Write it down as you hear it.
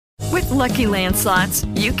Lucky Land Slots,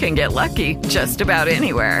 you can get lucky just about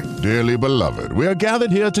anywhere. Dearly beloved, we are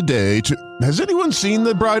gathered here today to... Has anyone seen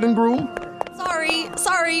the bride and groom?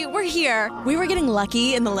 Sorry, we're here. We were getting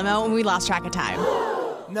lucky in the limo and we lost track of time.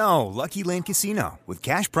 No, Lucky Land Casino, with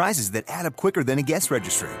cash prizes that add up quicker than a guest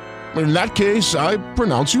registry. In that case, I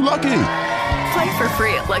pronounce you lucky. Play for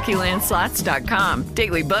free at LuckyLandSlots.com.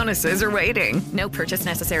 Daily bonuses are waiting. No purchase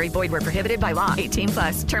necessary. Void where prohibited by law.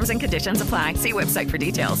 18+. Terms and conditions apply. See website for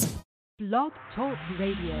details. Blog Talk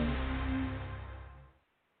Radio.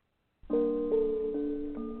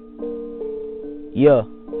 Yeah.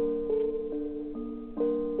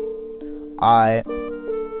 Alright.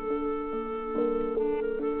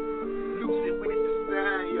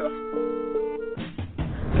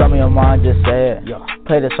 Tell me your mind, just say it. Yeah.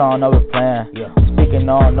 Play the song of a plan. Yeah. Speaking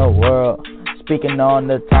on the world, speaking on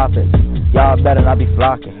the topic. Y'all better not be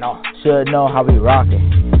flocking. No. Should know how we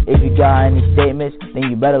rockin'. If you got any statements, then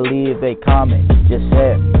you better leave a comment. Just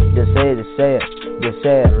say it, just say it, just say it, just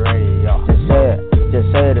say it. Radio. Just say it, just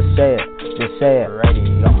say it, just say it, just say it.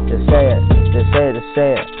 Radio. Just say it, just say it, just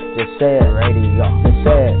say it, just say it. Radio. Just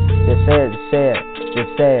say it, just say it, just say it, just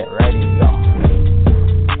say it. Radio.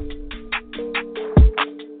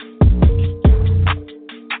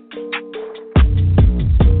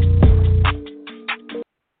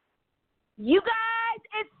 You guys,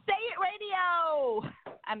 it's Say It Radio.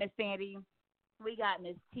 I'm Miss Sandy. We got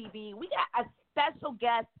Miss TV. We got a special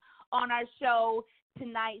guest on our show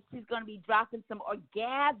tonight. She's going to be dropping some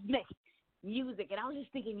orgasmic music. And I was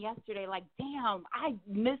just thinking yesterday, like, damn, I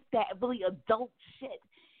missed that really adult shit.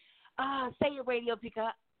 Say It Radio,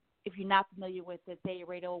 if you're not familiar with it, Say It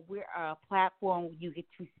Radio, we're a platform where you get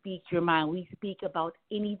to speak your mind. We speak about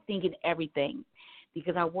anything and everything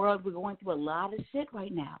because our world, we're going through a lot of shit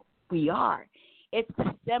right now. We are. It's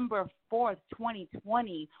December 4th,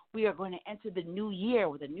 2020. We are going to enter the new year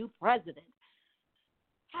with a new president.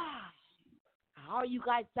 How are you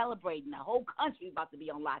guys celebrating? The whole country is about to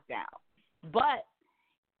be on lockdown. But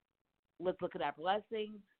let's look at our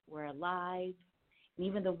blessings. We're alive. And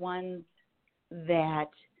even the ones that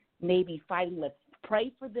may be fighting, let's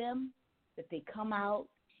pray for them, that they come out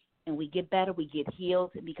and we get better, we get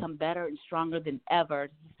healed, and become better and stronger than ever.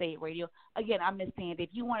 Say It Radio. Again, I'm Miss Sandy.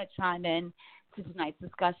 If you want to chime in to tonight's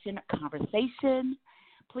discussion or conversation,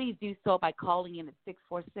 please do so by calling in at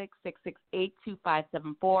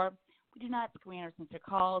 646-668-2574. We do not screen or censor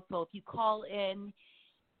calls, so if you call in,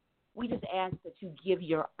 we just ask that you give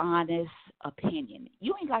your honest opinion.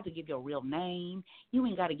 You ain't got to give your real name. You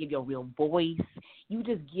ain't got to give your real voice. You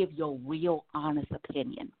just give your real honest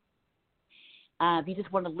opinion. If you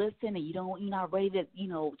just want to listen and you're not ready to,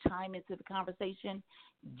 chime into the conversation,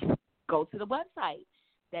 just go to the website.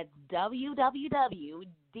 That's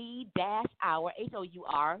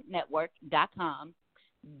www.d-hour.network.com.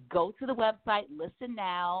 Go to the website, listen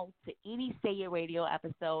now to any Say It Radio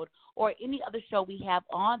episode or any other show we have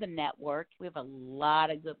on the network. We have a lot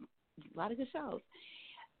of good shows.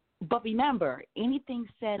 But remember, anything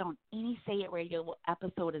said on any Say It Radio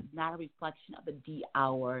episode is not a reflection of the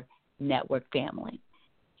D-Hour Network family.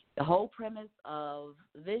 The whole premise of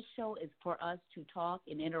this show is for us to talk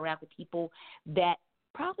and interact with people that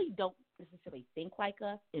probably don't necessarily think like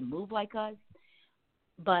us and move like us,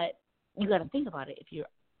 but you got to think about it. If you're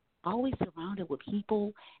always surrounded with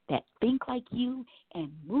people that think like you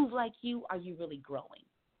and move like you, are you really growing?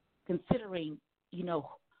 Considering,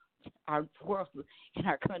 our world and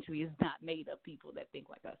our country is not made of people that think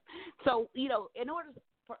like us. So, in order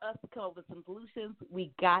for us to come up with some solutions,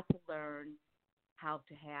 we got to learn how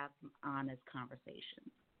to have some honest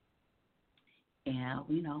conversations. And,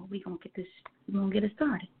 we're going to get it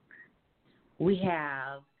started. We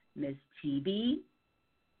have Miss TB,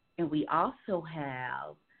 and we also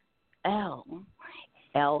have Elle.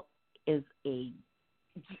 Elle is a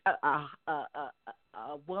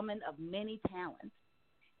woman of many talents,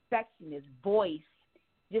 sexiness, voice,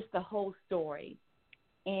 just the whole story.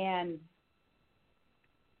 And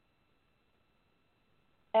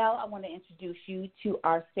Elle, I want to introduce you to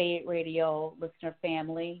our Say It Radio listener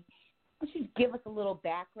family. Why don't you give us a little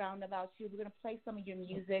background about you? We're going to play some of your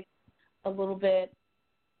music a little bit,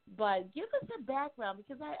 but give us a background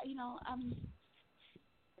because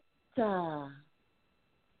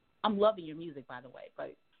I'm loving your music, by the way,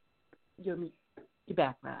 but your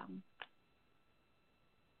background.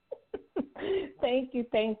 Thank you.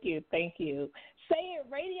 Say It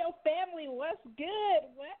Radio family, what's good?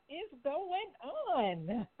 What is going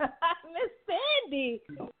on? Miss Sandy,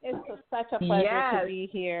 it's such a pleasure to be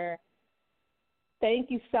here.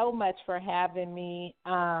 Thank you so much for having me.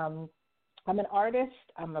 I'm an artist.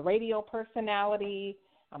 I'm a radio personality.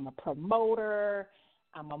 I'm a promoter.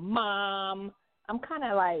 I'm a mom. I'm kind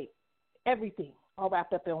of like everything all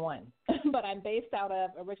wrapped up in one. But I'm based out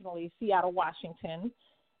of originally Seattle, Washington.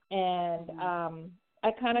 And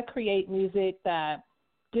I kind of create music that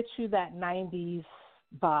gets you that 90s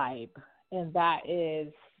vibe. And that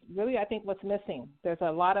is really, I think, what's missing. There's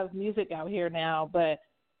a lot of music out here now, but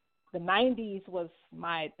the 90s was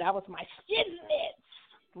my shiznit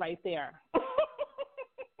right there.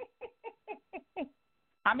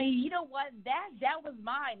 I mean, you know what? That was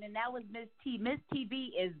mine, and that was Miss T. Miss TV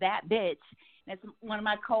is that bitch. That's one of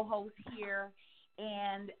my co-hosts here,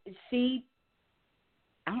 and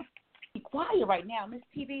I'm be quiet right now, Miss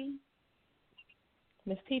TV.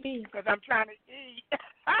 Miss TV. Because I'm trying to eat.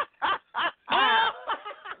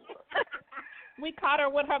 We caught her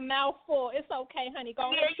with her mouth full. It's okay, honey. Go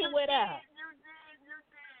ahead and chew it up. You did.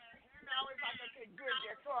 You know, it's like, okay, good,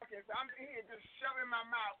 they're talking. So I'm here just shoving my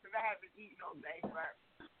mouth because I haven't eaten all day. But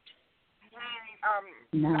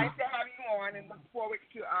nice to have you on and look forward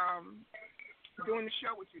to doing the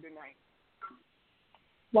show with you tonight.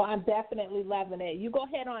 Well, I'm definitely loving it. You go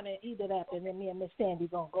ahead on and eat it up, and then me and Miss Sandy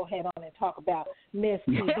going to go ahead on and talk about Miss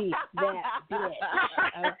TV, that bitch.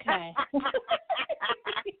 Okay.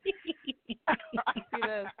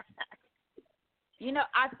 You know,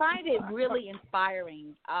 I find it really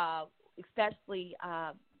inspiring, especially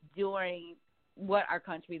during what our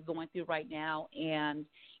country is going through right now. And,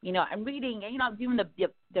 you know, I'm reading, you know, I'm doing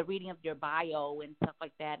the reading of your bio and stuff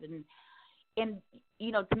like that. And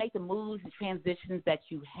you know, to make the moves and transitions that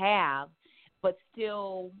you have, but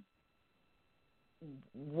still,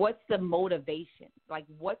 what's the motivation? Like,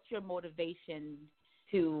 what's your motivation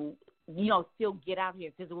to, you know, still get out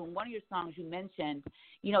here? Because in one of your songs you mentioned,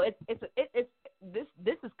 you know, this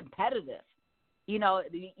is competitive. You know,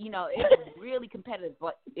 it's really competitive,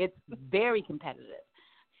 but it's very competitive.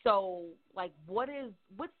 So, like, what is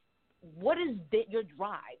your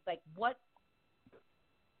drive? Like, what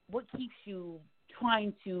keeps you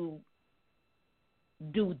trying to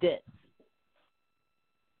do this?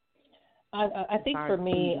 I think for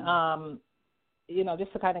me, you know,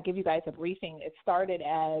 just to kind of give you guys a briefing, it started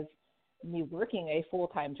as me working a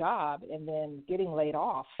full-time job and then getting laid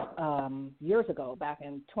off years ago, back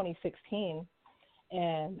in 2016.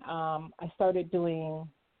 And I started doing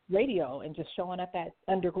radio and just showing up at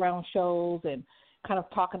underground shows and kind of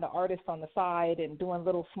talking to artists on the side and doing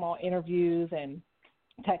little small interviews. And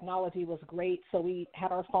technology was great, so we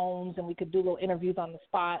had our phones and we could do little interviews on the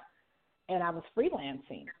spot. And I was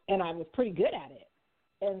freelancing, and I was pretty good at it.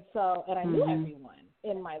 And I knew everyone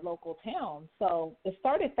in my local town. So it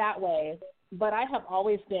started that way, but I have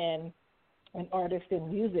always been an artist in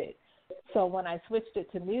music. So when I switched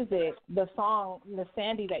it to music, the song, Miss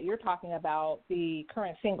Sandy, that you're talking about, the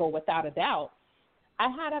current single, Without a Doubt, I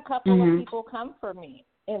had a couple of people come for me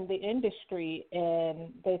in the industry,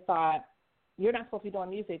 and they thought, you're not supposed to be doing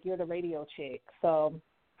music, you're the radio chick. So,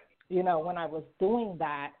 you know, when I was doing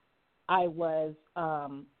that, I was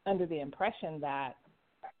under the impression that,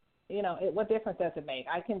 you know, what difference does it make?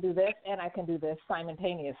 I can do this and I can do this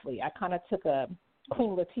simultaneously. I kind of took a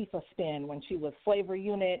Queen Latifah spin when she was Flavor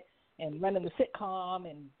Unit and running the sitcom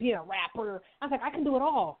and being a rapper. I was like, I can do it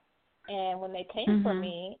all. And when they came for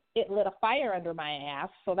me, it lit a fire under my ass.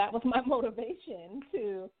 So that was my motivation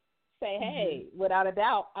to say, hey, without a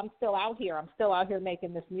doubt, I'm still out here. I'm still out here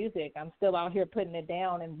making this music. I'm still out here putting it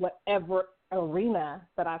down in whatever arena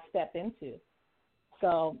that I step into.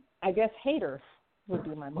 So I guess haters would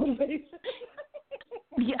be my motivation.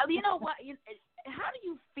 Yeah, you know what? How do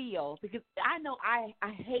you feel? Because I know I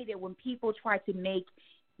hate it when people try to make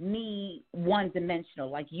me one-dimensional.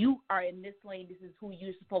 Like, you are in this lane. This is who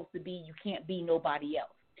you're supposed to be. You can't be nobody else.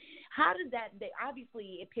 How does that?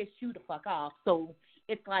 Obviously, it pissed you the fuck off. So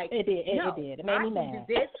it's like, it did. No, It did. It made me mad. I can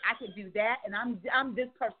do this. I can do that, and I'm this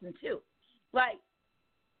person too. Like,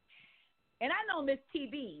 and I know Miss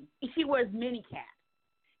TV. She wears mini caps.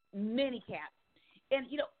 And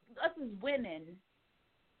you know, us as women,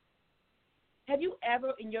 have you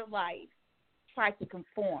ever in your life tried to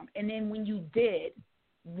conform? And then when you did,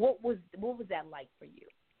 what was that like for you?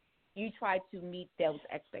 You tried to meet those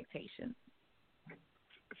expectations.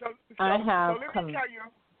 So I have. So let me tell you.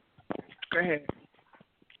 Go ahead.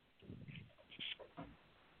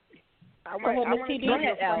 I want to tell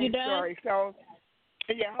you a funny story. So,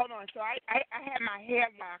 yeah, hold on. So I had my hair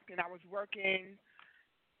locked, and I was working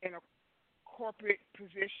in a corporate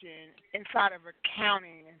position inside of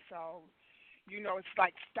accounting, and so, you know, it's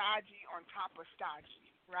like stodgy on top of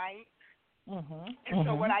stodgy, right? And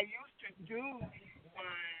so what I used to do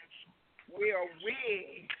was wear a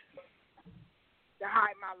wig to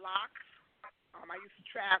hide my locks. I used to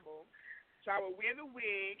travel, so I would wear the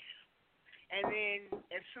wig, And then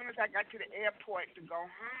as soon as I got to the airport to go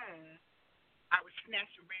home, I would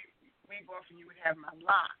snatch the wig off and you would have my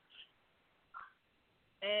locks.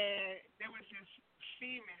 And there was this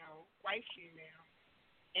female, white female,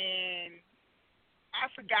 and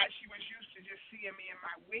I forgot she was used to just seeing me in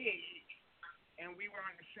my wig. And we were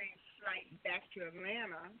on the same flight back to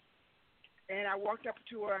Atlanta. And I walked up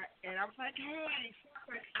to her and I was like, hey, she was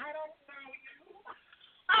like, I don't know you.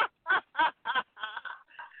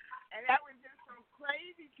 And that was just so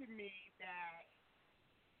crazy to me that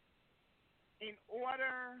in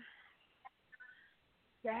order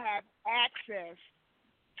to have access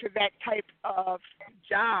to that type of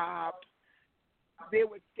job, there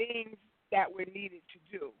were things that were needed to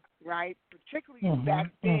do, right? Particularly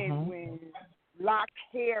back then when locked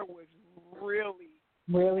hair was really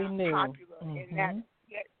new, popular in that,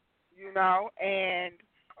 you know, and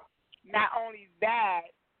not only that,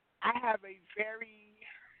 I have a very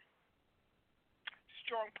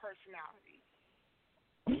strong personality.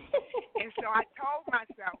 And so I told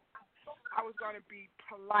myself I was going to be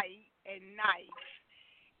polite and nice.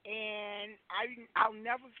 And I'll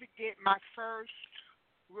never forget my first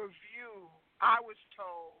review. I was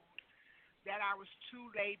told that I was too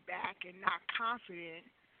laid back and not confident,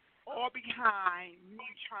 all behind me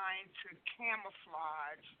trying to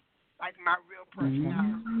camouflage like my real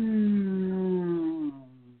personality.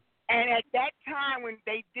 And at that time when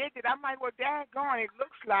they did it, I'm like, well, daggone, it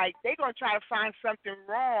looks like they're going to try to find something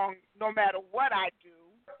wrong no matter what I do.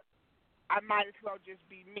 I might as well just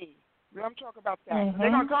be me. You know, I'm talking about that. They're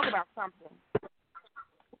going to talk about something.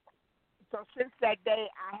 So since that day,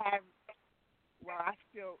 I wouldn't.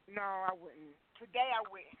 Today, I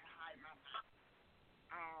wouldn't hide my mouth.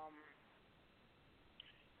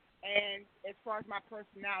 And as far as my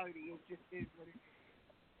personality, it just is what it is.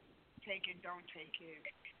 Take it, don't take it.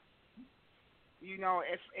 You know,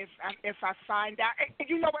 if I find out, and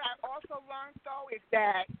you know what I also learned though is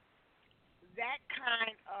that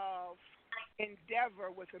kind of endeavor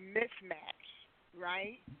was a mismatch,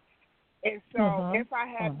 right? And so if I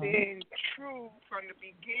had been true from the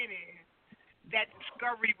beginning, that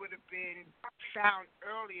discovery would have been found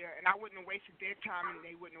earlier, and I wouldn't have wasted their time, and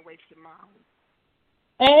they wouldn't have wasted mine.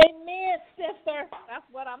 Amen, sister. That's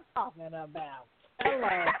what I'm talking about.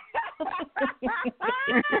 Hello.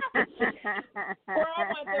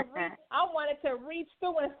 I wanted to reach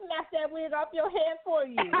through and snatch that wig off your head for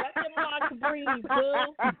you. Let them locks breathe,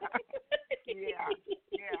 boo.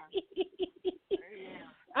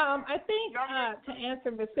 I think to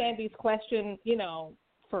answer Miss Sandy's question, you know,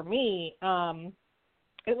 for me,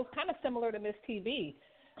 it was kind of similar to Miss TV.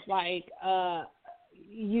 Like,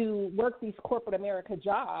 you work these corporate America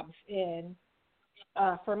jobs, and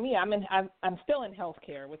for me, I'm still in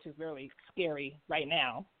healthcare, which is really scary right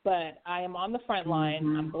now. But I am on the front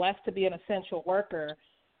line. I'm blessed to be an essential worker,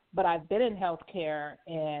 but I've been in healthcare,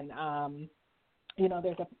 and you know,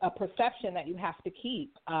 there's a perception that you have to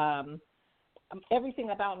keep.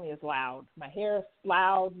 Everything about me is loud. My hair is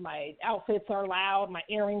loud. My outfits are loud. My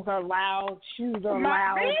earrings are loud. Shoes are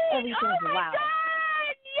loud. Everything's loud.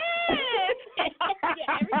 Yes.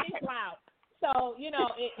 Yeah, everything's loud. So, you know,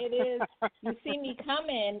 it is, you see me come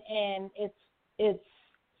in, and it's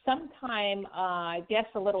sometimes, I guess,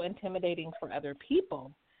 a little intimidating for other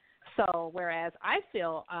people. So, whereas I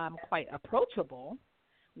feel quite approachable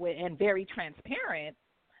and very transparent,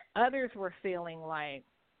 others were feeling like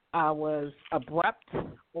I was abrupt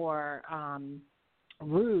or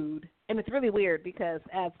rude. And it's really weird because,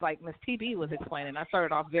 as like Miss TB was explaining, I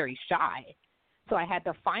started off very shy. So I had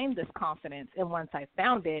to find this confidence, and once I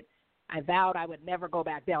found it, I vowed I would never go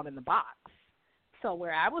back down in the box. So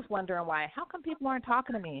where I was wondering why, how come people aren't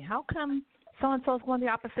talking to me? How come so-and-so's going the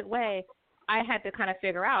opposite way? I had to kind of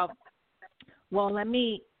figure out, well, let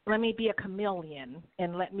me be a chameleon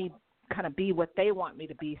and let me kind of be what they want me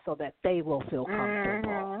to be so that they will feel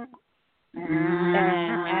comfortable.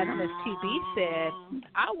 And as Ms. TB said,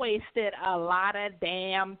 I wasted a lot of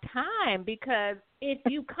damn time because if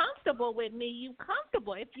you comfortable with me, you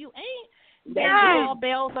comfortable. If you ain't, then you all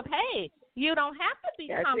bells of hay. You don't have to be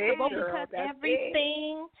comfortable because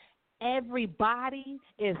everybody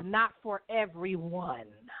is not for everyone.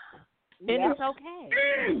 And it's okay.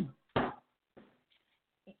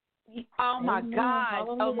 Oh my God!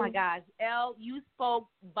 Oh my gosh, Elle, you spoke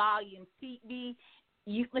volumes.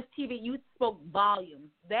 Miss TV, you spoke volumes.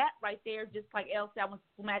 That right there, just like Elle said, I want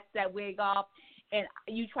to snatch that wig off, and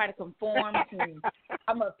you try to conform to.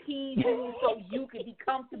 I'm gonna appease you so you can be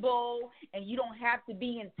comfortable, and you don't have to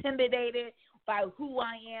be intimidated by who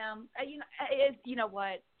I am. You know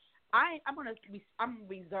what? I'm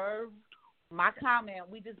reserved. My comment.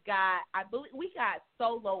 We got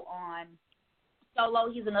Solo on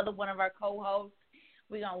Solo. He's another one of our co-hosts.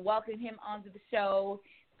 We're going to welcome him onto the show.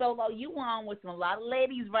 Solo, you on with a lot of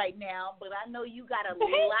ladies right now, but I know you got a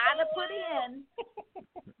lot to put in.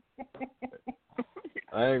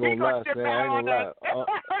 I ain't gonna lie, Sam. I ain't gonna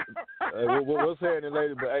lie. What's happening,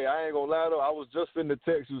 lady? But hey, I ain't gonna lie though. I was just finna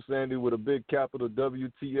text you, Sandy, with a big capital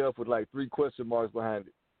WTF with like 3 question marks behind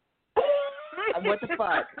it. What the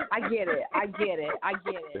fuck? I get it.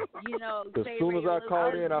 You know, as soon as I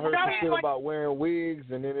called in, I heard some shit about wearing wigs,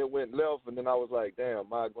 and then it went left, and then I was like, damn,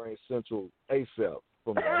 Migraine Central ASAP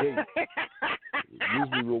from the gate.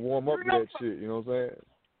 Usually we'll warm up to that shit, you know what I'm saying?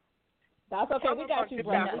 That's okay. We got you,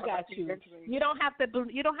 brother. We got you. You don't have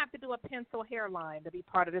to do a pencil hairline to be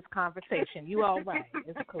part of this conversation. You all right?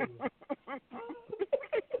 It's cool.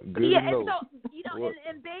 Good and so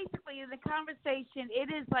and basically in the conversation, it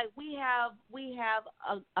is like we have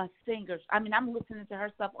a singer. I mean, I'm listening to her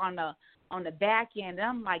stuff on the back end, and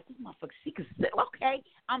I'm like, this motherfucker, she can sing. Okay,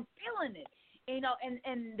 I'm feeling it. You know, and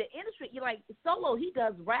the industry, you like Solo, he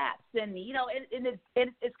does raps, and you know, and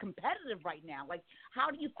it's competitive right now. Like,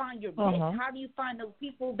 how do you find your bitch? How do you find those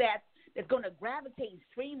people that's going to gravitate and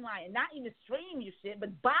streamline, and not even stream your shit,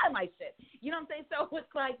 but buy my shit? You know what I'm saying? So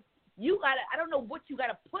it's like you gotta. I don't know what you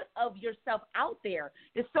gotta put of yourself out there.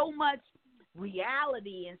 There's so much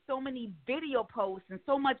reality and so many video posts and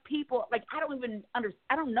so much people. Like, I don't even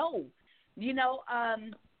I don't know. You know,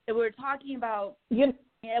 we were talking about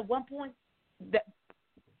at one point.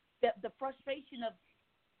 The frustration of,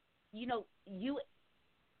 you know, you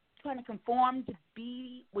trying to conform to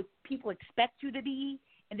be what people expect you to be,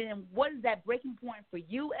 and then what is that breaking point for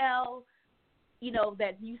you, Elle? You know,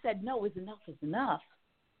 that you said, no, is enough.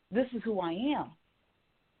 This is who I am.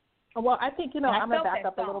 Well, I think, you know, I'm going to back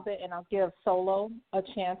up a little bit, and I'll give Solo a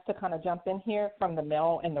chance to kind of jump in here from the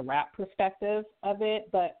male and the rap perspective of it.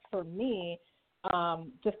 But for me,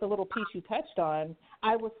 just a little piece you touched on,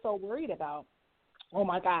 I was so worried about, oh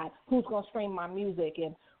my God, who's going to stream my music,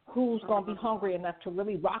 and who's going to be hungry enough to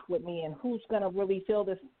really rock with me, and who's going to really feel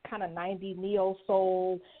this kind of 90s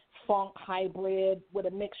neo-soul funk hybrid with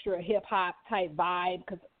a mixture of hip-hop type vibe,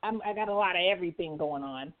 because I got a lot of everything going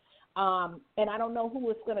on. And I don't know who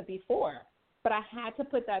it's going to be for, but I had to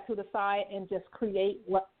put that to the side and just create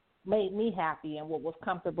what made me happy and what was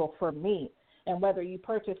comfortable for me. And whether you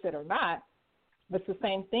purchase it or not, it's the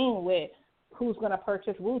same thing with who's going to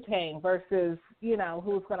purchase Wu-Tang versus, you know,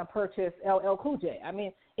 who's going to purchase LL Cool J. I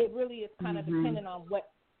mean, it really is kind of dependent on what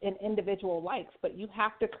an individual likes, but you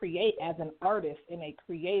have to create as an artist and a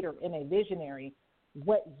creator and a visionary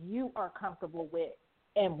what you are comfortable with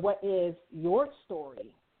and what is your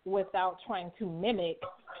story without trying to mimic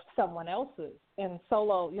someone else's. And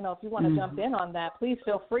Solo, you know, if you want to jump in on that, please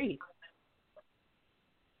feel free.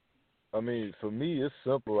 I mean, for me, it's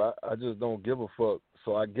simple. I just don't give a fuck.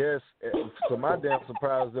 So I guess, to my damn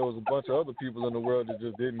surprise, there was a bunch of other people in the world that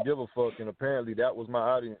just didn't give a fuck, and apparently that was my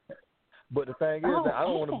audience. But the thing is, that I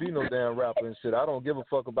don't want to be no damn rapper and shit. I don't give a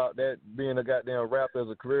fuck about that, being a goddamn rapper as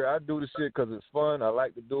a career. I do the shit because it's fun. I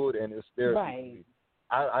like to do it, and it's therapy. Right.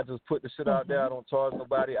 I just put the shit out there. I don't charge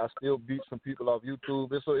nobody. I still beat some people off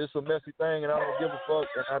YouTube. It's a messy thing, and I don't give a fuck,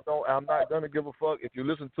 and I'm not gonna give a fuck. If you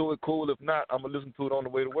listen to it, cool. If not, I'm gonna listen to it on the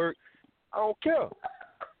way to work. I don't care.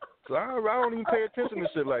 So I don't even pay attention to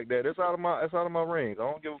shit like that. It's out of my range.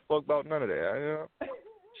 I don't give a fuck about none of that. You know?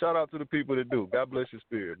 Shout out to the people that do. God bless your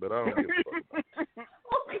spirit, but I don't give a fuck.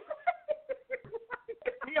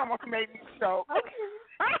 He almost made me choke.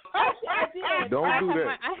 I did. Don't do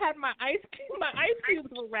that. I had my ice cubes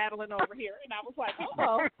were rattling over here, and I was like,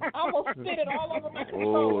 oh, I almost spit it all over my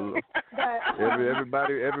controller.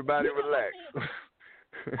 Everybody relax.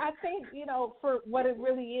 I think, you know, for what it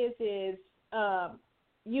really is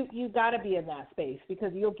you got to be in that space,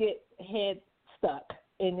 because you'll get head stuck,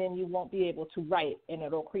 and then you won't be able to write, and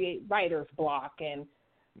it'll create writer's block. And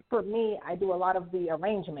for me, I do a lot of the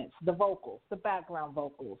arrangements, the vocals, the background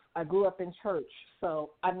vocals. I grew up in church,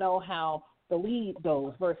 so I know how the lead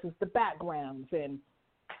goes versus the backgrounds. And,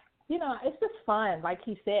 you know, it's just fun. Like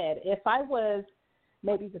he said, if I was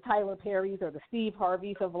maybe the Tyler Perrys or the Steve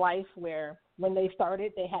Harveys of life, where when they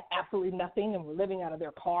started they had absolutely nothing and were living out of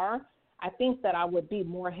their car, I think that I would be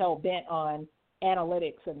more hell-bent on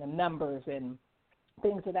analytics and the numbers and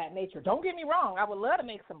things of that nature. Don't get me wrong. I would love to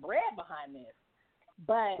make some bread behind this.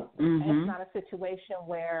 But it's not a situation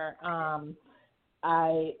where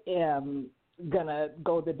I am going to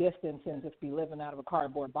go the distance and just be living out of a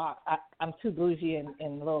cardboard box. I'm too bougie and a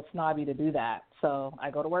little snobby to do that. So I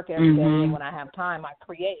go to work every day, and when I have time, I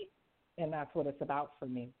create. And that's what it's about for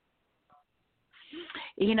me.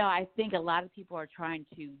 You know, I think a lot of people are trying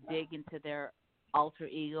to dig into their alter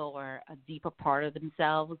ego or a deeper part of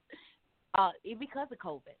themselves. because of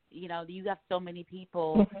COVID. You know, you have so many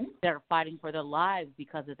people that are fighting for their lives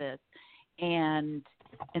because of this, and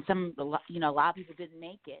some, you know, a lot of people didn't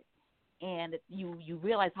make it, and you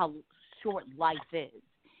realize how short life is.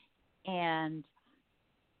 And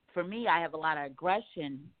for me, I have a lot of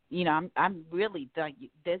aggression. You know, I'm really like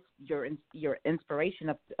this. Your inspiration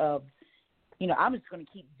of you know, I'm just going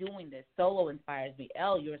to keep doing this. Solo inspires me.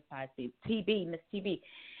 Elle, you inspires me. Miss TB,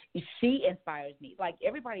 she inspires me. Like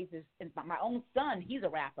everybody's my own son. He's a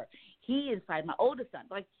rapper. He inspired my oldest son.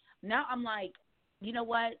 Like now, I'm like, you know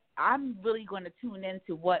what? I'm really going to tune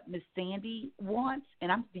into what Miss Sandy wants,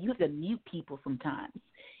 and you have to mute people sometimes.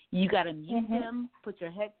 You got to mute them, put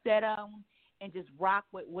your headset on, and just rock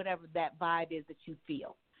with whatever that vibe is that you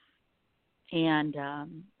feel. And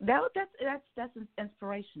that's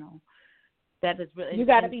inspirational. That is really. You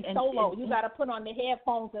got to be solo. You got to put on the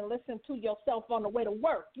headphones and listen to yourself on the way to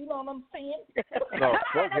work. You know what I'm saying? No,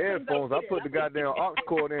 fuck headphones. I put the goddamn aux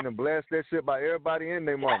cord in and blast that shit by everybody in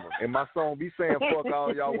their mama. And my song be saying fuck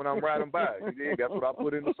all y'all when I'm riding by. You dig? That's what I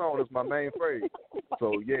put in the song. That's my main phrase.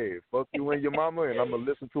 So yeah, fuck you and your mama, and I'm gonna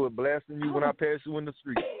listen to it blasting you when I pass you in the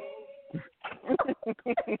street.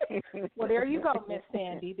 Well, there you go, Miss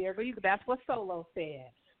Sandy. There you go. That's what Solo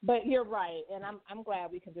said. But you're right, and I'm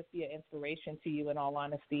glad we can just be an inspiration to you in all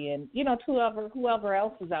honesty. And, you know, to whoever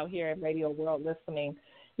else is out here in Radio World listening,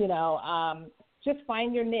 you know, just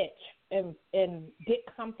find your niche and get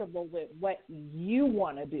comfortable with what you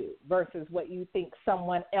want to do versus what you think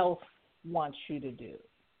someone else wants you to do.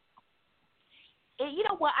 You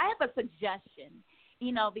know what? I have a suggestion,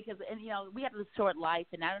 you know, because, and, you know, we have this short life,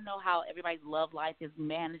 and I don't know how everybody's love life is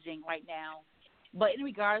managing right now. But in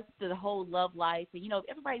regards to the whole love life, and, you know,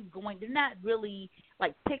 everybody's going, they're not really,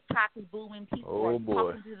 like, TikTok is booming. People are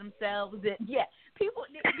talking to themselves. People are,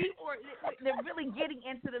 they're really getting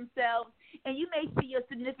into themselves. And you may see your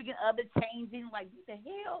significant other changing, like, what the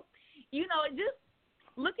hell? You know, just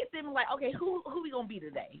look at them like, okay, who we going to be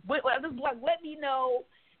today? Just, like, let me know.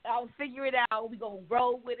 I'll figure it out. We're going to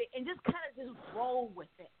roll with it. And just kind of just roll with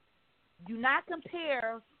it. Do not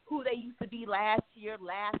compare who they used to be last year,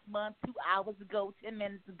 last month, 2 hours ago, 10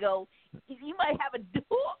 minutes ago. You might have a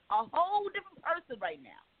whole different person right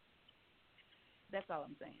now. That's all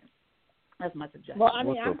I'm saying. That's my suggestion. Well, I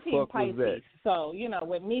mean, I'm Team Pisces, so, you know,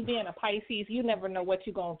 with me being a Pisces, you never know what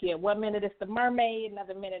you're going to get. One minute it's the mermaid,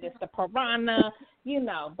 another minute it's the piranha, you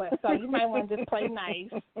know. But so you might want to just play nice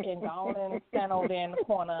and go on and stand over there in the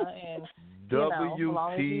corner and, you know, as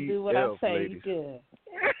long as you do what I say, ladies. you good.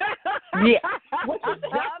 Yeah. What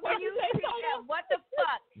the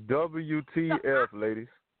fuck? WTF, ladies.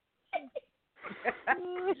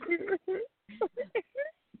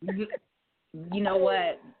 You know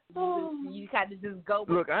what? You got to just go.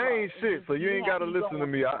 Look, I ain't shit, so you ain't got to listen to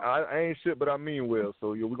me. I ain't shit, but I mean well.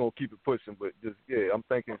 So yeah, we're going to keep it pushing. But just, yeah, I'm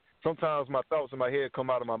thinking sometimes my thoughts in my head come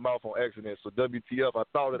out of my mouth on accident. So WTF, I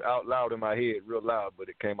thought it out loud in my head real loud, but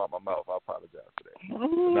it came out my mouth. I apologize for that.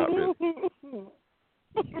 Not really.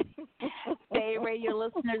 Hey, radio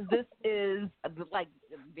listeners, this is like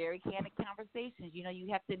very candid conversations. You know,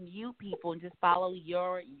 you have to mute people and just follow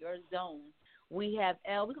your zone. We have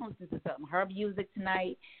Elle. We're going to listen to some her music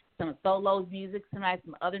tonight, some Solo's music tonight,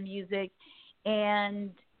 some other music.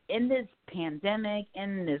 And in this pandemic,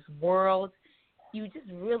 in this world, you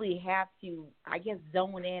just really have to, I guess,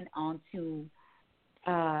 zone in onto,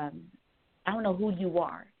 I don't know, who you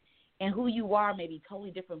are. And who you are may be totally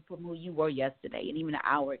different from who you were yesterday and even an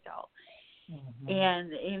hour ago. Mm-hmm.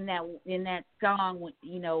 And in that song,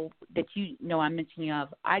 you know, that you know I'm mentioning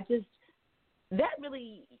of, that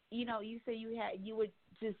really, you know, you say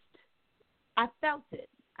I felt it.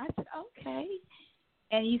 I said, okay.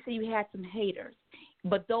 And you say you had some haters,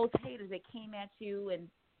 but those haters that came at you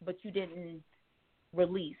but you didn't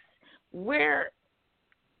release. Give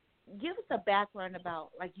us a background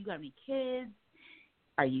about, like, you got any kids?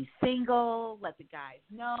 Are you single? Let the guys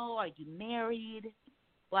know. Are you married?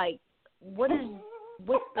 Like, what's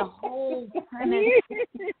the whole premise?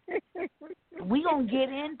 We gonna get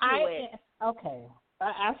into it. Okay.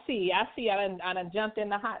 I see. I done jumped in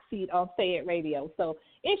the hot seat on Say It Radio. So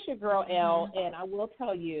it's your girl, Elle, and I will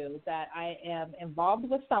tell you that I am involved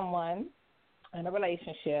with someone in a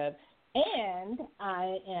relationship, and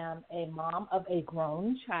I am a mom of a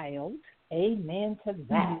grown child. Amen to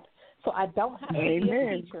that. So I don't have to be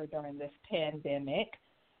a teacher during this pandemic.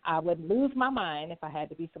 I would lose my mind if I had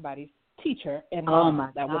to be somebody's teacher, and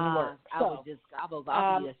that wouldn't work. So, I would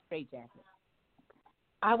be a straight jacket.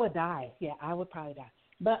 I would die. Yeah, I would probably die.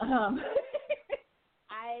 But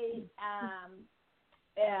I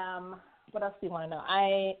am. What else do you want to know?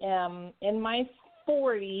 I am in my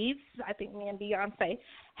 40s. I think me and Beyonce.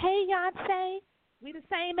 Hey, Beyonce, we the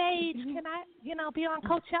same age. Can I, be on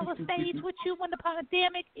Coachella stage with you when the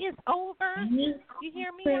pandemic is over? You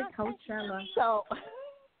hear me, Beyonce? Coachella.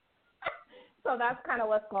 So that's kind of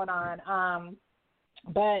what's going on.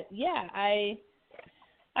 But yeah, I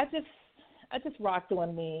just rock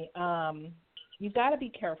doing me. You got to be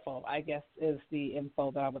careful, I guess, is the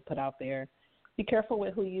info that I would put out there. Be careful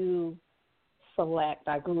with who you select.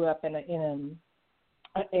 I grew up in an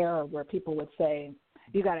era where people would say,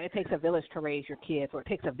 it takes a village to raise your kids, or it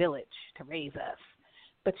takes a village to raise us.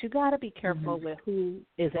 But you got to be careful with who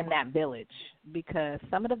is in that village, because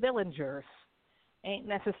some of the villagers ain't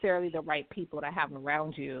necessarily the right people to have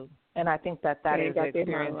around you. And I think that is an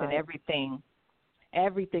experience in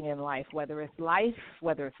everything in life, whether it's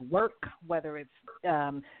work, whether it's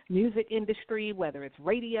music industry, whether it's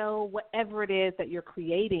radio, whatever it is that you're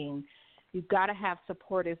creating, you've got to have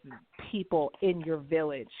supportive people in your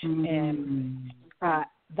village. And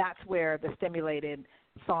that's where the Stimulated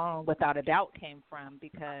song, without a doubt, came from,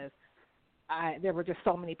 because there were just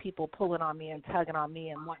so many people pulling on me and tugging on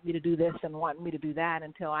me and wanting me to do this and wanting me to do that,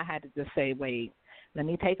 until I had to just say, wait, let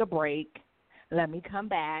me take a break, let me come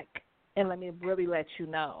back, and let me really let you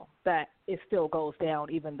know that it still goes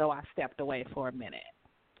down even though I stepped away for a minute.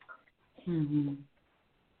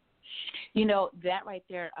 That right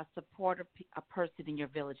there, a supporter, a person in your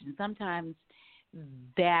village. And sometimes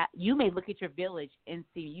that you may look at your village and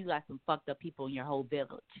see you got some fucked up people in your whole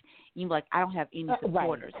village. You're like, I don't have any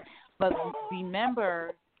supporters. Right. But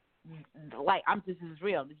remember, this is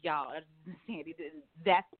real, y'all.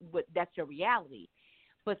 That's your reality.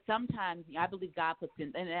 But sometimes I believe God puts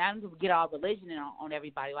in, and I don't get all religion on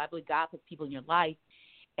everybody. I believe God puts people in your life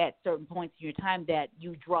at certain points in your time that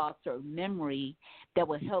you draw a certain memory that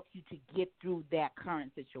will help you to get through that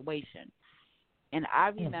current situation. And I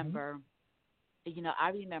remember,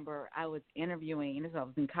 I was interviewing, and I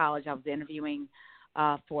was in college. I was interviewing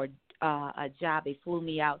for a job. They flew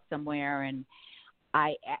me out somewhere, and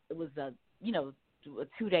it was a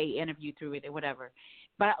 2-day interview through it or whatever.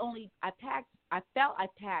 But I packed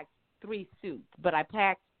 3 suits, but I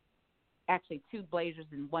packed actually 2 blazers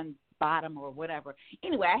and 1 bottom or whatever.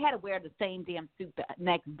 Anyway, I had to wear the same damn suit the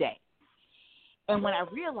next day. And when I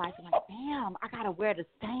realized, I'm like, damn, I got to wear the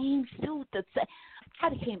same suit. I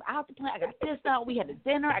came out the plane. I got this out. We had the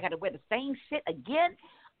dinner. I got to wear the same shit again.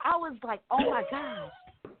 I was like, oh, my gosh.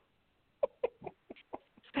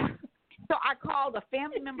 So I called a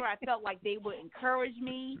family member. I felt like they would encourage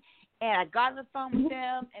me. And I got on the phone with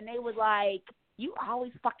them, and they were like, you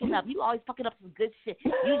always fucking up. You always fucking up some good shit.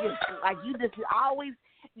 You always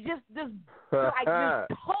totally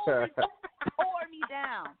tore me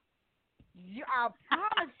down. I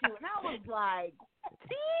promise you. And I was like,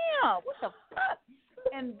 damn, what the fuck?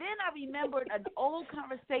 And then I remembered an old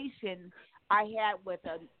conversation I had with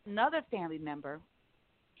another family member,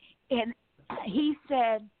 and he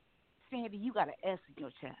said, Sandy, you got an S in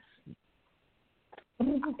your chest.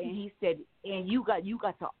 And he said, and you got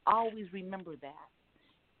to always remember that.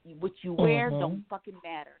 What you wear don't fucking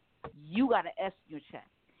matter. You got an S in your chest.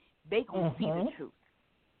 They gonna see the truth.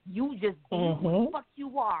 You just be who the fuck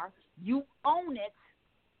you are. You own it.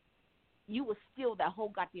 You will steal that whole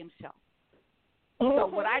goddamn show. So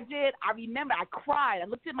what I did, I remember I cried. I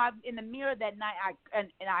looked in the mirror that night.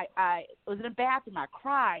 I was in the bathroom. I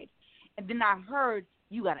cried, and then I heard,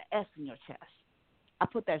 you got an S in your chest. I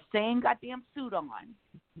put that same goddamn suit on,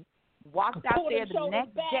 walked out there the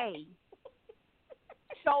next day,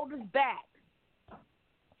 shoulders back,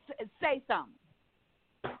 say something.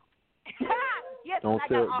 Yes, don't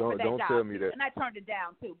tell me that. And I turned it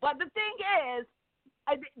down too. But the thing is,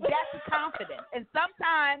 that's confidence. And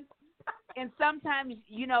sometimes,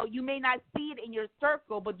 you may not see it in your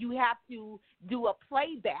circle, but you have to do a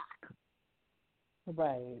playback.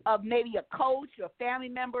 Right. Of maybe a coach or a family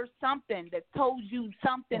member, something that told you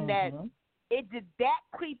something that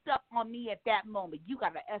creeped up on me at that moment. You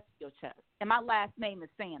got an S in your chest. And my last name is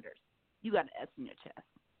Sanders. You got an S in your chest.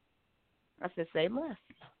 I said, say less.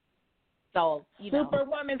 So,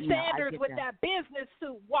 Superwoman Sanders with that business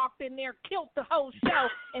suit walked in there, killed the whole show,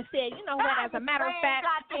 and said, you know what, as a matter of fact,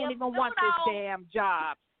 I don't even want this damn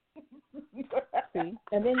job. See?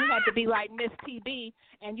 And then you had to be like Miss TB,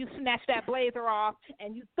 and you snatched that blazer off,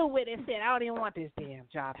 and you threw it and said, I don't even want this damn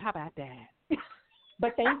job. How about that?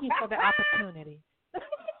 But thank you for the opportunity.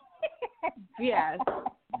 Yes.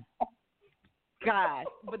 God.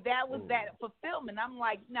 But that was that fulfillment. I'm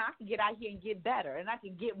like, I can get out here and get better, and I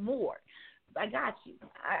can get more. I got you.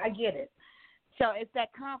 I get it. So it's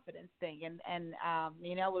that confidence thing. And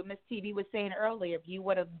what Miss TB was saying earlier, if you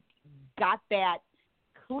would have got that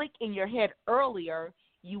click in your head earlier,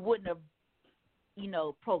 you wouldn't have,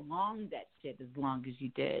 prolonged that shit as long as you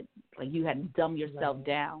did. Like you had to dumb yourself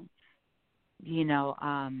down,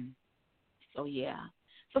 So yeah.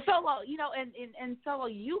 So Solo, and Solo,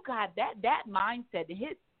 you got that mindset.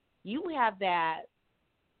 You have that,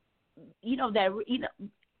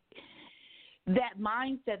 that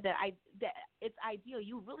mindset that it's ideal.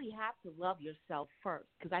 You really have to love yourself first,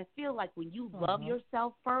 because I feel like when you love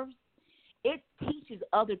yourself first, it teaches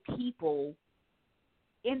other people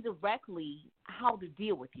indirectly how to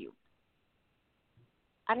deal with you.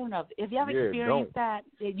 I don't know if you ever experienced that.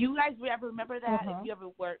 Did you guys ever remember that? If you ever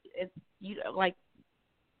were, you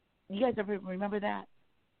guys ever remember that?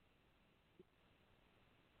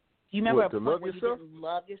 Do you remember to love yourself? You didn't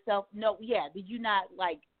love yourself? No, yeah. Did you not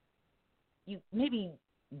you maybe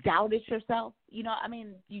doubted yourself? You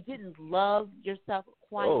didn't love yourself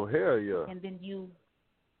quite. Oh, hell yeah. And then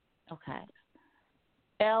okay.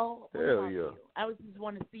 Elle, hell yeah. I was just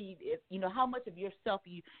want to see if how much of yourself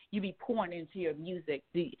you be pouring into your music.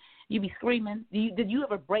 Do you be screaming? Did you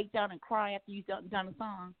ever break down and cry after you done a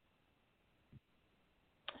song?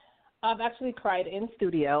 I've actually cried in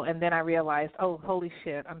studio, and then I realized, oh, holy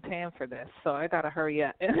shit, I'm paying for this, so I got to hurry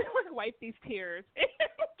up and wipe these tears and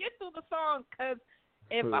get through the song, because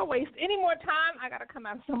if I waste any more time, I got to come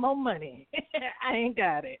out with some more money. I ain't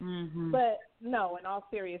got it. Mm-hmm. But, no, in all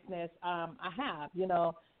seriousness, I have.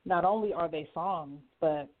 Not only are they songs,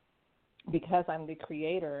 but because I'm the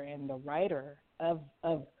creator and the writer of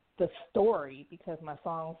the story, because my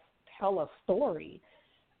songs tell a story,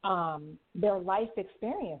 they're life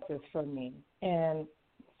experiences for me. And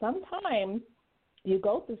sometimes you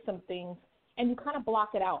go through some things and you kind of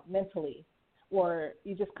block it out mentally, or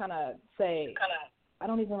you just kind of say, I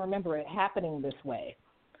don't even remember it happening this way.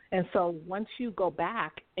 And so once you go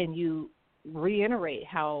back and you reiterate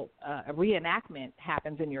how a reenactment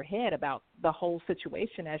happens in your head about the whole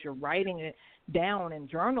situation as you're writing it down and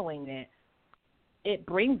journaling it, it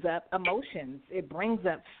brings up emotions. It brings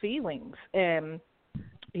up feelings. And,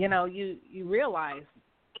 you realize,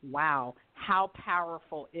 wow, how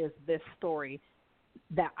powerful is this story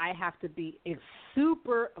that I have to be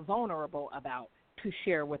super vulnerable about to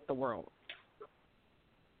share with the world.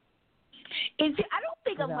 And see, I don't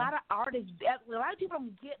think a lot of artists, a lot of people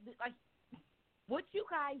don't get what you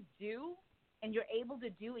guys do, and you're able to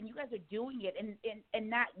do, and you guys are doing it, and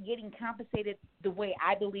not getting compensated the way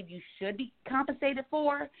I believe you should be compensated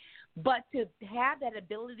for, but to have that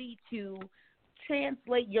ability to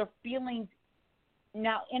translate your feelings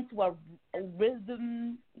now into a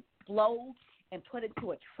rhythm flow and put it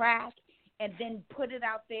to a track, and then put it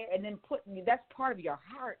out there, and then that's part of your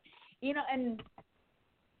heart, and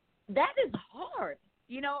that is hard.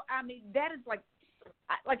 That is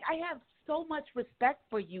I have so much respect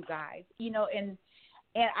for you guys, and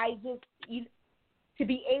I just, to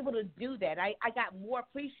be able to do that, I got more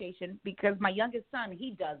appreciation because my youngest son,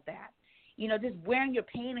 he does that. Just wearing your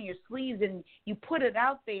pain on your sleeves, and you put it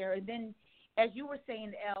out there, and then, as you were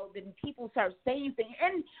saying, Elle, then people start saying things,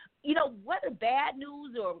 and, whether bad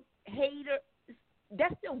news or hater,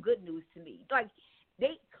 that's still good news to me.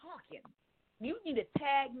 They talking. You need to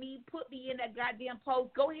tag me, put me in that goddamn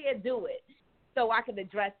post. Go ahead, do it, so I can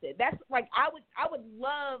address it. That's I would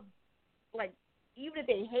love, even if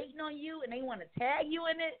they hating on you and they want to tag you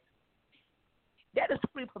in it, that is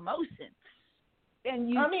free promotion.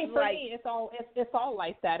 And for me, it's all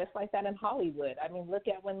like that. It's like that in Hollywood. Look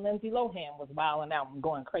at when Lindsay Lohan was wilding out and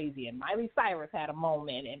going crazy, and Miley Cyrus had a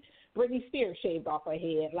moment, and Britney Spears shaved off her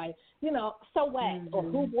head. So what? Mm-hmm. Or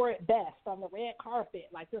who wore it best on the red carpet?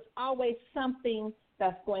 There's always something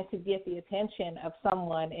that's going to get the attention of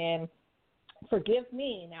someone. And forgive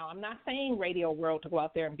me, now I'm not saying radio world to go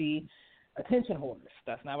out there and be attention hoarders.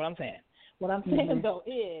 That's not what I'm saying. What I'm saying though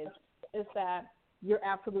is that you're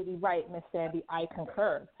absolutely right, Miss Sandy. I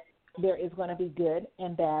concur. There is going to be good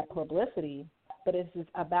and bad publicity, but it's just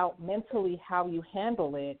about mentally how you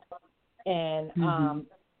handle it. And,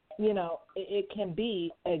 it can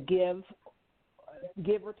be a give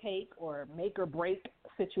or take or make or break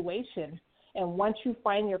situation. And once you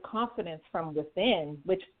find your confidence from within,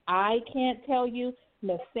 which I can't tell you,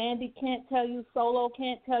 Miss Sandy can't tell you, Solo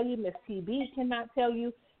can't tell you, Miss TB cannot tell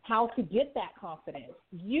you how to get that confidence.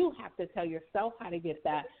 You have to tell yourself how to get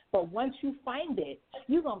that. But once you find it,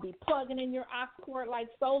 you're going to be plugging in your aux cord like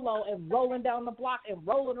Solo and rolling down the block and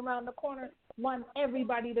rolling around the corner. Want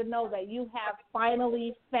everybody to know that you have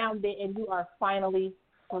finally found it and you are finally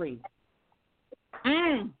free.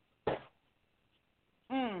 Let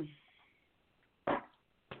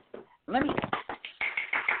me.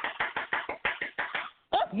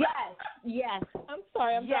 Yes. I'm so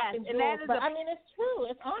sorry, I'm yes, dropping and jewels, that is but I mean, it's true.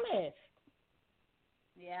 It's honest.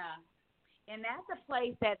 Yeah. And that's a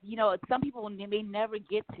place that, some people may never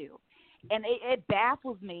get to. And it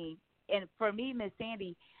baffles me. And for me, Miss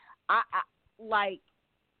Sandy, I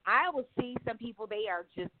will see some people, they are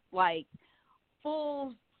just like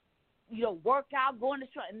full, workout, going to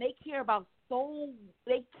strong, and they care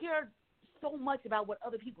so much about what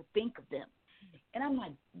other people think of them. And I'm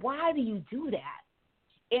like, why do you do that?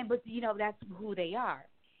 But that's who they are.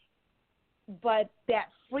 But that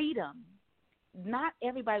freedom, not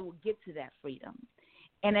everybody will get to that freedom.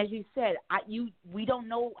 And as you said, we don't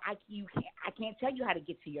know. I can't tell you how to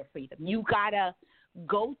get to your freedom. You gotta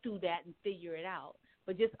go through that and figure it out.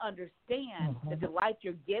 But just understand that the life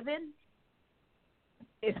you're given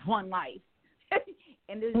is one life,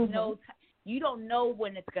 and there's you don't know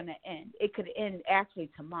when it's gonna end. It could end actually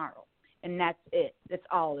tomorrow, and that's it. That's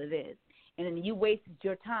all it is. And then you wasted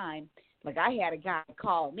your time. Like I had a guy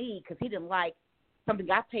call me because he didn't like something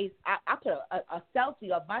I put a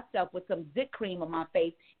selfie of myself with some zit cream on my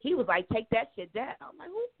face. He was like, "Take that shit down." I'm like,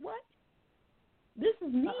 "What? This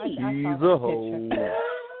is me." He's a hoe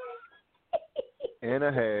and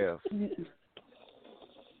a half.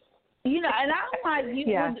 And I'm like,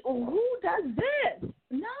 who does this?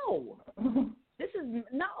 No, this is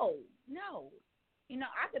no.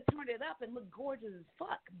 I could turn it up and look gorgeous as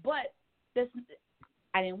fuck, but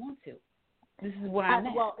I didn't want to. This is where I'm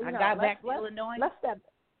at. I got back to Illinois. Let's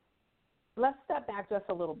step back just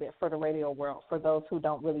a little bit for the radio world, for those who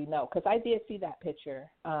don't really know, because I did see that picture,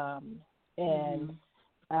 and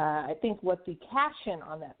I think what the caption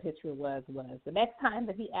on that picture was the next time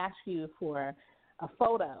that he asks you for a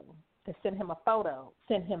photo, to send him a photo,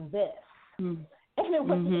 send him this. And it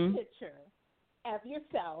was a picture of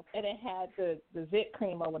yourself, and it had the zit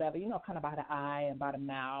cream or whatever, kind of by the eye and by the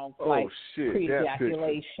mouth, like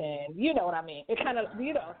pre-ejaculation. You know what I mean? It kind of,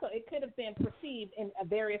 so it could have been perceived in a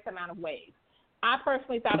various amount of ways. I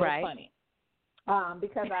personally thought it was funny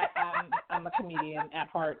because I'm a comedian at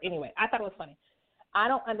heart. Anyway, I thought it was funny. I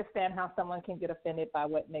don't understand how someone can get offended by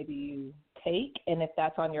what maybe you take, and if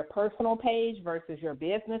that's on your personal page versus your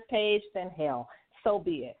business page, then hell, so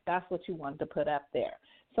be it. That's what you wanted to put up there.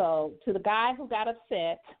 So to the guy who got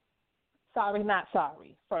upset, sorry, not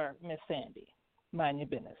sorry for Miss Sandy. Mind your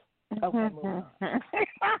business. Okay, move on.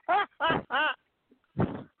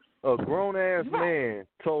 A grown-ass man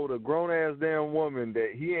told a grown-ass damn woman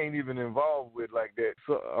that he ain't even involved with like that.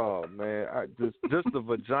 So, oh, man, just the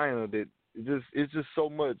vagina that it's just so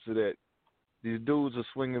much of that. These dudes are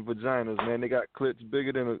swinging vaginas, man. They got clits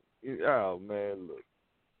bigger than oh, man, look.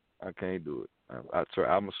 I can't do it. I try.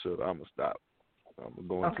 I'm going to stop. I'm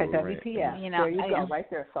going to a rant. WTF. There you go, right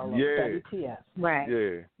there, Solo. Yeah. WTF. Right.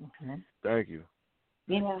 Yeah. Thank you.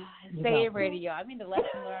 Say it radio. I mean, the lesson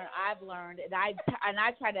I've learned, and I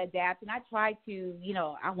try to adapt, and I try to,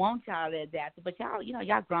 I want y'all to adapt, but y'all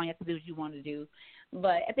grown, you have to do what you want to do.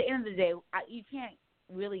 But at the end of the day, you can't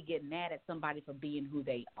really get mad at somebody for being who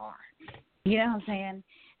they are. You know what I'm saying?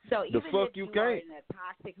 So even if you are in a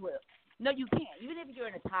toxic, no, you can't. Even if you're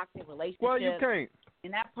in a toxic relationship, well, you can't.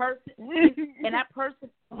 And that person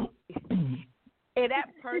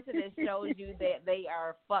that shows you that they are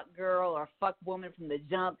a fuck girl or fuck woman from the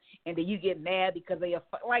jump, and then you get mad because they are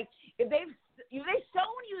like if they've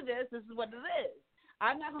shown you this is what it is.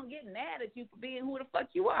 I'm not gonna get mad at you for being who the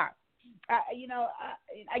fuck you are. I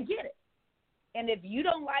get it. And if you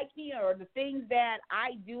don't like me or the things that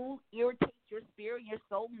I do irritate your spirit, your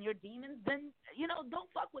soul, and your demons, then don't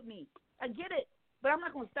fuck with me. I get it, but I'm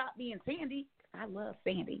not gonna stop being Sandy. I love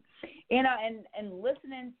Sandy, and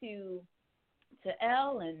listening to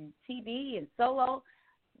Elle and TB and Solo,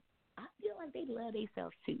 I feel like they love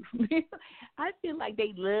themselves too. I feel like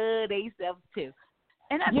they love themselves too.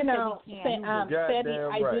 And I Sandy,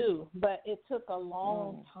 I do, but it took a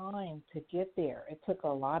long time to get there. It took a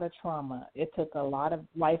lot of trauma. It took a lot of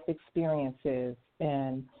life experiences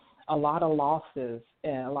and a lot of losses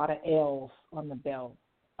and a lot of L's on the belt.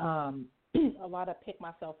 A lot of pick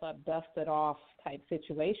myself up, dust it off type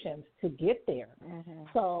situations to get there.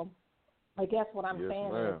 So I guess what I'm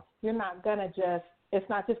saying is you're not going to it's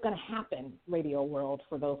not just going to happen, radio world,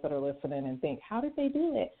 for those that are listening and think, how did they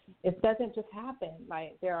do it? It doesn't just happen.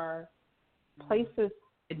 Like there are places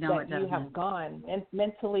that you have gone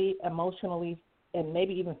mentally, emotionally, and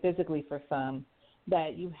maybe even physically for some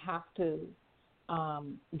that you have to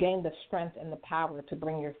gain the strength and the power to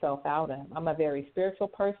bring yourself out of. I'm a very spiritual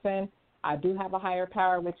person. I do have a higher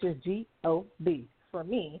power, which is G-O-B for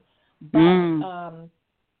me. But, a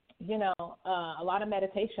lot of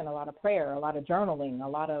meditation, a lot of prayer, a lot of journaling, a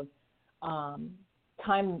lot of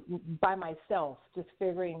time by myself, just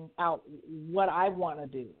figuring out what I want to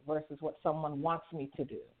do versus what someone wants me to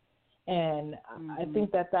do. And I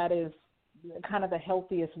think that is kind of the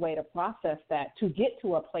healthiest way to process that, to get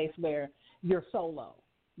to a place where you're solo,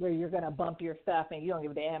 where you're going to bump your stuff and you don't give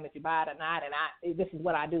a damn if you buy it or not. And this is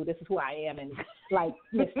what I do. This is who I am. And like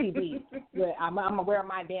Miss TB, where I'm going to wear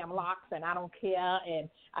my damn locks and I don't care. And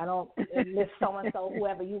I don't miss so-and-so,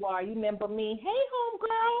 whoever you are. You remember me? Hey,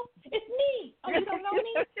 homegirl, it's me. Oh, you don't know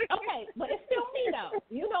me? Okay, but it's still me, though.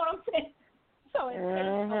 You know what I'm saying? So it takes a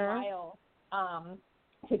while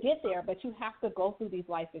to get there, but you have to go through these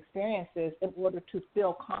life experiences in order to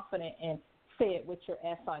feel confident and say it with your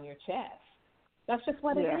S on your chest. That's just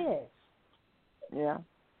what it is. Yeah.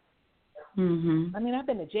 I mean, I've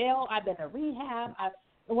been to jail. I've been to rehab.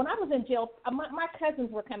 When I was in jail, my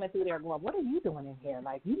cousins were coming through there going, "What are you doing in here?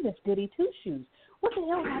 Like, you miss goody two-shoes. What the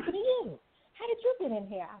hell happened to you? How did you get in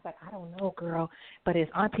here?" I was like, "I don't know, girl, but is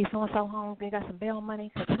Auntie so-and-so home? They got some bail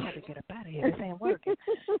money? Because I got to get up out of here. This ain't working."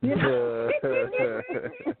 You know?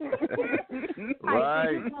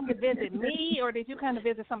 Right. Did you come to visit me or did you come to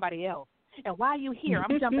visit somebody else? And while you here,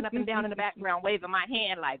 I'm jumping up and down in the background, waving my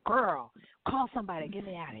hand like, "Girl, call somebody. Get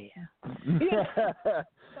me out of here."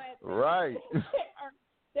 Right.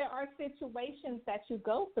 There are situations that you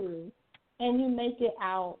go through and you make it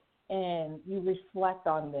out and you reflect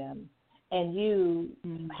on them. And you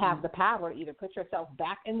have the power to either put yourself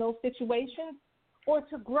back in those situations or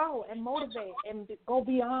to grow and motivate and go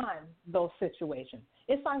beyond those situations.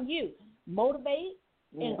 It's on you. Motivate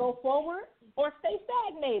and go forward, or stay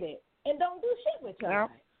stagnated and don't do shit with your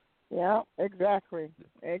life. Yeah, exactly.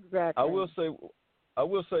 I will say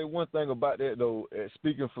one thing about that, though.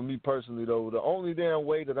 Speaking for me personally, though, the only damn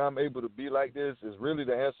way that I'm able to be like this is really,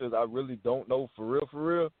 the answer is I really don't know for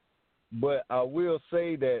real. But I will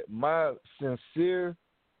say that my sincere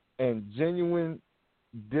and genuine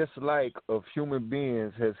dislike of human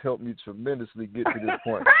beings has helped me tremendously get to this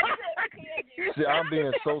point. See, I'm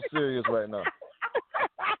being so serious right now.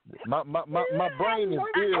 My brain is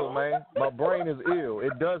ill, man. My brain is ill.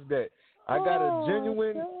 It does that. I got a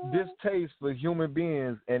genuine distaste for human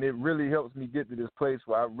beings, and it really helps me get to this place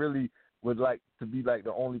where I really would like to be like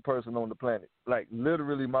the only person on the planet. Like,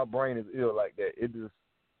 literally, my brain is ill like that.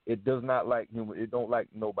 It does not like human. It don't like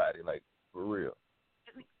nobody. Like, for real.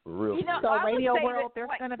 For real. You know, so Radio World, there's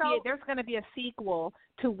going to be a sequel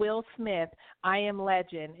to Will Smith, I Am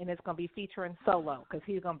Legend, and it's going to be featuring Solo because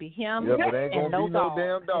he's going to be him. Yeah, but ain't and gonna be no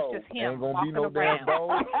damn dog. It's just him ain't gonna walking be no around. damn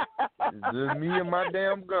dog. It's just me and my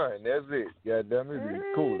damn gun. That's it. God damn it,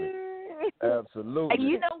 it's cool. Absolutely. And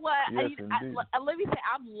you know what? Yes, indeed. Let me say,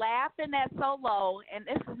 I'm laughing at Solo, and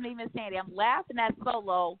this is me, Miss Sandy. I'm laughing at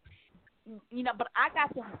Solo. You know, but I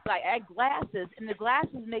got some like glasses, and the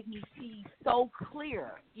glasses make me see so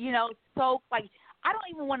clear. You know, so like I don't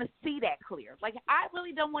even want to see that clear. Like I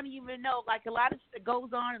really don't want to even know. Like a lot of stuff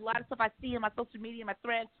goes on, a lot of stuff I see in my social media, my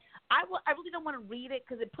threads. I really don't want to read it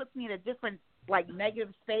because it puts me in a different like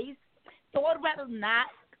negative space. So I'd rather not.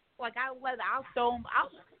 Like I'll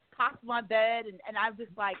toss my bed, and I'm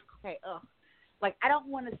just like, okay, like, I don't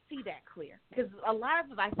want to see that clear because a lot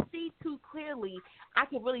of if I see too clearly, I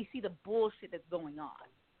can really see the bullshit that's going on,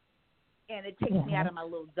 and it takes me out of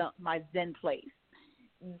my zen place.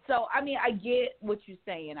 So, I mean, I get what you're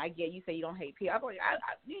saying. I get you say you don't hate people. I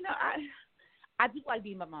do like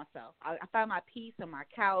being by myself. I find my peace on my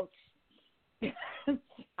couch.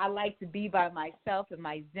 I like to be by myself in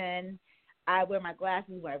my zen. I wear my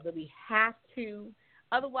glasses when I really have to.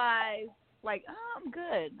 Otherwise, like, I'm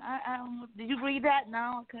good. I don't. Did you read that? No,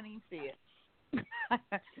 I couldn't even see it.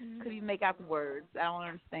 Couldn't even make out the words. I don't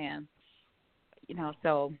understand. You know,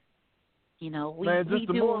 so, you know, we man, just we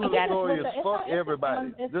the do. moral of the story is fuck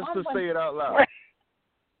everybody. Just to say it out loud.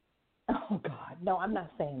 Oh God, no, I'm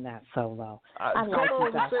not saying that solo. I like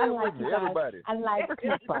you guys. I like you guys. Everybody. I like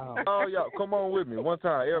people. All y'all, come on with me one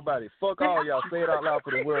time, everybody. Fuck all y'all. Say it out loud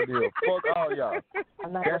for the world deal. Fuck all y'all.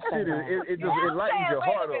 That shit it lightens your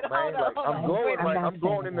heart up, man. Like I'm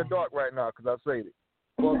glowing in the dark right now because I said it.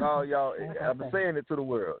 Fuck all y'all. I've been saying it to the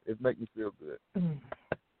world. It makes me feel good.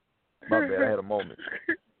 My bad. I had a moment.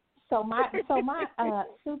 So my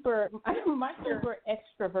super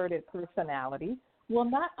extroverted personality will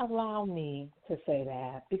not allow me to say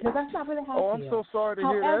that because that's not really how I feel. Oh, I'm so sorry to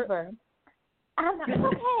hear that. However, it's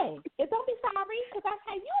okay. Don't be sorry because that's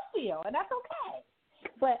how you feel, and that's okay.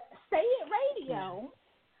 But Say It Radio,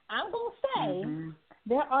 I'm going to say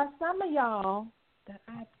there are some of y'all that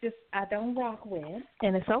I don't rock with,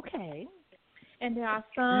 and it's okay. And there are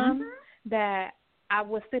some that I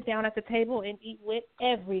would sit down at the table and eat with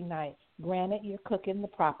every night. Granted, you're cooking the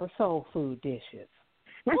proper soul food dishes.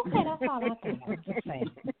 Okay, that's all I can do. Just saying.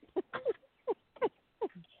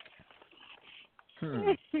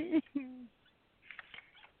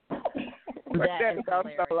 That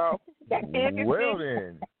solo. Well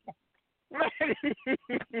then.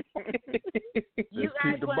 You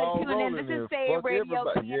guys want to tune in. This is Say It Radio,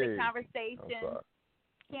 Candid Conversations.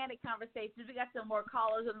 Candid Conversations. We got some more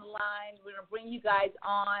callers on the line. We're going to bring you guys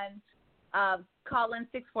on. Call in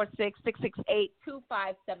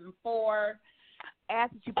 646-668-2574.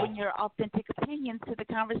 Ask that you bring your authentic opinions to the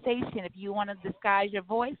conversation. If you want to disguise your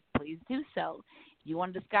voice, please do so. If you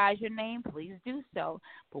want to disguise your name, please do so.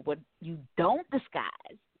 But what you don't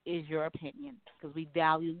disguise is your opinion, because we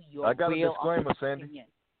value your I got real a disclaimer, Sandy. opinion.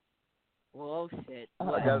 Well, shit.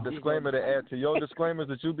 I got a disclaimer to add to your disclaimers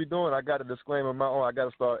that you be doing. I got a disclaimer of my own. I got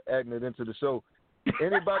to start adding it into the show.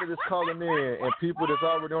 Anybody that's calling in and people that's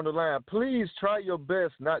already on the line, please try your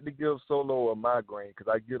best not to give Solo a migraine, because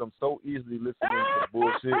I get them so easily listening to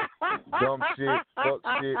bullshit, dumb shit, fuck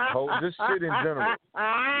shit, just shit in general.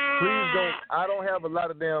 Please don't. I don't have a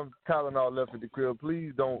lot of damn Tylenol left at the crib.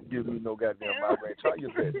 Please don't give me no goddamn migraine. Try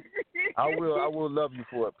your best. I will love you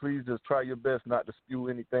for it. Please just try your best not to spew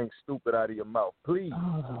anything stupid out of your mouth. Please.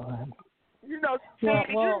 Oh, you know,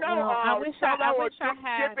 I wish I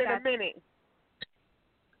had in a minute.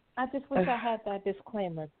 I just wish I had that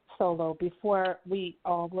disclaimer, Solo, before we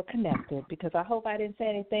all were connected, because I hope I didn't say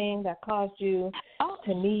anything that caused you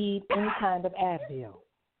to need any kind of Advil.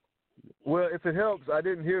 Well, if it helps, I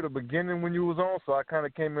didn't hear the beginning when you was on, so I kind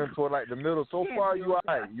of came in toward like the middle. So far, you all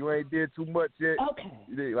right. You ain't did too much yet. Okay.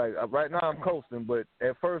 Like right now, I'm coasting, but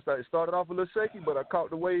at first I started off a little shaky, but I caught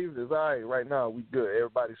the wave. It's all right. Right now, we good.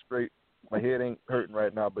 Everybody's straight. My head ain't hurting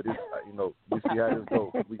right now, but it's we see how this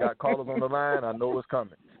goes. We got callers on the line. I know it's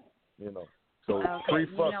coming. So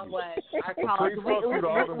pre-fuck you know what? Our callers, pre-fuck you to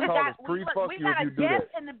all them callers. Pre-fuck you if you do that. We got a guest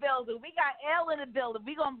in the building. We got Elle in the building.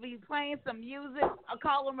 We're going to be playing some music. I'll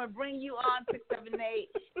call them and bring you on 678.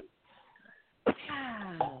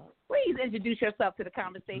 Please introduce yourself to the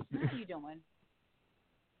conversation. How you doing?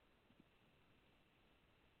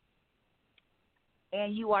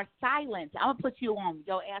 And you are silent. I'm going to put you on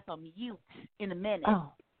your ass on mute in a minute.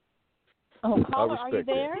 Oh, caller, are you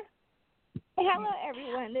there? Hello,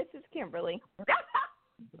 everyone. This is Kimberly.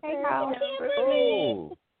 Hey, Kimberly.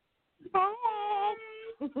 Hey.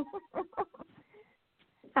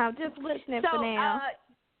 I'm just listening for now.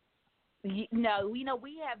 No, we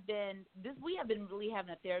have been really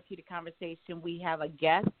having a therapeutic conversation. We have a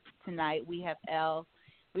guest tonight. We have Elle.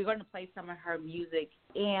 We're going to play some of her music,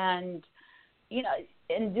 and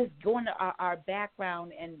and just going to our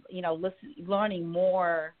background and learning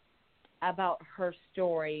more about her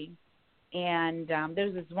story. And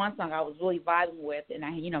there's this one song I was really vibing with, and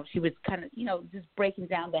she was kind of just breaking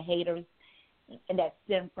down the haters and that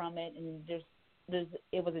stem from it, and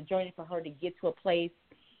it was a journey for her to get to a place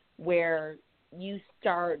where you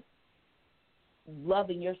start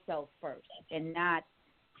loving yourself first and not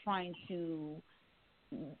trying to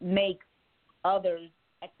make others'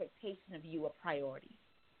 expectation of you a priority.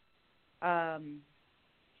 So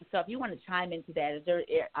if you want to chime into that, is there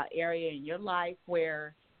an area in your life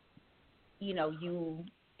where you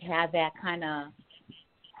have that kind of,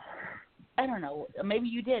 I don't know, maybe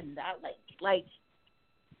you didn't. Like,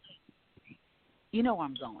 you know where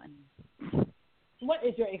I'm going. What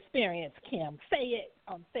is your experience, Kim? Say it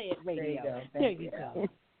on Say It Radio. There you go.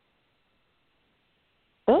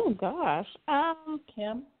 Oh, gosh.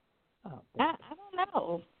 Kim? I don't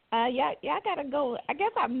know. Yeah, I got to go. I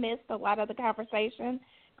guess I missed a lot of the conversation.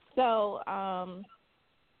 So, I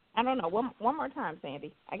don't know. One more time,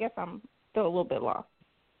 Sandy. I guess I'm still a little bit lost.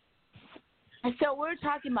 So we're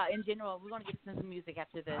talking about in general. We're going to get to some music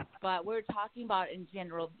after this, but we're talking about in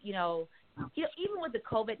general. Even with the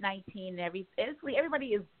COVID-19 and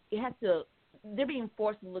everybody they're being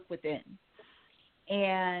forced to look within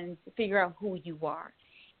and figure out who you are.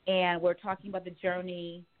 And we're talking about the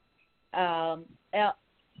journey, coming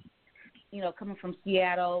from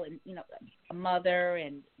Seattle and a mother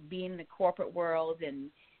and being in the corporate world and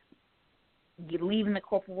leaving the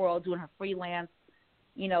corporate world, doing her freelance,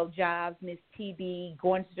 jobs, Miss TB,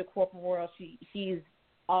 going to the corporate world. She's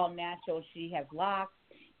all natural. She has locks,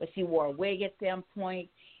 but she wore a wig at some point.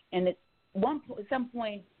 And at some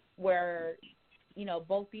point where,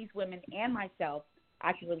 both these women and myself,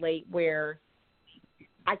 I can relate where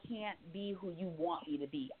I can't be who you want me to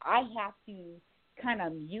be. I have to kind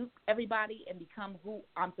of mute everybody and become who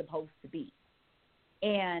I'm supposed to be.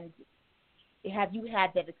 And have you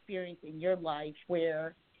had that experience in your life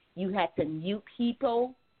where you had to mute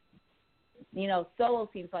people? Solo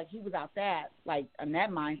seems like he was out that, like, on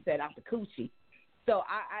that mindset, out the coochie. So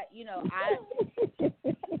I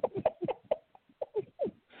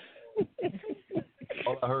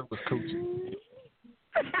all I heard was coochie.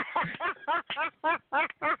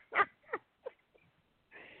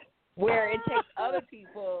 Where it takes other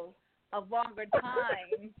people a longer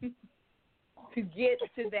time to get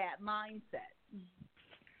to that mindset.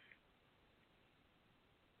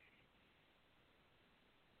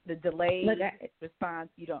 The delayed response,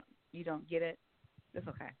 you don't get it. It's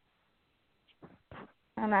okay.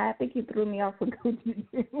 And I think you threw me off with coochie.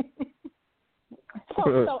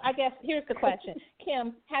 So I guess here's the question.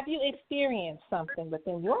 Kim, have you experienced something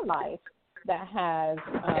within your life that has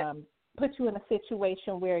put you in a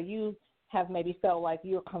situation where you have maybe felt like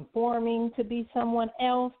you're conforming to be someone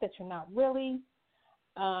else that you're not really,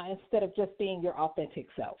 instead of just being your authentic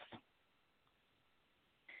self?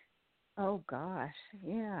 Oh, gosh,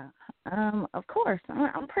 yeah. Of course.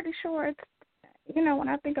 I'm pretty sure it's, when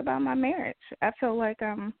I think about my marriage, I feel like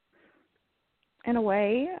I'm, in a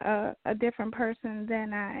way, a different person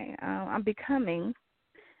than I'm becoming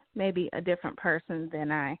maybe a different person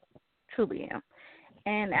than I truly am.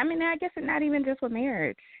 And, I mean, I guess it's not even just with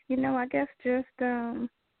marriage. I guess just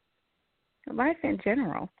life in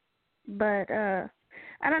general. But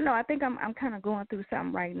I don't know. I think I'm kind of going through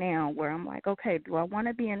something right now where I'm like, okay, do I want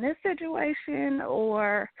to be in this situation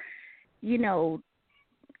or,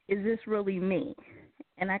 is this really me?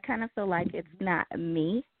 And I kind of feel like it's not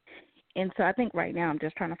me. And so I think right now I'm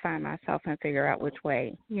just trying to find myself and figure out which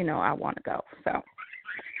way, I want to go. So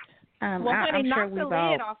well, honey, I'm sure knock the we've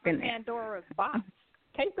all lid off of Pandora's box.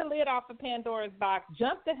 Take the lid off of Pandora's box.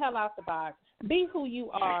 Jump the hell out the box. Be who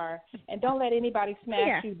you are, and don't let anybody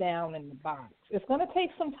smash you down in the box. It's going to take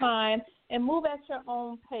some time, and move at your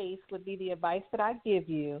own pace would be the advice that I give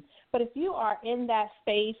you. But if you are in that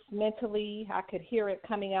space mentally, I could hear it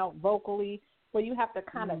coming out vocally, where you have to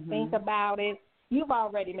kind of think about it, you've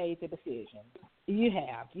already made the decision. You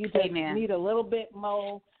have. You just need a little bit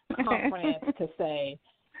more confidence to say,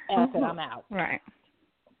 F it, I'm out. Right.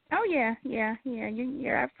 Oh, yeah.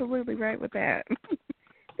 You're absolutely right with that.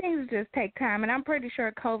 Things just take time, and I'm pretty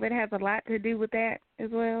sure COVID has a lot to do with that as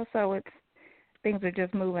well, so things are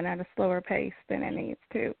just moving at a slower pace than it needs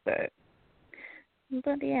to, but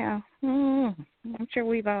yeah, I'm sure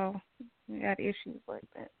we've all got issues like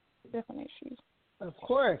that, different issues. Of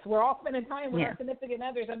course. We're all spending time with our significant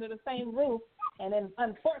others under the same roof, and then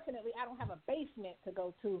unfortunately I don't have a basement to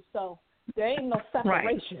go to, so there ain't no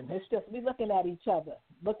separation. Right. It's just we looking at each other,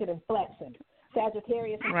 looking and flexing.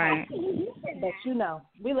 Sagittarius and Pisces. But,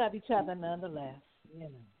 we love each other nonetheless.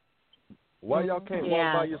 Why y'all can't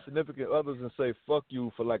walk by your significant others and say, fuck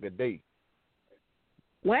you for like a date?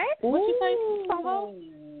 What? What you say, Solo?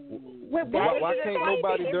 Why can't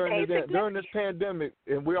nobody during this pandemic,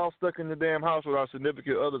 and we're all stuck in the damn house with our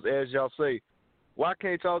significant others, as y'all say, why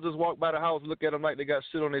can't y'all just walk by the house, look at them like they got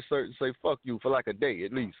shit on their shirt and say, fuck you for like a day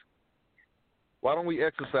at least? Why don't we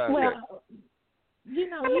exercise that?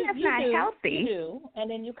 That's not healthy. You do, and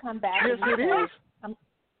then you come back. Yes, it is.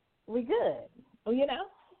 We good. Well,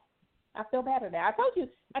 I feel better now. I told you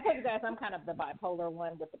guys I'm kind of the bipolar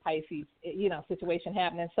one with the Pisces, situation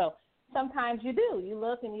happening. So sometimes you do. You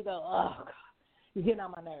look and you go, oh, God, you're getting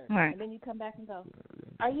on my nerves. Right. And then you come back and go,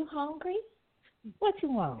 are you hungry? What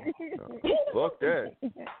you want? Fuck that.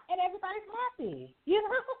 And everybody's happy. You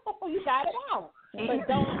got it out. But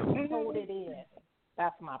don't hold it in.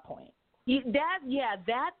 That's my point.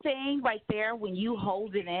 That thing right there when you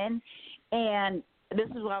hold it in, and this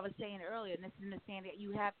is what I was saying earlier, and this is understanding that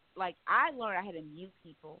you have, like, I learned I had to mute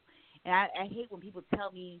people, and I hate when people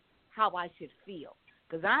tell me how I should feel,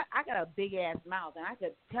 because I got a big-ass mouth, and I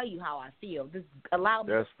could tell you how I feel. Just allow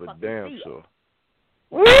me to fucking feel. That's for damn sure.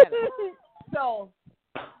 So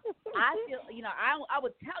I feel, I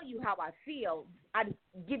would tell you how I feel.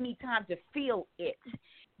 Give me time to feel it.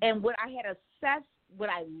 And what I had assessed, what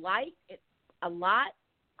I like a lot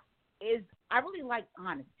is I really like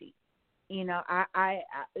honesty.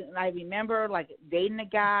 I remember like dating a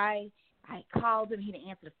guy. I called him. He didn't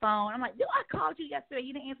answer the phone. I'm like, dude, I called you yesterday.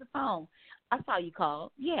 You didn't answer the phone. I saw you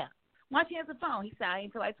call. Yeah. Why don't you answer the phone? He said, I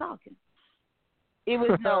ain't feel like talking. It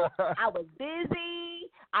was I was busy.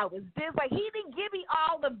 Like, he didn't give me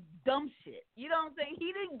all the dumb shit. You know what I'm saying?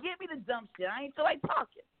 He didn't give me the dumb shit. I ain't feel like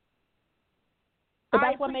talking. But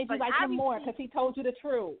that's what made you like him more, because he told you the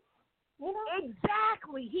truth.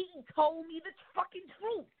 Exactly. He told me the fucking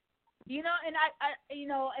truth.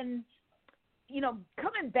 And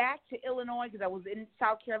coming back to Illinois, because I was in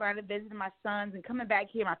South Carolina visiting my sons, and coming back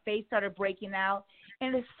here, my face started breaking out.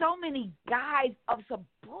 And there's so many guys of some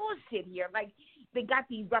bullshit here. Like, they got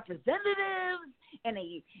these representatives,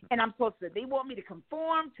 and I'm supposed to, they want me to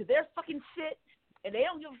conform to their fucking shit. And they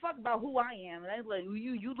don't give a fuck about who I am. And they're like,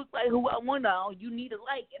 you look like who I want now. You need a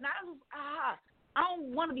like. And I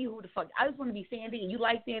don't want to be who the fuck. I just want to be Sandy. And you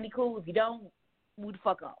like Sandy, cool. If you don't, who the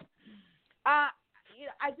fuck up. I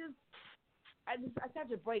tried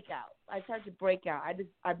to break out.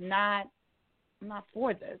 I'm not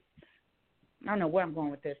for this. I don't know where I'm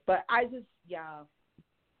going with this, but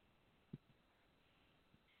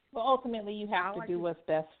Well, ultimately, you have to do what's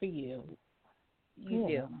best for you. You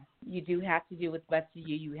do. You do have to do what's best for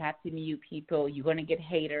you. You have to mute people. You're going to get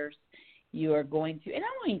haters. You are going to, and I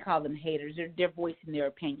don't even call them haters. They're voicing their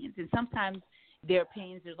opinions. And sometimes their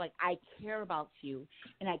opinions are like, I care about you,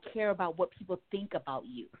 and I care about what people think about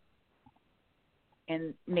you.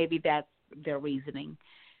 And maybe that's their reasoning.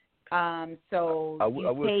 So I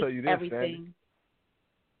will tell you this, everything. Sandy.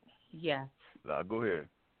 Yes. Go ahead.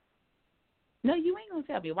 No, you ain't going to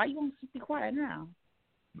tell me. Why you going to be quiet now?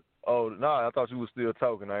 Oh, no, I thought you were still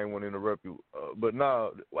talking. I didn't want to interrupt you. But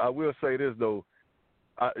no, I will say this, though.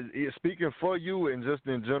 Speaking for you and just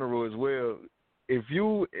in general as well, if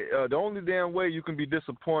you the only damn way you can be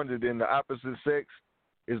disappointed in the opposite sex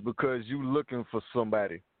is because you looking for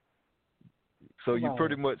somebody. So you're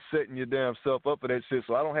pretty much setting your damn self up for that shit.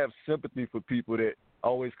 So I don't have sympathy for people that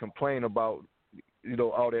always complain about,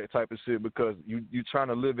 all that type of shit because you trying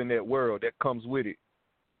to live in that world. That comes with it.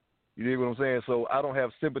 You know what I'm saying? So I don't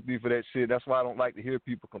have sympathy for that shit. That's why I don't like to hear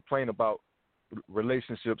people complain about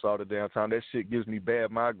relationships all the damn time. That shit gives me bad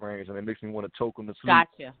migraines and it makes me want to choke them to sleep.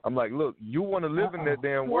 Gotcha. I'm like, look, you want to live in that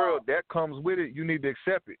damn world. That comes with it. You need to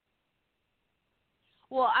accept it.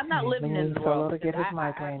 Well, I'm not living in this world. To get his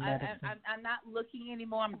migraine medicine. I'm not looking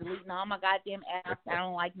anymore. I'm deleting all my goddamn apps. I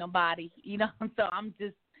don't like nobody. So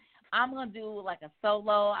I'm going to do like a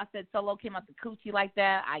solo. I said solo came out the coochie like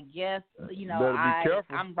that. I guess, Better be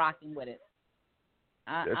careful. I'm rocking with it.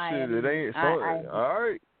 All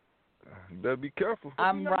right. Better be careful.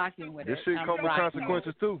 I'm rocking with it. This shit comes with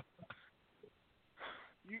consequences, too.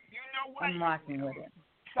 You know what? I'm rocking with it.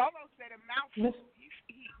 Solo said a mouthful.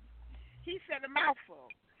 He said a mouthful.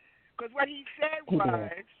 Because what he said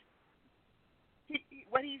was,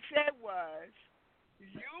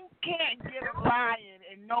 you can't get a lion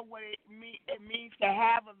and know what it means to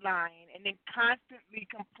have a lion and then constantly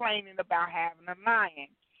complaining about having a lion.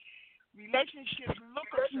 Relationships look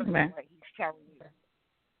a certain way, he's telling you.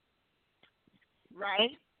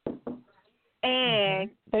 Right?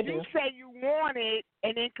 And you say you want it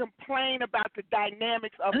and then complain about the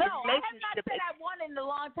dynamics of the relationship. No, I have not said I wanted it in a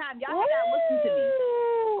long time. Y'all have not listened to me.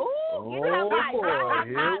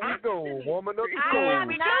 Here we go. Woman up the I have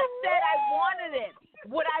not said I wanted it.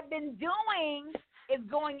 What I've been doing is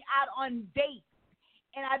going out on dates.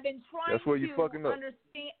 And I've been trying That's where you fucking up.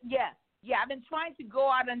 Understand. Yes. Yeah, I've been trying to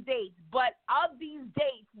go out on dates. But of these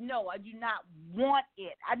dates, no, I do not want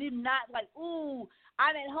it. I do not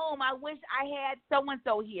I'm at home. I wish I had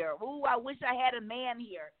so-and-so here. Ooh, I wish I had a man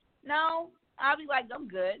here. No, I'll be like, I'm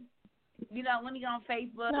good. Let me go on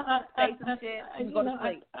Facebook, say some shit, and go to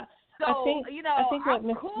sleep. I think what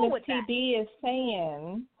Miss TB is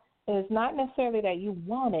saying is not necessarily that you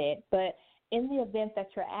want it, but in the event that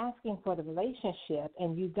you're asking for the relationship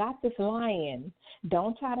and you got this lion,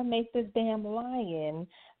 don't try to make this damn lion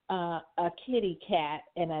a kitty cat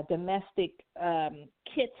and a domestic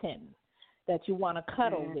kitten that you want to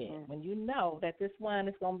cuddle with when you know that this one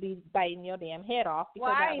is going to be biting your damn head off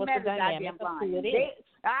because that was the dynamic of who it is.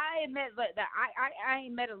 I admit that I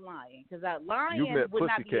ain't met a lion because a lion would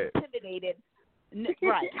not be intimidated.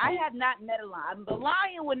 Right. I have not met a lion. The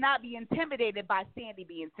lion would not be intimidated by Sandy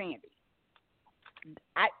being Sandy.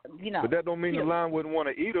 But that don't mean the lion wouldn't want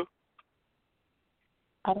to eat her.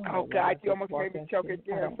 Oh, God, you almost made me choke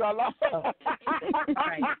again. So long.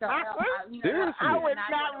 Right. So, I was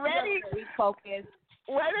not ready. Refocus.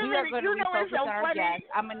 Wait a minute. You know what's so funny?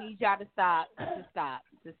 I'm going to need y'all to stop. We're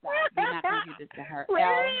not going to do this to her.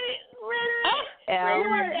 Elle.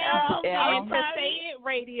 To Say It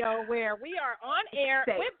Radio, where we are on air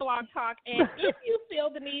with Blog Talk. And if you feel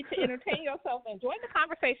the need to entertain yourself and join the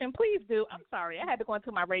conversation, please do. I'm sorry, I had to go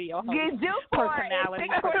into my radio host personality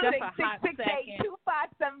for just a hot second.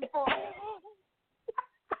 2574.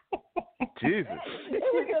 Jesus.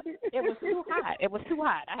 It was too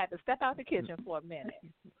hot. I had to step out the kitchen for a minute.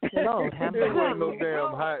 Lord, it wasn't no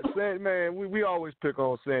damn hot. Man, we always pick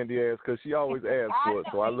on Sandy ass because she always asks for it,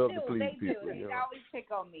 so I love to please people. They always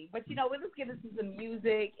pick on me. But, let's get into some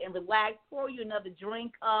music and relax, pour you another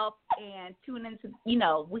drink up, and tune into, we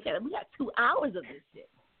got 2 hours of this shit.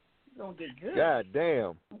 It's going to get good. God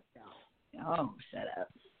damn. Oh, shut up.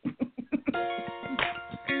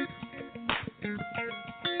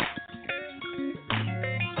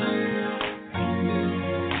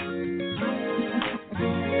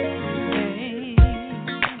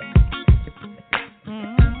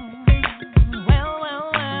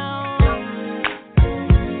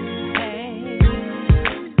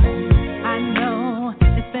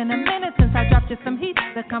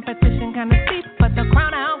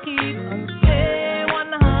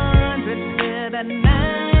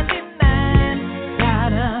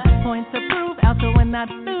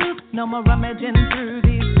 No more rummaging through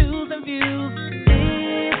these tools and views.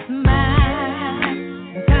 It's my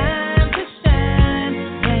time to shine.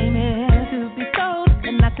 Game is to be sold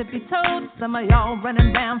and not to be told. Some of y'all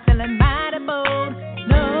running around feeling mighty bold.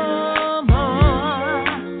 No more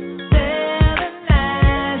telling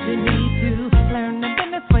lies. You need to learn the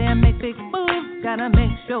business where you make big moves. Gotta make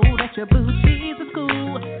sure that your blue cheese is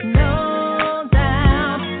cool. No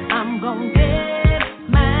doubt I'm gonna get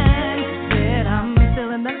mine. Said I'm still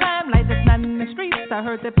in the limelight, just not in the streets. I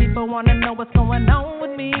heard that people wanna know what's going on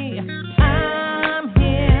with me. I'm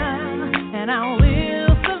here and I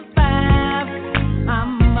will survive.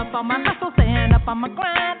 I'm up on my hustle, staying up on my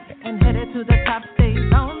grind, and headed to the top,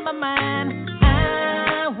 stays on my mind.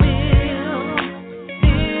 I will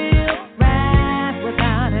still rise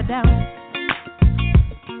without a doubt.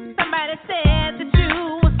 Somebody said that you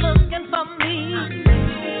was looking for me,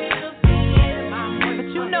 but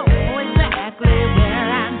you know exactly where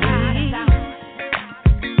I be.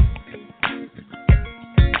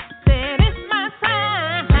 Said it's my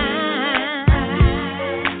time,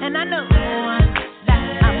 and I know that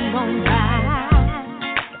I'm gonna ride.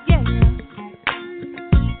 Yeah,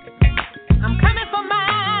 I'm coming for mine.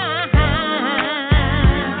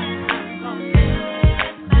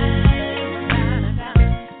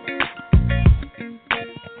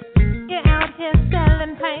 You're out here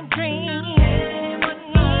selling pipe dreams,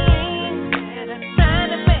 trying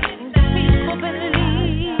to make the people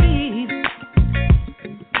believe.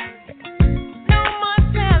 No more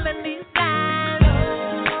telling these lies.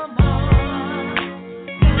 No more.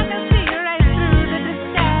 I can see right through the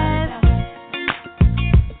disguise.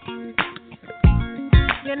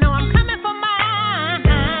 You know I'm coming for mine.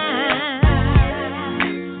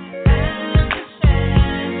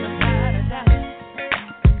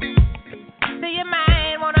 So you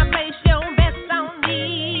might wanna place your bets on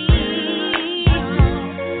me,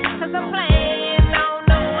 'cause I'm playing on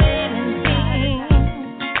no winning team.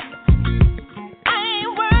 I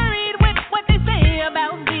ain't worried with what they say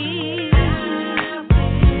about me.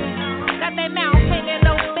 Got their mouth hanging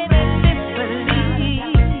open and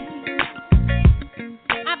disbelief.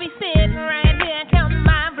 I be sitting right here counting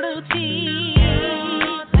my blue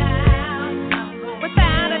cheese.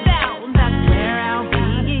 Without a doubt, that's where I'll be.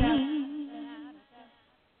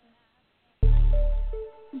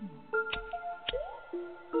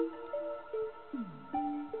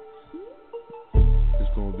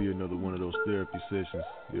 It's gonna be another one of those therapy sessions.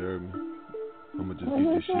 You heard me? I'ma just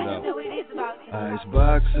get this shit out.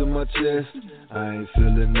 Icebox in my chest, I ain't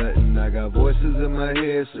feeling nothing. I got voices in my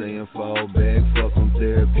head saying fall back, fuck 'em.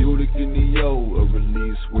 Therapeutic in the yo, a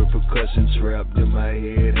release with percussion trapped in my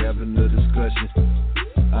head, having a discussion.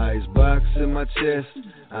 Icebox in my chest,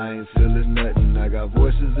 I ain't feeling nothing. I got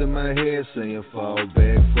voices in my head saying fall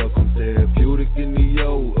back, fuck 'em. Therapeutic in the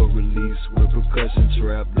yo, a release with percussion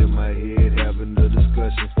trapped in my head, having a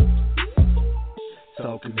discussion.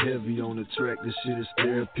 Talking heavy on the track, this shit is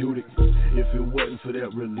therapeutic. If it wasn't for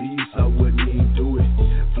that release, I wouldn't even do it.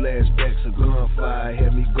 Flashbacks of gunfire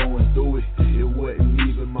had me going through it. It wasn't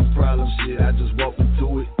even my problem, shit, I just walked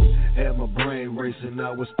into it. Had my brain racing,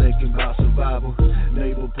 I was thinking about survival.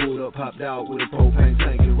 Neighbor pulled up, hopped out with a propane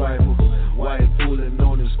tank and rifle. Wife pulling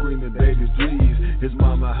on him, screaming, baby, please. His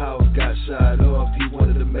mama house got shot up, he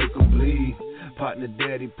wanted to make him bleed. Partner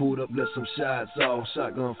daddy pulled up, let some shots off.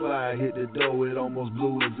 Shotgun fire hit the door, it almost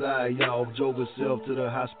blew his eye off. Drove himself to the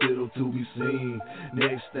hospital to be seen.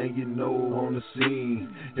 Next thing you know, on the scene,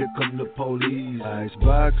 here come the police.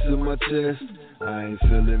 Icebox in my chest, I ain't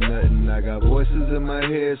feeling nothing. I got voices in my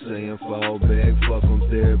head saying fall back, fuck 'em.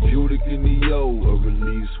 Therapeutic in the yo, a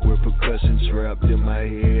release with percussion trapped in my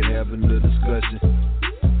head, having a discussion.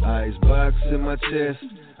 Icebox in my chest,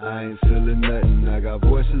 I ain't feeling nothing. I got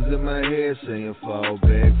voices in my head saying fall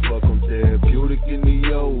back, fuck 'em. Therapeutic in the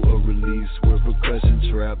yo, a release with percussion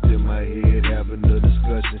trapped in my head, having a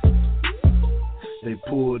discussion. They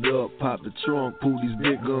pulled up, popped the trunk, pulled these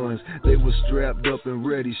big guns. They was strapped up and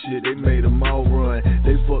ready, shit, they made them all run.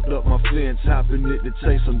 They fucked up my fence, hopping it to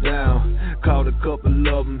chase them down. Caught a couple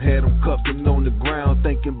of them, had them cuffing on the ground.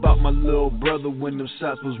 Thinking about my little brother when them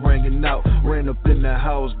shots was ringing out. Ran up in the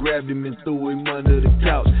house, grabbed him and threw him under the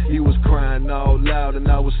couch. He was crying all loud and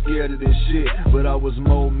I was scared of this shit. But I was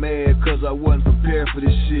more mad cause I wasn't prepared for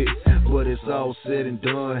this shit. But it's all said and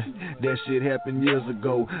done, that shit happened years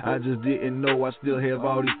ago. I just didn't know I still have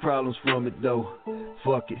all these problems from it though.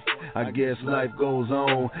 Fuck it, I guess life goes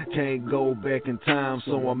on. Can't go back in time,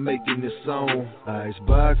 so I'm making this song.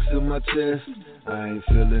 Icebox in my chest, I ain't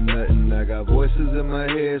feeling nothing. I got voices in my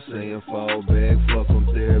head saying fall back, fuck 'em.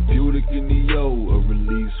 Therapeutic in the yo, a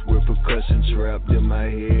release with percussion trapped in my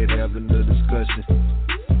head, having a discussion.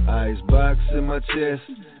 Icebox in my chest,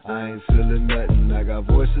 I ain't feeling nothing. I got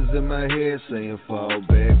voices in my head saying fall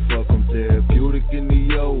back, fuck 'em. Therapeutic in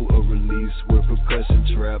the O, a release with percussion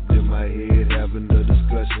trapped in my head, having a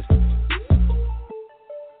discussion.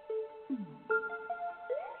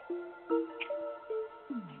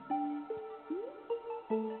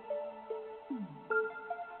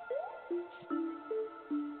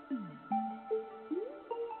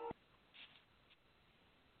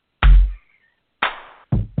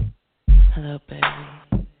 Hello, baby.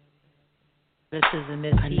 This is a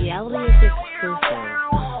Miss Reality is exclusive.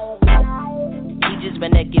 He just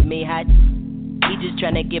wanna get me hot. He just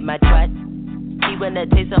tryna get my twat. He wanna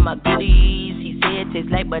taste all my goodies. He say it tastes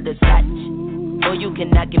like butterscotch. No, you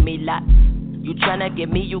cannot give me lots. You tryna get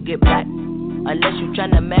me, you get black. Unless you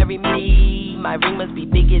tryna marry me, my ring must be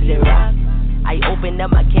big as a rock. I open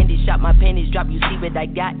up my candy shop, my panties drop. You see what I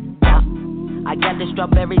got? I got the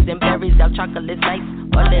strawberries and berries, dark chocolate slice,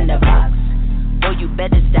 all in the box. Boy, you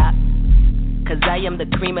better stop, 'cause I am the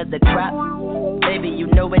cream of the crop. Baby, you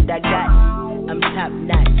know what I got, I'm top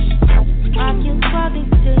notch. I'm you talking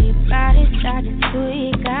to your body, starting to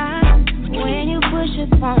tweak out. When you push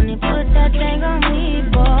up on it, put that thing on me,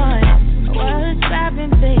 boy. What's poppin',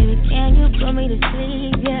 baby, can you put me to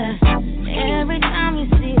sleep, yeah. Every time you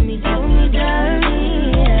see me, do me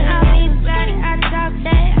dirty, yeah. I'll be back, I talk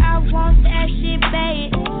that, I want that shit,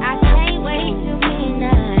 babe. I can't wait till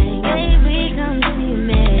midnight, baby, come see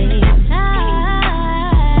me.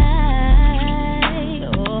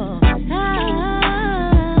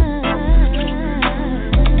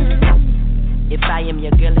 If I am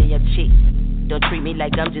your girl and your chick, don't treat me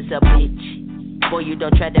like I'm just a bitch. Boy, you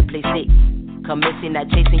don't try to play sick. Come missing, not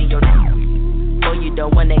chasing your boy, you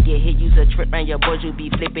don't wanna get hit. Use a trip round your boys, you be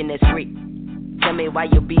flipping the script. Tell me why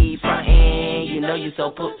you be frontin', you know you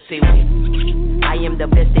so pussy weak. I am the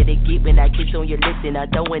best that it get when I kiss on your lips and I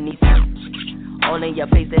throw in these all in your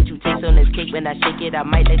face that you taste on this cake. When I shake it, I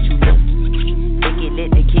might let you lick. Make it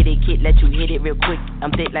lit, the kitty kid, let you hit it real quick.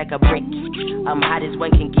 I'm thick like a brick, I'm hot as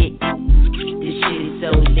one can get. This shit is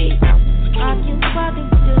so lit. I'm just walking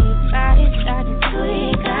through your body, starting to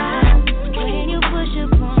wake up. When you push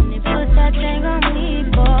up on it, put that thing on me,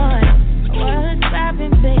 boy. What's poppin',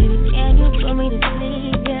 baby? Can you put me to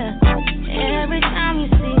sleep, yeah. Every time you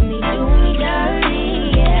see me, do me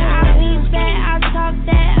dirty, yeah. I be that, I talk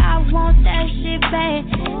that, I want that shit, babe.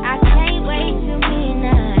 I can't wait till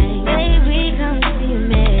midnight, baby, come see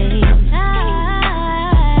me.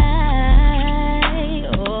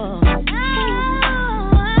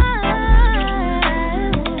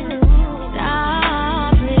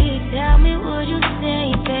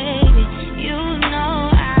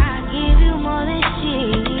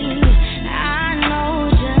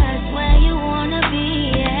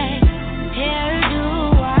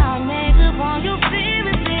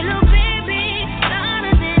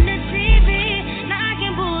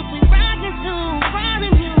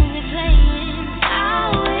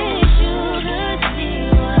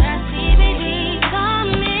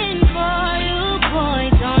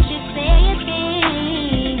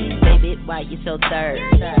 You so third,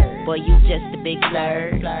 boy, you just a big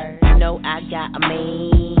flirt. You know I got a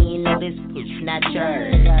mean, no this push not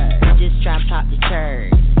yours. You just try pop the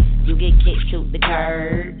turd, you get kicked to the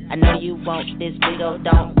curb. I know you want this big old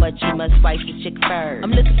dog, but you must wipe the chick first.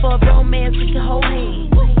 I'm looking for a romance we can hold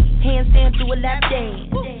hands, handstand through a lap dance.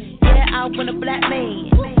 Yeah, I want a black man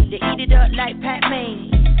to eat it up like Pac-Man.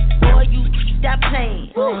 Boy, you stop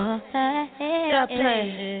playing, stop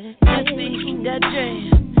playing. Just be that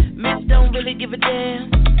jam. Miss don't really give a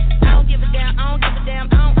damn. I don't give a damn. I don't give a damn.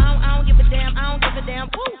 I don't give a damn. I don't give a damn.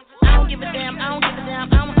 Woo. I don't give a damn. I don't give a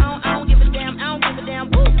damn. I don't give a damn. I don't give a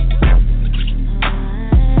damn. Woo.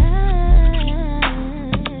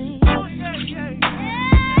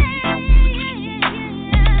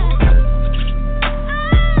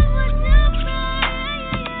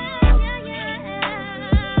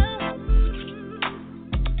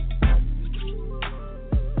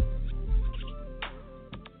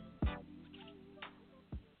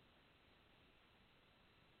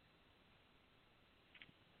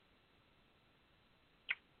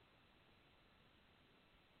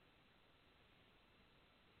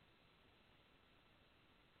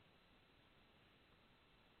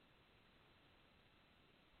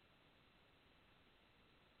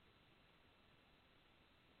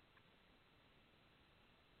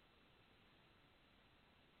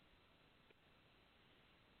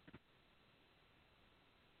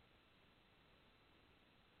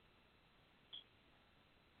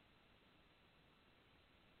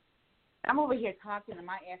 I'm over here talking and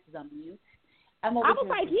my ass is on mute. I was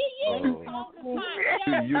like, you fucking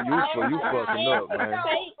up, man.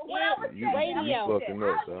 Radio. You fucking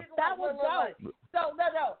up, son. That was dope.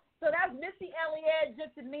 So that's Missy Elliott,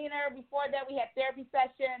 just demeanor. Before that, we had therapy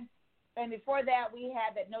session, and before that, we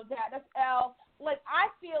had that No Doubt. That's Elle. Like, I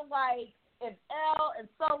feel like if Elle and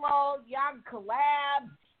Solo y'all collab,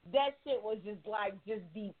 that shit was just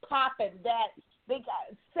be popping. That they got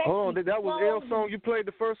sexy. Hold on, that was Elle's song. You played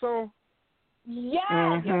the first song.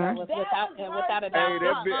 Yeah, that was without a doubt.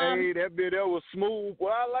 That bit that was smooth.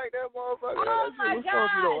 Well, I like that motherfucker. Oh my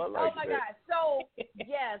god! Oh my god! So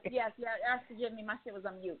yes. Forgive me, my shit was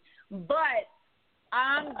on mute. But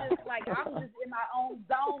I'm just in my own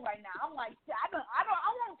zone right now. I'm like, I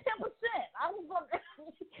want 10%. I was gonna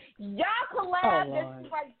y'all collab. This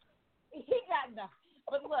is like he got nothing.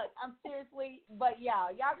 But look, I'm seriously. But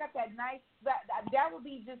y'all got that nice. That would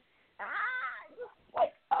be just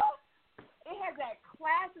like it has that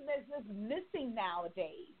class that's just missing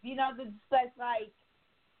nowadays. You know, that's like,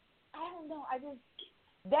 I don't know.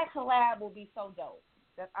 That collab will be so dope.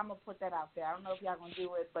 I'm going to put that out there. I don't know if y'all going to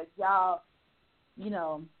do it, but y'all, you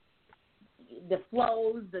know, the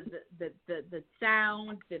flows, the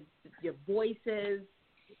sound, your voices,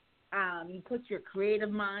 you put your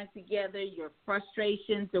creative minds together, your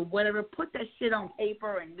frustrations or whatever, put that shit on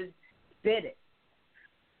paper and just spit it.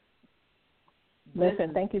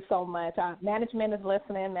 Listen, thank you so much. Management is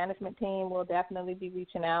listening. Management team will definitely be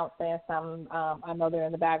reaching out, saying something. I know they're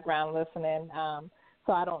in the background listening,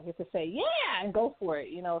 so I don't get to say, yeah, and go for it.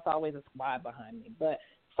 You know, it's always a squad behind me. But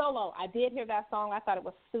Solo, I did hear that song. I thought it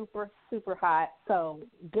was super, super hot. So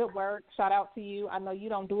good work. Shout out to you. I know you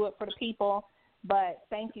don't do it for the people, but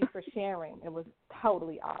thank you for sharing. It was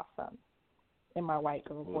totally awesome in my white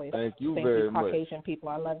girl voice. Thank you very much. Caucasian people.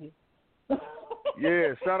 I love you.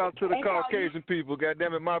 Yeah, shout out to the Caucasian people. God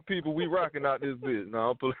damn it, my people, we rocking out this bitch.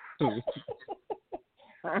 No, just to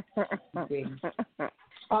give you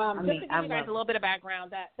guys a little bit of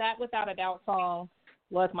background, that Without a Doubt song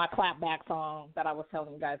was my clapback song that I was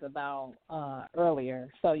telling you guys about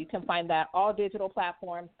earlier. So you can find that all digital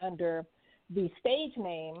platforms under the stage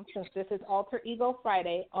name, since this is Alter Ego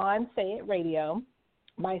Friday on Say It Radio.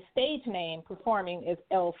 My stage name performing is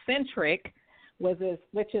Elle Centric, which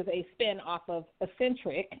is a spin off of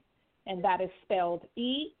eccentric, and that is spelled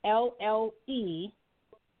ELLE,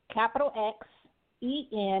 capital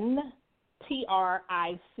XENTRIC.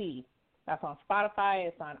 That's on Spotify,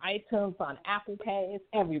 it's on iTunes, on Apple Pay, it's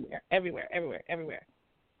everywhere.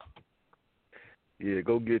 Yeah,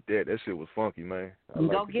 go get that. That shit was funky, man.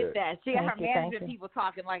 Go get that. She got her management people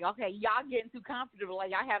talking like, okay, y'all getting too comfortable, like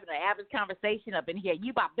y'all having an average conversation up in here. You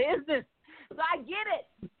about business, so I get it.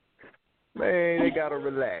 Man, they gotta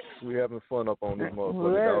relax. We having fun up on this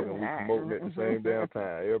motherfucker, dog, and we promoting at the same damn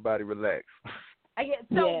time. Everybody relax. Where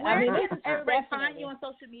can everybody find you on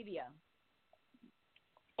social media?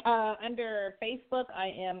 Under Facebook, I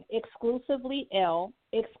am exclusively Elle.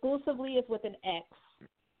 Exclusively is with an X.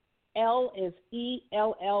 Elle is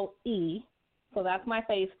ELLE. So that's my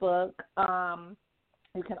Facebook.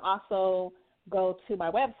 You can also go to my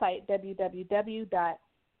website,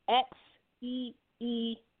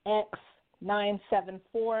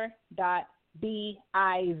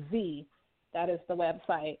 www.xeex974.biz. That is the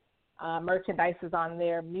website. Merchandise is on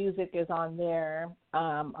there. Music is on there.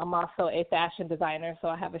 I'm also a fashion designer, so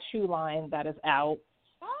I have a shoe line that is out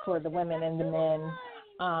for the women and the men.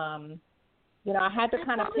 You know, I had to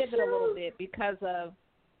kind of pivot a little bit because of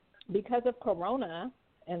Corona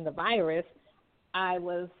and the virus. I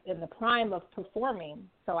was in the prime of performing,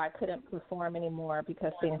 so I couldn't perform anymore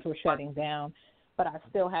because things were shutting down. But I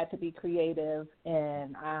still had to be creative,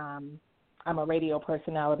 and I'm a radio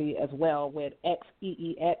personality as well with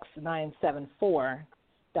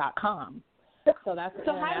xeex974.com. So that's the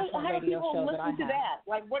international radio show that I have. So how do people listen to that?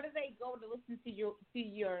 Like, where do they go to listen to your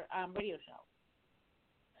radio show?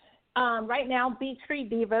 Right now, Beat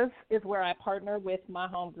Street Divas is where I partner with my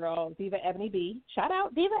homegirl, Diva Ebony B. Shout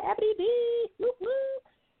out, Diva Ebony B. Whoop, whoop.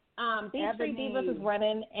 Beat Street Divas is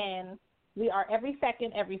running, and we are every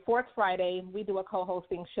fourth Friday, we do a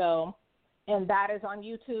co-hosting show, and that is on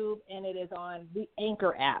YouTube, and it is on the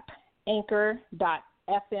Anchor app,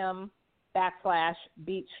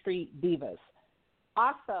 anchor.fm/Beat Street Divas.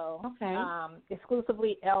 Also,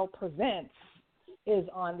 exclusively Elle Presents is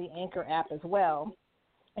on the Anchor app as well,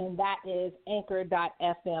 and that is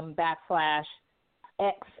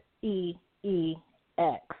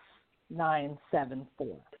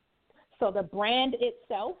anchor.fm/XEEX974. So the brand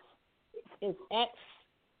itself is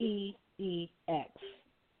XEEX.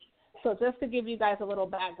 So just to give you guys a little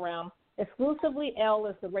background, exclusively Elle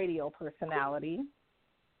is the radio personality.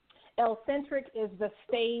 eccentric is the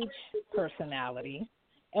stage personality,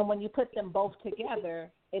 and when you put them both together,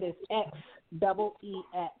 it is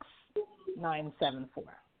XEEX 974.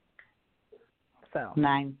 So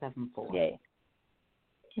 974. Yay.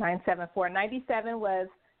 974. 97 was,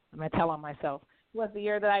 I'm going to tell on myself, was the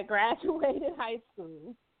year that I graduated high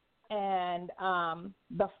school. And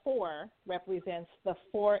the 4 represents the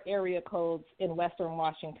 4 area codes in Western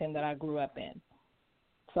Washington that I grew up in.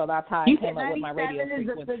 So that's how I came up with my radio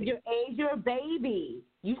frequency. 97 is your age, you're a baby.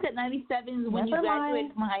 You said 97 is when you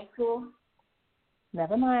graduated from high school?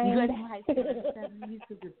 Never mind. You graduated from high school 97. You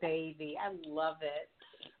was a baby. I love it.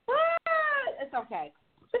 It's okay.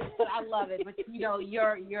 But I love it. But, you know,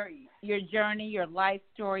 your journey, your life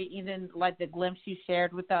story, even like the glimpse you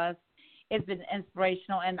shared with us, it's been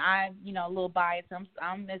inspirational. And I'm, you know, a little biased.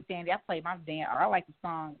 I'm Miss Sandy. I played my dance. I like the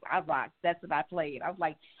song. I rocked. That's what I played. I was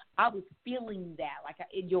like, I was feeling that. Like,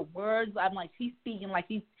 in your words, I'm like, she's speaking like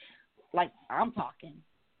I'm talking.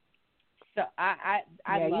 So I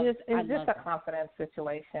love it. It's just a confidence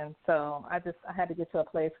situation. So I had to get to a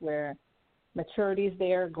place where maturity's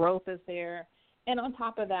there, growth is there. And on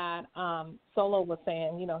top of that, Solo was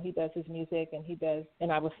saying, you know, he does his music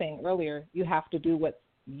and I was saying earlier, you have to do what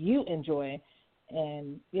you enjoy.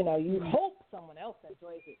 And, you know, you hope someone else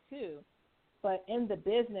enjoys it too. But in the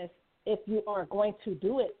business, if you are going to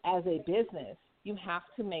do it as a business, you have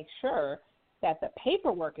to make sure that the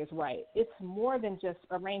paperwork is right. It's more than just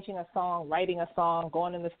arranging a song, writing a song,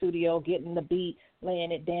 going in the studio, getting the beat,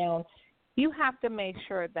 laying it down. You have to make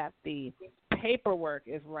sure that the paperwork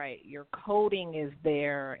is right, your coding is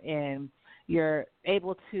there, and you're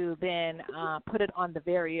able to then put it on the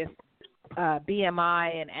various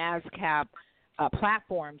BMI and ASCAP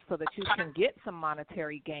platforms so that you can get some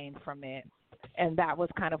monetary gain from it. And that was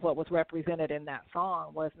kind of what was represented in that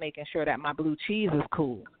song, was making sure that my blue cheese is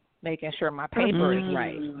cool, making sure my paper is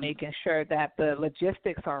right, making sure that the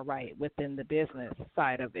logistics are right within the business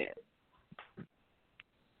side of it.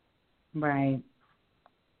 Right.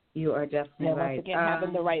 You are definitely right. Once again,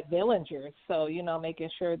 having the right villagers. So, you know, making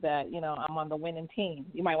sure that, you know, I'm on the winning team.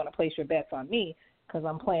 You might want to place your bets on me because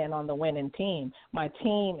I'm playing on the winning team. My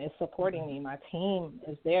team is supporting me. My team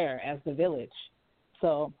is there as the village.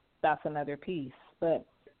 So that's another piece. But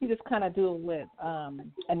you just kind of do it with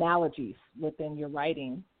analogies within your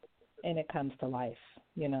writing, and it comes to life,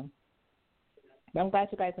 you know. But I'm glad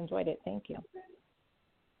you guys enjoyed it. Thank you.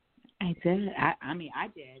 I did. I mean, I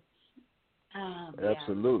did.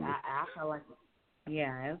 Absolutely. Yeah, I felt like,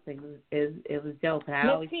 yeah, it was dope. I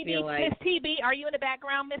always feel like Miss TB, are you in the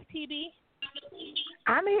background, Miss TB?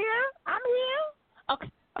 I'm here.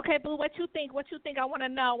 Okay, Boo. What you think? I want to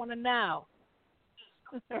know.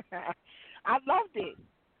 I loved it.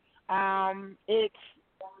 It's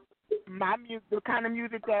my music, the kind of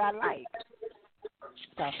music that I like.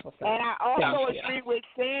 And I also agree with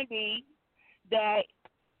Sandy that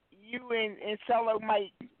you and Solo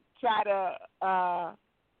might try to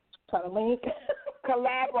link,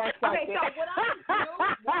 collab or something. Okay, so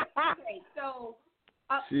what I do? So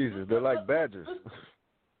Jesus, they're like badgers.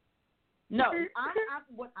 No,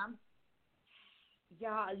 I'm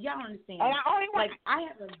y'all understand? And I only want I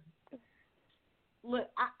have a look.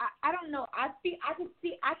 I don't know. I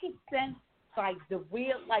can sense like the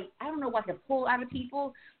real, like I don't know what I can pull out of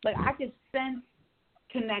people. Like I can sense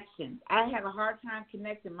connections. I have a hard time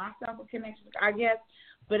connecting myself with connections, I guess,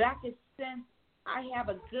 but I can sense I have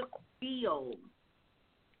a good feel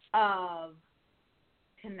of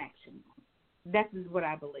connection. That is what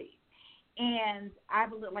I believe. And I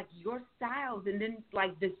believe like your styles and then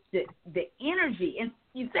like the energy. And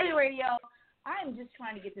you say radio, I'm just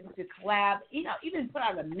trying to get them to collab, you know, even put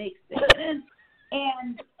out a mix thing.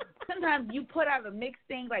 And sometimes you put out a mix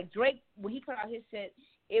thing, like Drake, when he put out his shit,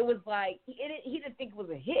 it was like, he didn't think it was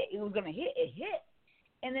a hit. It was going to hit. It hit.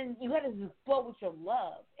 And then you had to just flow with your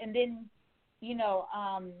love. And then, you know,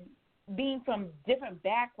 being from different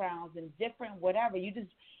backgrounds and different whatever, you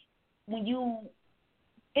just, when you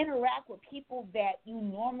interact with people that you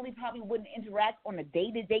normally probably wouldn't interact on a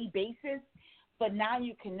day-to-day basis, but now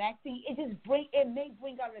you're connecting, it may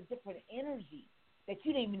bring out a different energy that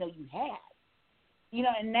you didn't even know you had. You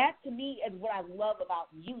know, and that to me is what I love about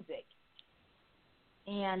music.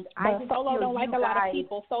 And I just Solo don't like a lot guys, of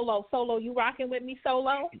people. Solo, you rocking with me,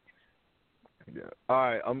 Solo? Yeah. All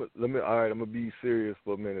right, I'm gonna be serious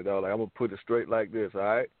for a minute, though. Like I'm gonna put it straight like this. All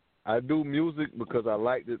right, I do music because I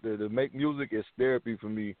like it. To make music is therapy for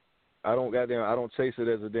me. I don't chase it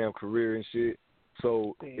as a damn career and shit.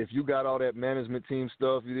 So if you got all that management team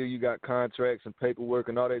stuff, you got contracts and paperwork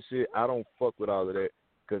and all that shit, I don't fuck with all of that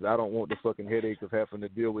because I don't want the fucking headache of having to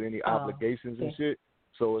deal with any obligations and shit.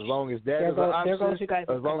 So as long as that is an option,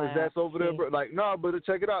 as long as that's over there, bro, like, no, but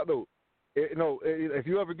check it out, though. If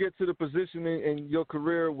you ever get to the position in your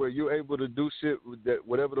career where you're able to do shit that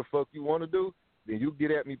whatever the fuck you want to do, then you get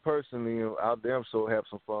at me personally, and I'll damn sure have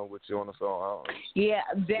some fun with you on the song. Yeah,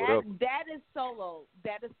 that is solo.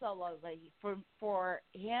 That is solo. Like for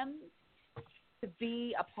him to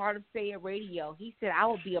be a part of Say It Radio, he said, I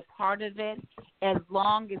will be a part of it as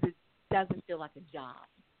long as it doesn't feel like a job,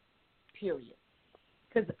 period.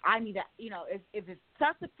 Because I need to, if it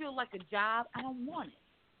starts to feel like a job, I don't want it.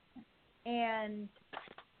 And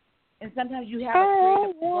sometimes you have a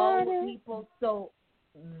creative flow with people, so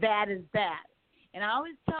that is that. And I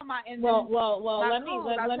always tell my let me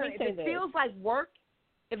say this. If it feels like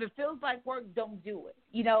work, don't do it.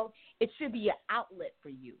 It should be an outlet for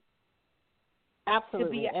you.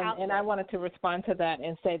 Absolutely. And I wanted to respond to that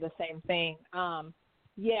and say the same thing.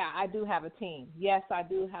 Yeah, I do have a team. Yes, I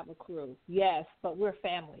do have a crew. Yes, but we're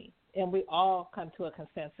family, and we all come to a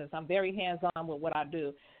consensus. I'm very hands-on with what I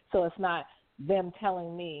do, so it's not them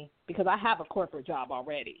telling me, because I have a corporate job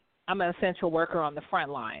already. I'm an essential worker on the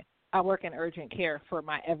front line. I work in urgent care for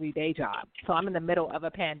my everyday job, so I'm in the middle of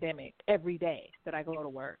a pandemic every day that I go to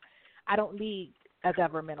work. I don't need a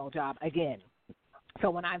governmental job again. So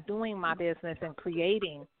when I'm doing my business and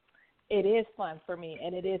creating, it is fun for me,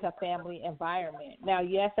 and it is a family environment. Now,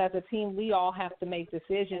 yes, as a team, we all have to make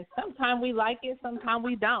decisions. Sometimes we like it, sometimes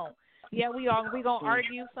we don't. Yeah, we going to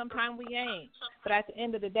argue, sometimes we ain't. But at the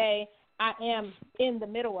end of the day, I am in the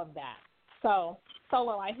middle of that. So,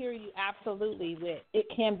 Solo, I hear you absolutely with it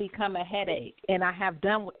can become a headache, and I have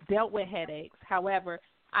dealt with headaches. However,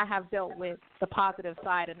 I have dealt with the positive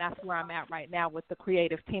side, and that's where I'm at right now with the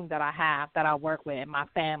creative team that I have, that I work with, and my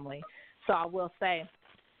family. So I will say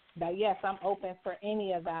that, yes, I'm open for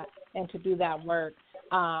any of that and to do that work.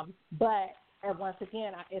 But once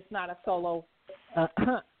again, it's not a solo,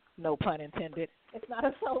 no pun intended, it's not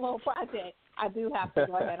a solo project. I do have to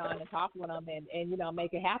go ahead on and talk with them and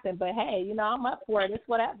make it happen. But, hey, I'm up for it. It's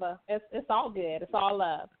whatever. It's all good. It's all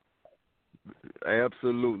love.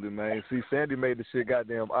 Absolutely, man. See, Sandy made the shit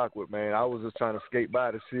goddamn awkward, man. I was just trying to skate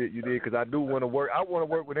by the shit you did because I do want to work. I want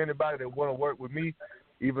to work with anybody that want to work with me,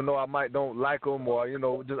 even though I don't like them or,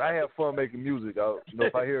 just I have fun making music.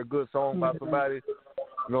 If I hear a good song by somebody, you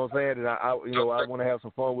know what I'm saying, then I want to have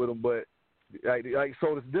some fun with them. But,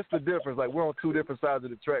 so this the difference. Like, we're on two different sides of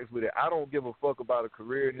the tracks with it. I don't give a fuck about a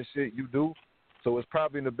career and this shit. You do. So it's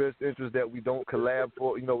probably in the best interest that we don't collab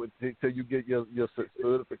for, until you get your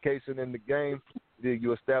solidification in the game, then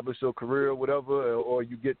you establish your career or whatever, or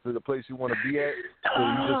you get to the place you want to be at, so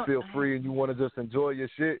you just feel free and you want to just enjoy your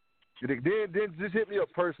shit. Then just hit me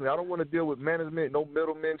up personally. I don't want to deal with management, no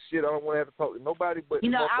middlemen shit. I don't want to have to talk to nobody but the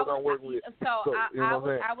motherfucker I'm working with.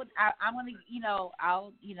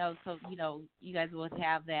 You guys will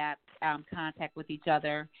have that contact with each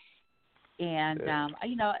other. And, I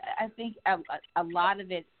think a lot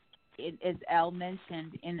of it, as Elle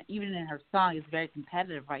mentioned, and even in her song, is very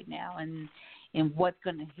competitive right now. And what's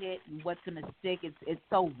going to hit and what's going to stick, it's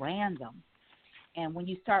so random. And when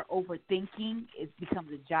you start overthinking, it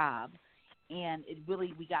becomes a job. And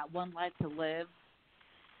we got one life to live.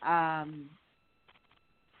 And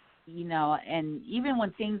even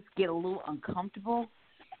when things get a little uncomfortable,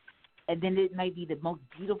 and then it may be the most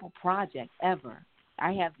beautiful project ever.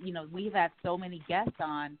 We've had so many guests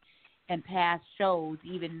on in past shows,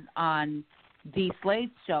 even on D.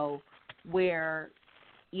 Slade's show, where,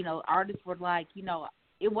 artists were like,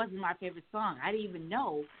 it wasn't my favorite song. I didn't even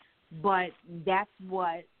know, but that's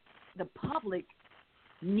what the public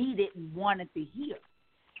needed and wanted to hear.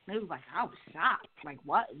 And it was like, I was shocked. Like,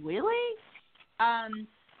 what? Really? My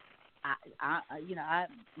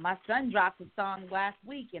son dropped a song last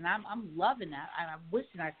week, and I'm loving that. I'm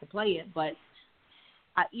wishing I could play it, but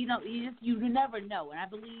you never know. And I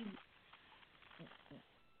believe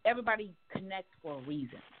everybody connects for a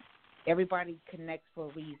reason.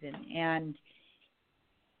 And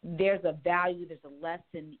there's a value, there's a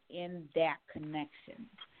lesson in that connection.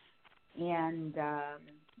 And,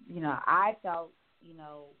 I felt,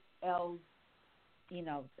 Elle,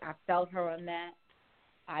 I felt her on that.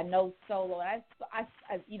 I know Solo. I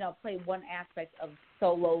played one aspect of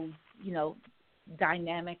Solo's,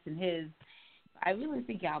 dynamics and his. I really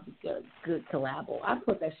think y'all be good collabo. I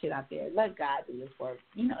put that shit out there. Let God do this work.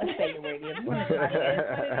 It's Say It Radio. It's what it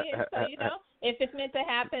is. So, if it's meant to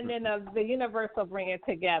happen, then the universe will bring it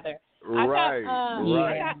together. Right.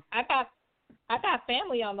 I got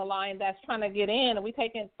family on the line that's trying to get in. Are we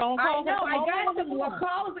taking phone calls? I know. I got some more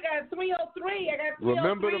calls. I got 303. I got 303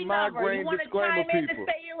 Remember the migraine disclaimer, people.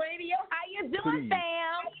 Say It Radio. How you doing, Please.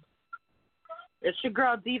 fam? It's your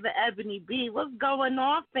girl Diva Ebony B. What's going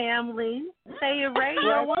on, family? Say it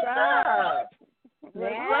radio. What's up? What's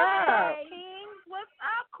up? Kings? What's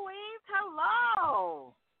up, Queens?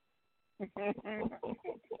 Hello.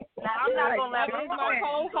 Now I'm not gonna let my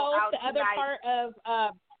co-host, the other part of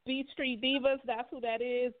Beat Street Divas. That's who that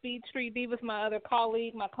is. Beat Street Divas, my other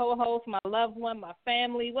colleague, my co-host, my loved one, my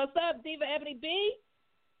family. What's up, Diva Ebony B?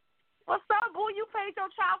 What's up, boo? You paid your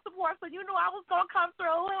child support, so you knew I was going to come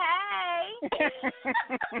through. Hey.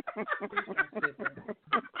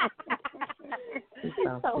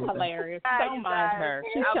 She's so hilarious. Don't mind her.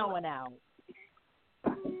 She's showing out.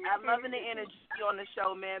 I'm loving the energy on the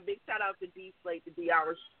show, man. Big shout out to D Slate, the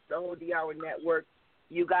whole D Hour Network.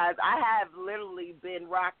 You guys, I have literally been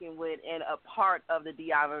rocking with and a part of the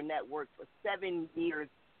D Hour Network for 7 years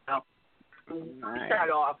now. Start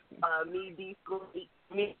off, me, D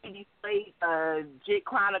Slate, Jit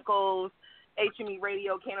Chronicles, HME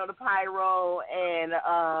Radio, Kano the Pyro, and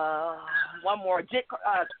one more,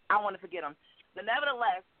 I want to forget them. But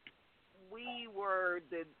nevertheless, we were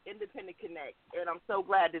the Independent Connect, and I'm so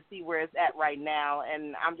glad to see where it's at right now,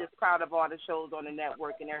 and I'm just proud of all the shows on the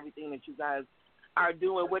network and everything that you guys are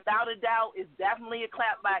doing. Without a doubt, it's definitely a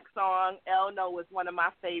clapback song. Elle know it's one of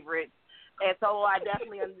my favorites. And so I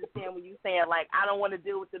definitely understand when you're saying, like, I don't want to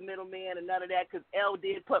deal with the middleman and none of that, because Elle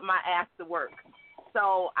did put my ass to work.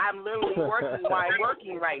 So I'm literally working while I'm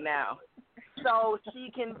working right now. So she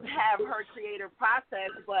can have her creative process.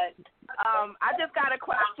 But I just got a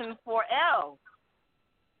question for Elle.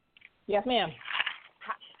 Yes, ma'am.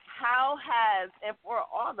 How has, and for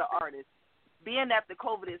all the artists, being that the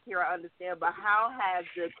COVID is here, I understand, but how has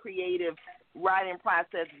the creative writing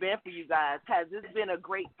process been for you guys? Has this been a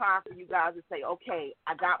great time for you guys to say, okay,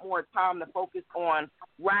 I got more time to focus on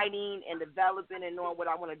writing and developing and knowing what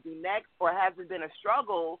I want to do next? Or has it been a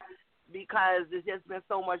struggle because there's just been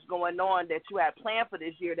so much going on that you had planned for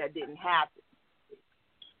this year that didn't happen?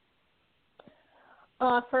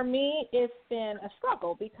 For me, it's been a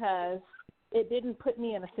struggle because it didn't put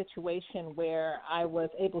me in a situation where I was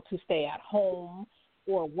able to stay at home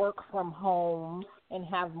or work from home and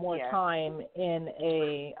have more time in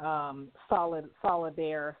a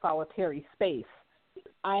solitary space.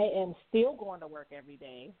 I am still going to work every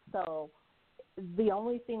day. So the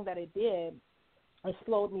only thing that it did, it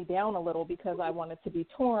slowed me down a little because I wanted to be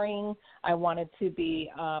touring. I wanted to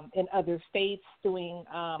be in other states doing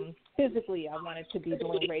physically. I wanted to be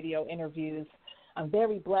doing radio interviews. I'm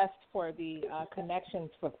very blessed for the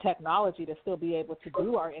connections for technology to still be able to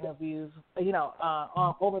do our interviews,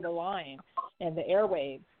 over the line and the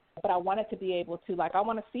airwaves. But I wanted to be able to, I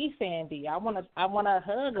want to see Sandy. I want to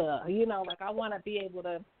hug her. I want to be able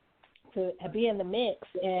to be in the mix.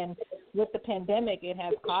 And with the pandemic, it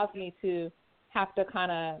has caused me to have to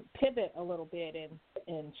kind of pivot a little bit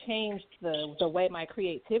and change the way my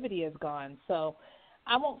creativity has gone. So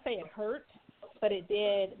I won't say it hurt, but it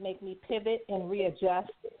did make me pivot and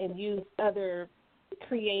readjust and use other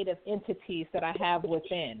creative entities that I have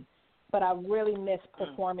within. But I really miss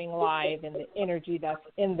performing live and the energy that's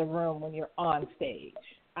in the room when you're on stage.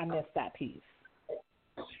 I miss that piece.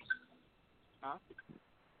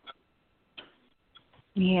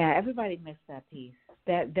 Yeah, everybody missed that piece.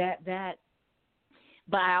 That.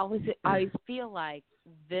 But I always feel like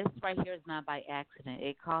this right here is not by accident.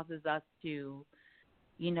 It causes us to,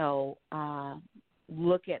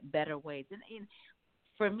 look at better ways. And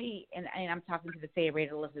for me, and I'm talking to the Say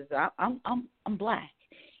Radio listeners, I'm black,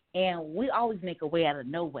 and we always make a way out of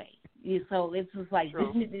no way. So it's just like,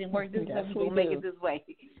 this didn't work this way, we'll make it this way.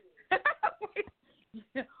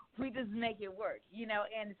 We just make it work,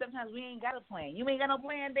 and sometimes we ain't got a plan. You ain't got no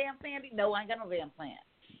plan, damn Sandy? No, I ain't got no damn plan.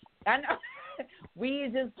 I know. we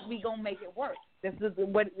gonna make it work. This is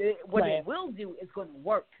what it will do is going to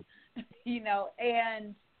work,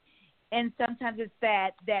 and sometimes it's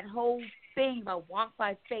that whole thing about walk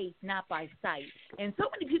by faith, not by sight. And so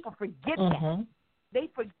many people forget that. They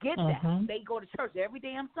forget that. They go to church every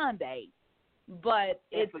damn Sunday, but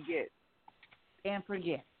forget. I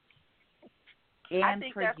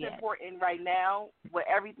think that's important right now where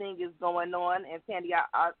everything is going on. And Sandy,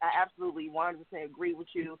 I absolutely 100% agree with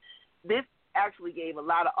you. This actually gave a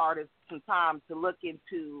lot of artists some time to look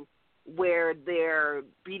into where their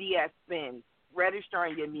BDS spends,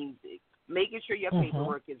 registering your music, making sure your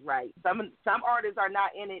paperwork is right. Some artists are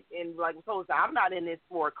not in it, and like I told you, I'm not in this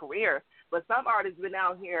for a career, but some artists been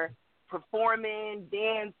out here performing,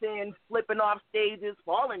 dancing, flipping off stages,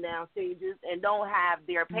 falling down stages, and don't have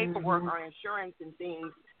their paperwork or insurance and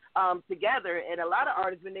things together. And a lot of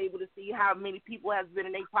artists been able to see how many people has been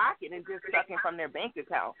in their pocket and just sucking from their bank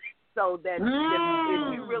account. So that if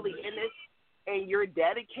you're really in this and you're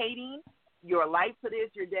dedicating your life to this.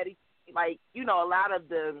 You're dedicated. Like, you know, a lot of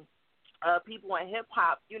the people in hip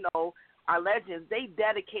hop, you know, are legends. They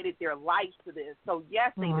dedicated their life to this. So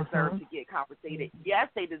yes, they deserve to get compensated. Yes,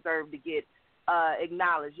 they deserve to get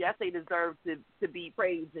acknowledged. Yes, they deserve to be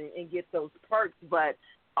praised and get those perks. But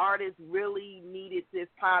artists really needed this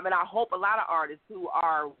time, and I hope a lot of artists who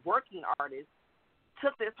are working artists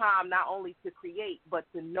took this time not only to create but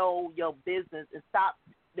to know your business and stop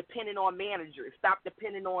depending on managers, stop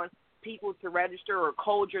depending on people to register or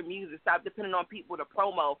code your music, stop depending on people to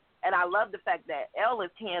promo. And I love the fact that Elle is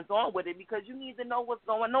hands-on with it because you need to know what's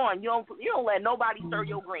going on. You don't let nobody stir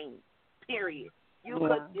your green, period. You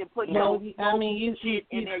put no, I mean, you see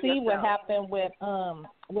what happened with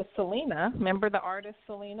Selena. Remember the artist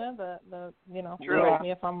Selena, the you know, correct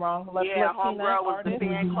me if I'm wrong, Latina artist. The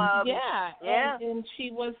fan club. And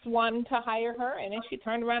she was one to hire her, and then she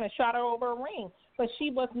turned around and shot her over a ring. But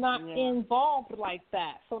she was not involved like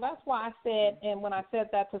that. So that's why I said, and when I said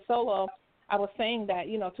that to Solo, I was saying that,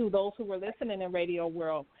 you know, to those who were listening in radio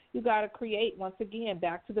world, you got to create, once again,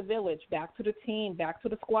 back to the village, back to the team, back to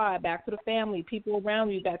the squad, back to the family, people around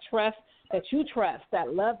you that trust, that you trust,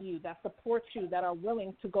 that love you, that support you, that are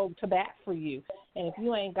willing to go to bat for you. And if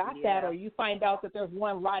you ain't got that, or you find out that there's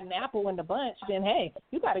one rotten apple in the bunch, then, hey,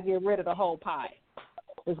 you got to get rid of the whole pie.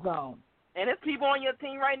 It's gone. And it's people on your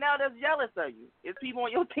team right now that's jealous of you. It's people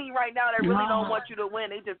on your team right now that really don't want you to win.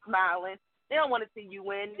 They just smiling. They don't want to see you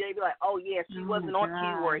win. They be like, oh, yeah, she wasn't on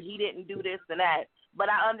cue, or he didn't do this and that. But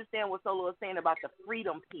I understand what Solo is saying about the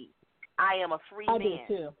freedom piece. I am a free man. I do,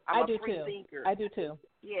 too. I'm a free thinker. I do, too.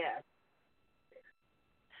 Yeah.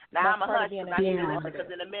 Now, I'm a hush because I need to listen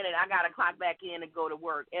because in a minute I got to clock back in and go to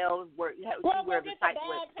work. Elle, well, we'll get the bag,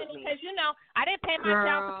 honey, because, you know, I didn't pay my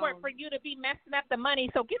child support for you to be messing up the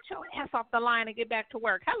money, so get your ass off the line and get back to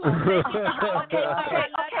work. Hello. Okay,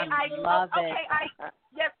 I love it.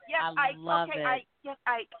 Yes, I love it. Yes,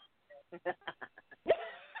 I.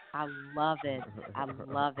 I love it. I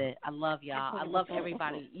love it. I love y'all. I love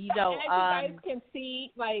everybody. You know, as you guys can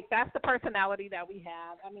see, like, that's the personality that we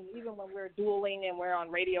have. I mean, even when we're dueling and we're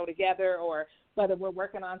on radio together, or whether we're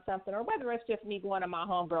working on something, or whether it's just me going to my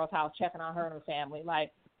homegirl's house, checking on her and her family,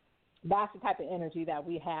 like, that's the type of energy that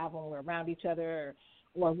we have when we're around each other,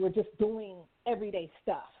 or we're just doing everyday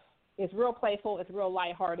stuff. It's real playful. It's real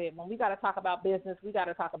lighthearted. When we got to talk about business, we got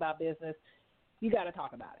to talk about business. You got to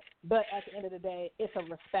talk about it. But at the end of the day, it's a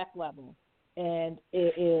respect level, and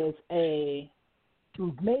it is a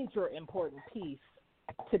major important piece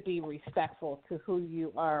to be respectful to who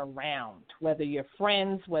you are around, whether you're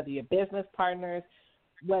friends, whether you're business partners,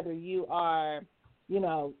 whether you are, you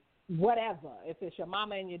know, whatever. If it's your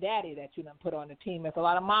mama and your daddy that you done put on the team, there's a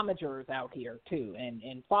lot of momagers out here, too, and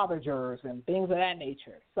fathergers and things of that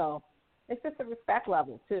nature. So it's just a respect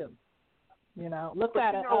level, too. You know, look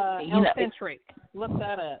at it, uncensored. Look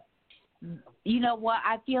that up. You know what?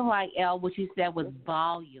 I feel like, Elle, what you said was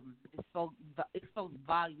volumes. It spoke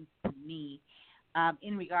volumes to me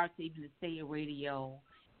in regards to even the Say It Radio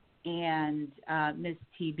and Miss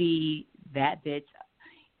TV, that bitch,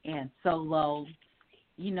 and Solo.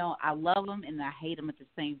 You know, I love them and I hate them at the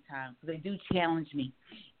same time because they do challenge me.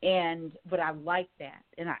 But I like that,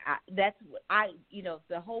 and that's what you know,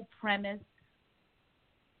 the whole premise.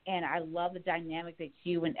 And I love the dynamic that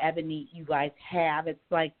you and Ebony, you guys have. It's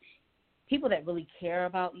like people that really care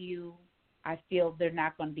about you, I feel they're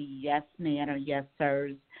not going to be yes men or yes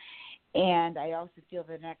sirs. And I also feel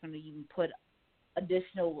they're not going to even put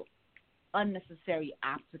additional unnecessary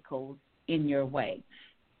obstacles in your way.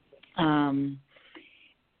 And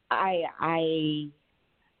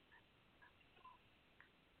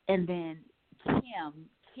then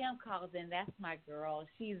Kim calls in. That's my girl.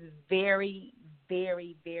 She's very,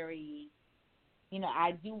 very, very, you know,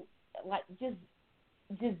 I do like just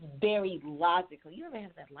very logical. You ever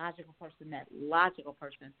have that logical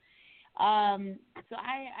person? So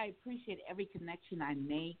I appreciate every connection I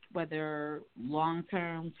make, whether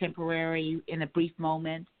long-term, temporary, in a brief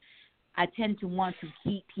moment. I tend to want to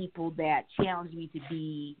keep people that challenge me to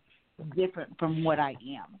be different from what I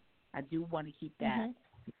am. I do want to keep that. Mm-hmm.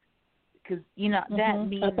 Because, you know, that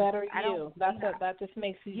means a better you. That just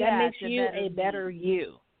makes you. That makes you a better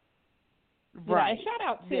you. Right. And shout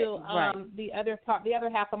out to the other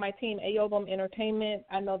half of my team, Ayobum Entertainment.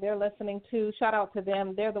 I know they're listening too. Shout out to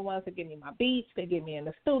them. They're the ones that give me my beats. They get me in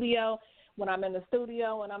the studio. When I'm in the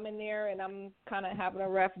studio and I'm in there and I'm kind of having a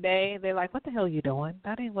rough day, they're like, "What the hell are you doing?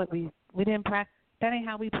 That ain't what we didn't practice. That ain't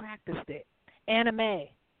how we practiced it. Anime.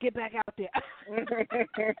 Get back out there." Eat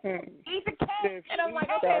the cake. And I'm like,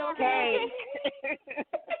 okay.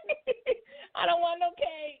 I don't want no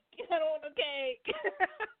cake.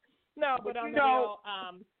 No, but on the real,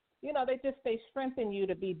 they strengthen you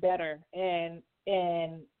to be better, and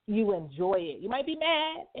you enjoy it. You might be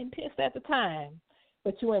mad and pissed at the time,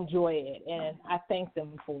 but you enjoy it, and I thank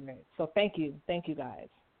them for it. So thank you guys.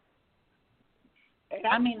 And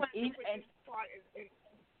I mean, with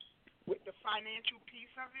the financial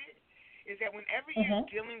piece of it, is that whenever you're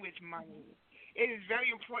dealing with money, it is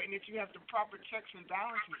very important that you have the proper checks and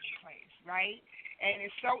balances in place, right? And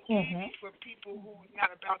it's so easy for people who are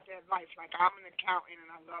not about that life. Like, I'm an accountant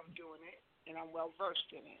and I love doing it, and I'm well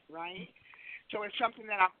versed in it, right? So it's something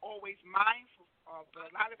that I'm always mindful of. But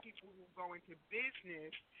a lot of people who go into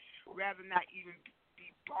business rather not even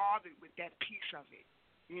be bothered with that piece of it.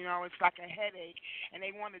 You know, it's like a headache, and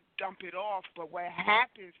they want to dump it off. But what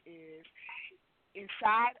happens is,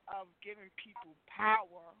 inside of giving people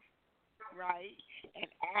power, right, and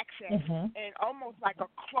access, and almost like a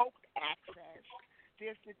cloaked access,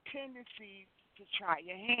 there's the tendency to try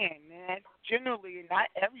your hand. And that's generally not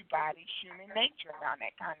everybody's human nature around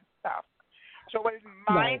that kind of stuff. So what is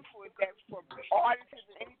mindful is that for artists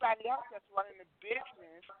and anybody else that's running a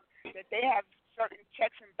business, that they have certain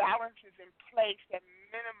checks and balances in place that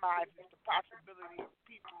minimizes the possibility of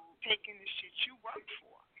people taking the shit you work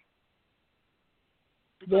for.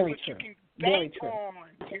 Because Very what true. You can Very bank true. on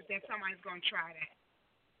is that somebody's going to try that.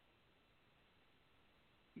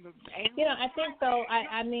 You know, I think though,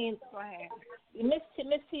 I mean, Miss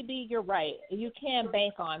TB, you're right. You can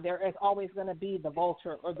bank on there is always going to be the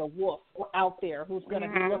vulture or the wolf out there who's going to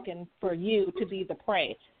be looking for you to be the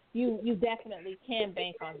prey. You definitely can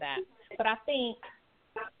bank on that. But I think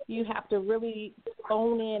you have to really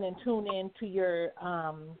own in and tune in to your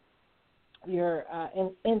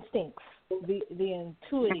instincts, the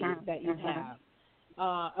intuitive that you have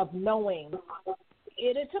of knowing.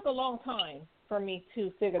 It took a long time for me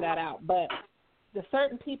to figure that out, but the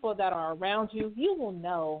certain people that are around you, you'll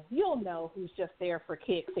know who's just there for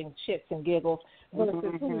kicks and shits and giggles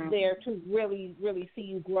versus who's there to really, really see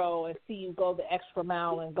you grow and see you go the extra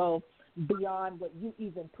mile and go beyond what you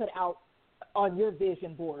even put out on your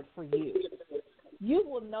vision board for you. You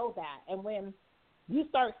will know that, and when you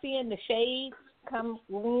start seeing the shades come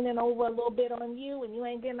leaning over a little bit on you and you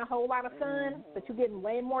ain't getting a whole lot of sun, but you're getting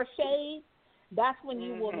way more shade, that's when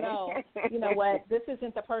you will know, you know what, this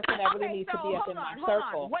isn't the person that really needs to be up in my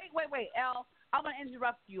circle. Wait, Elle, I'm going to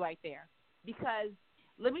interrupt you right there because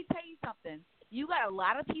let me tell you something. You got a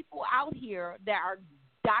lot of people out here that are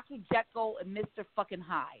Dr. Jekyll and Mr. fucking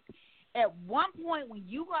Hyde. At one point when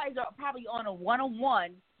you guys are probably on a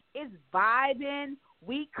one-on-one, it's vibing,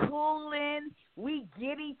 we cooling, we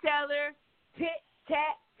get each other,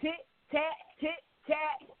 tit-tat, tit-tat,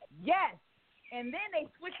 tit-tat, yes. And then they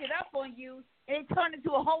switch it up on you, and they turn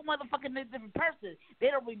into a whole motherfucking different person. They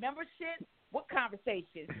don't remember shit. What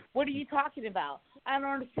conversation? What are you talking about? I don't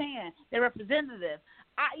understand. They're representative.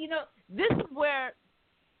 This is where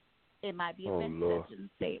it might be a vent session,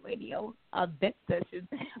 state radio, a vent session,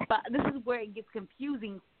 but this is where it gets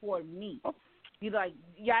confusing for me. You're like,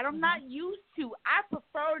 I'm not used to. I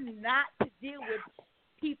prefer not to deal with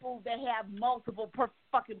people that have multiple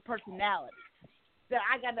fucking personalities that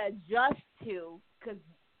I got to adjust to because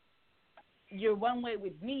you're one way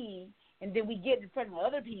with me, and then we get in front of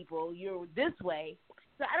other people, you're this way.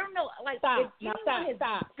 So I don't know. Like,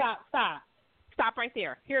 Stop right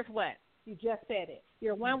there. Here's what. You just said it.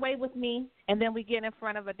 You're one way with me, and then we get in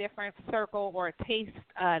front of a different circle or a taste,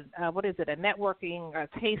 a networking, a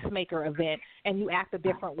tastemaker event, and you act a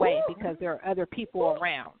different way because there are other people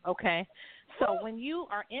around, okay? So when you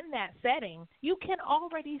are in that setting, you can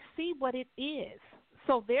already see what it is.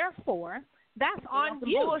 So therefore, that's on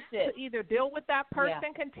you to either deal with that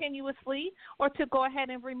person continuously or to go ahead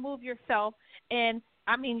and remove yourself. And,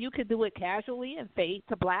 I mean, you could do it casually and fade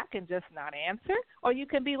to black and just not answer, or you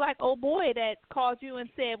can be like, oh, boy, that called you and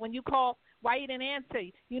said, when you called, why you didn't answer?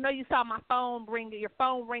 You know you saw my phone ringing, your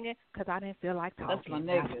phone ringing, because I didn't feel like talking. That's my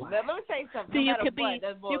nigga. Let me tell you something. So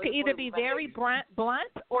you can either be very blunt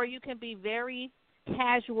or you can be very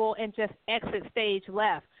casual and just exit stage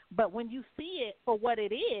left. But when you see it for what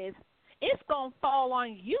it is, it's going to fall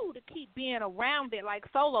on you to keep being around it, like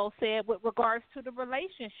Solo said, with regards to the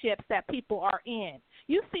relationships that people are in.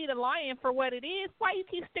 You see the lion for what it is. Why you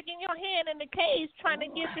keep sticking your hand in the cage trying to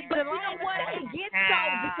get to the lion?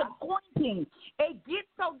 It gets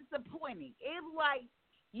so disappointing. It's like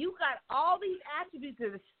you got all these attributes that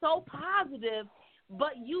are so positive,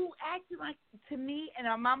 but you acting like, to me, and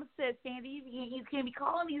our mama said, Sandy, you can't be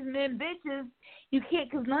calling these men bitches. You can't,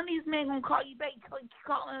 because none of these men going to call you back. You keep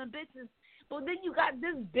calling them bitches. But then you got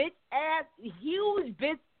this huge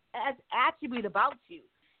bitch-ass attribute about you.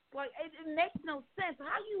 Like, it makes no sense.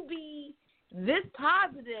 How you be this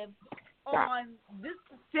positive on this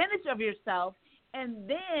percentage of yourself and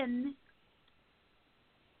then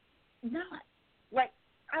not. Like,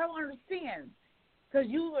 I don't understand.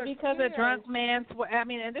 Because a drunk man's, I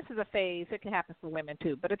mean, and this is a phase. It can happen for women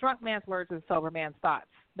too. But a drunk man's words is a sober man's thoughts.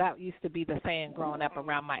 That used to be the saying growing up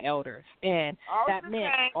around my elders, and that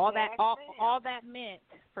meant all that meant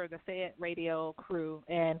for the Say It radio crew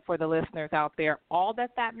and for the listeners out there. All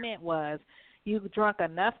that meant was you drunk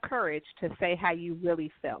enough courage to say how you really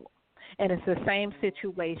felt. And it's the same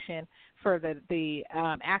situation for the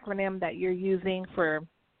acronym that you're using for.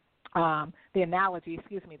 The analogy,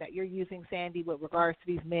 that you're using, Sandy, with regards to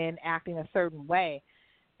these men acting a certain way,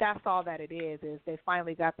 that's all that it is they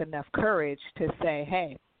finally got enough courage to say,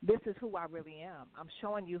 hey, this is who I really am. I'm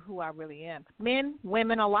showing you who I really am. Men,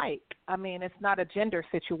 women alike. I mean, it's not a gender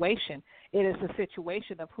situation. It is a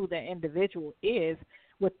situation of who the individual is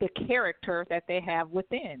with the character that they have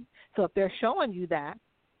within. So if they're showing you that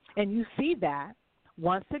and you see that,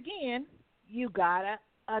 once again, you got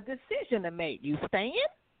a decision to make. You staying?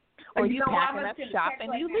 Or you packing up shop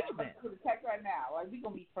and you leaving. I'm going to text right now. Like, we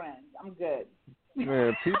going to be friends. I'm good.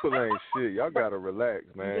 Man, people ain't shit. Y'all got to relax,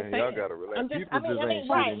 man. Y'all got to relax. People ain't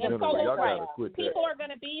shit in general. Y'all got to quit that. People are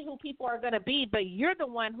going to be who people are going to be, but you're the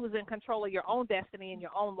one who's in control of your own destiny and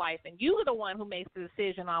your own life, and you're the one who makes the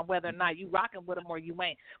decision on whether or not you rocking with them or you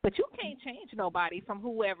ain't. But you can't change nobody from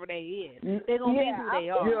whoever they is. They're going to be who they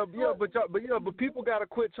are. But people got to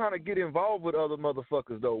quit trying to get involved with other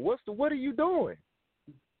motherfuckers, though. What are you doing?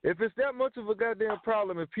 If it's that much of a goddamn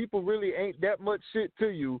problem and people really ain't that much shit to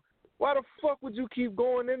you, why the fuck would you keep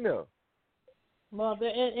going in there? Well,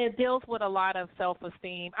 it deals with a lot of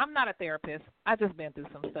self-esteem. I'm not a therapist. I just been through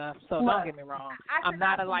some stuff, so don't get me wrong. I'm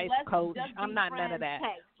not a life coach. I'm not none of that.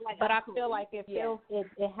 But I feel like it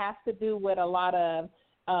has to do with a lot of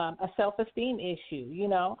a self-esteem issue. You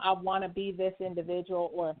know, I want to be this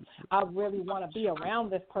individual, or I really want to be around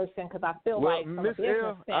this person because I feel like from Miss a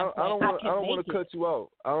business standpoint, I don't want to cut you off.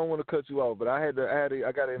 I don't want to cut you off, but I got to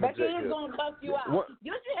interject. But she is going to cut you out.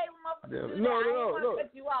 You should hate when motherfuckers do that. I ain't want to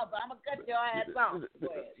cut you off, but I'm going to cut your ass off.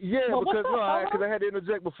 Yeah, because I had to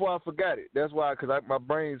interject before I forgot it. That's why, because my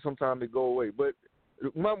brain sometimes it go away. But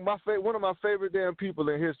one of my favorite damn people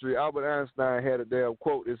in history, Albert Einstein, had a damn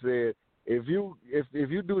quote that said, If you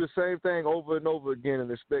do the same thing over and over again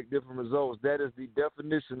and expect different results, that is the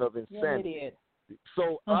definition of insanity. Yeah, it is.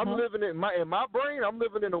 So I'm living in my brain. I'm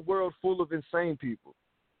living in a world full of insane people.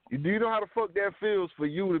 Do you know how the fuck that feels for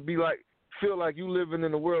you to feel like you living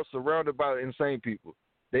in a world surrounded by insane people?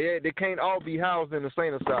 They can't all be housed in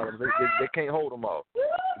insane asylums. They can't hold them all.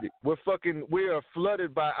 I'm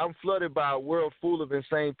flooded by a world full of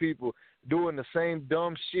insane people doing the same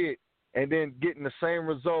dumb shit. And then getting the same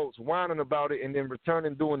results, whining about it, and then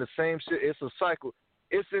returning doing the same shit. It's a cycle.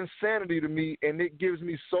 It's insanity to me, and it gives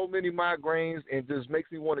me so many migraines and just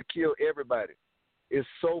makes me want to kill everybody. It's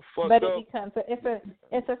so fucked up. But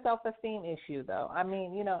it's a self-esteem issue, though. I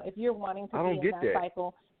mean, you know, if you're wanting to be in that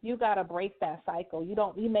cycle, you got to break that cycle.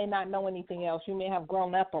 You may not know anything else. You may have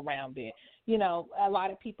grown up around it. You know, a lot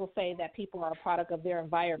of people say that people are a product of their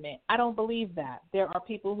environment. I don't believe that. There are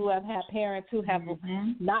people who have had parents who have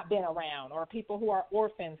not been around, or people who are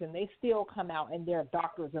orphans and they still come out and they're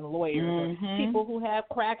doctors and lawyers. Or people who have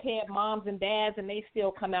crackhead moms and dads and they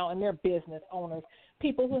still come out and they're business owners.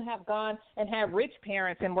 People who have gone and have rich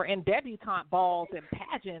parents and were in debutante balls and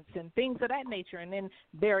pageants and things of that nature, and then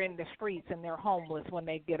they're in the streets and they're homeless when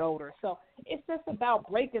they get older. So it's just about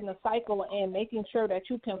breaking the cycle and making sure that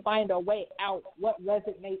you can find a way out what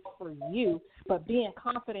resonates for you, but being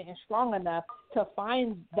confident and strong enough to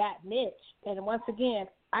find that niche. And once again,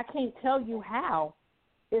 I can't tell you how.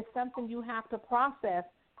 It's something you have to process,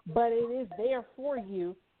 but it is there for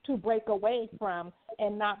you to break away from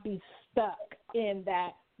and not be stuck in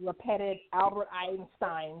that repetitive Albert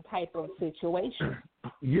Einstein type of situation.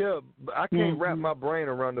 Yeah, I can't wrap my brain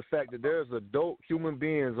around the fact that there's adult human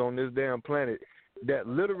beings on this damn planet that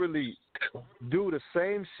literally do the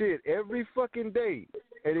same shit every fucking day,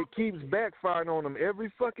 and it keeps backfiring on them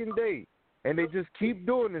every fucking day. And they just keep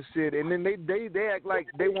doing this shit, and then they act like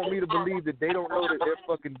they want me to believe that they don't know that they're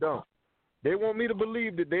fucking dumb. They want me to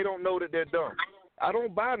believe that they don't know that they're dumb. I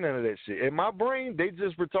don't buy none of that shit. In my brain, they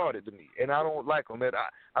just retarded to me, and I don't like them.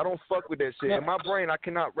 I don't fuck with that shit. In my brain,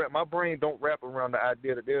 my brain don't wrap around the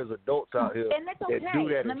idea that there's adults out here that do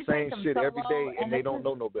that insane shit every day, and they don't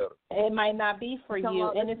know no better. It might not be for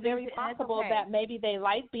you, and it's very possible that maybe they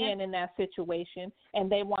like being in that situation, and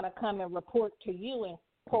they want to come and report to you and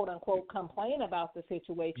quote unquote complain about the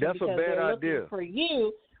situation. That's because a bad they're idea looking for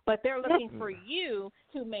you, but they're looking for you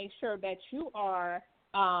to make sure that you are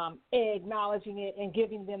acknowledging it and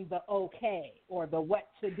giving them the okay or the what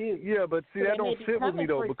to do. Yeah, but see, that don't sit with me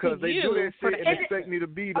though, because they do that shit and expect me to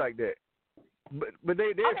be like that. But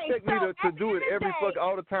they expect me to do it every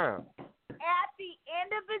all the time. At the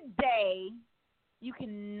end of the day, you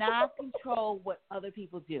cannot control what other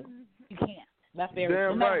people do. You can't. That's very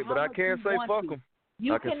damn no right, but I can't say fuck them.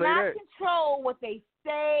 You I can cannot say that. control what they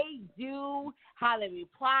say, do, how they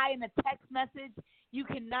reply in a text message. You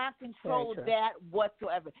cannot control that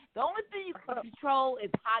whatsoever. The only thing you can control is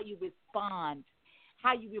how you respond,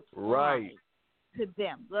 how you reply to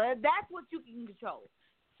them. That's what you can control.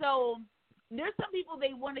 So there's some people,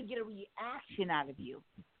 they want to get a reaction out of you.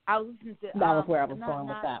 I was listening to that was where I was going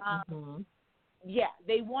with that. Yeah,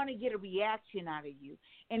 they want to get a reaction out of you.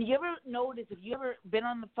 And you ever notice, if you ever been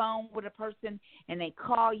on the phone with a person and they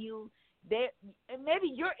call you, maybe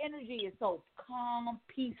your energy is so calm,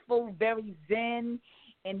 peaceful, very zen,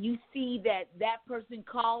 and you see that person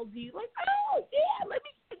calls you like, oh, yeah, let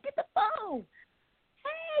me get the phone.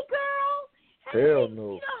 Hey, girl. Hey, Hell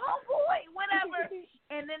no. Homeboy, whatever.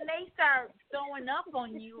 And then they start throwing up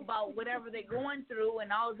on you about whatever they're going through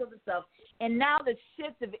and all this other stuff. And now the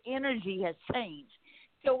shift of energy has changed.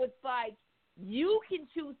 So it's like you can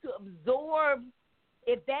choose to absorb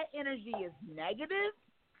if that energy is negative,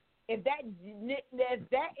 if that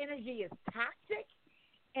energy is toxic,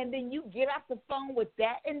 and then you get off the phone with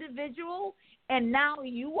that individual, and now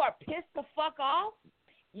you are pissed the fuck off.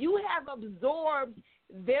 You have absorbed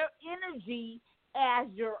their energy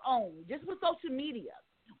as your own, just with social media.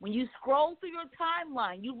 When you scroll through your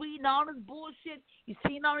timeline, you reading all this bullshit, you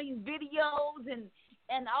seeing all these videos and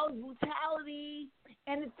all this brutality,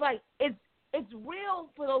 and it's like it's real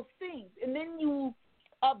for those things. And then you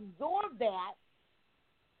absorb that,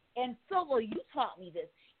 and so you taught me this.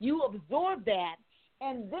 You absorb that,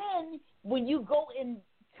 and then when you go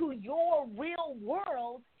into your real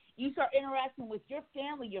world, you start interacting with your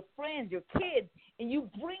family, your friends, your kids, and you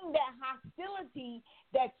bring that hostility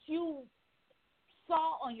that you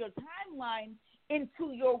saw on your timeline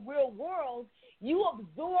into your real world. You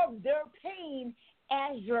absorb their pain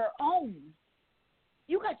as your own.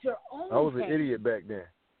 You got your own pain. I was an idiot back then.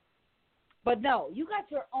 But no, you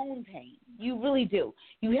got your own pain. You really do.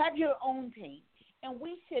 You have your own pain. And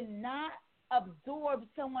we should not absorb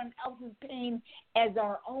someone else's pain as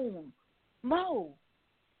our own. No.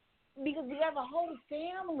 Because we have a whole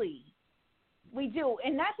family. We do.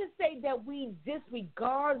 And not to say that we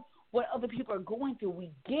disregard what other people are going through.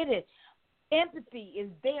 We get it. Empathy is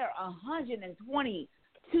there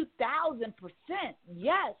 122,000%.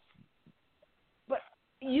 Yes. But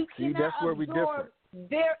you cannot that's where we absorb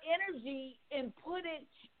their energy and put it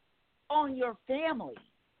on your family.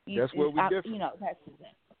 That's where we different. That's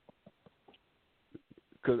it.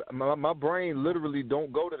 Because my brain literally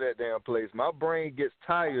don't go to that damn place. My brain gets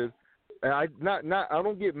tired. And I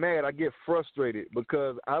don't get mad. I get frustrated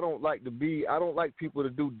because I don't like people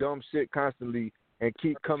to do dumb shit constantly and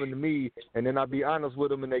keep coming to me, and then I be honest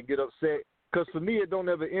with them and they get upset. Because for me, it don't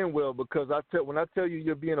ever end well, because when I tell you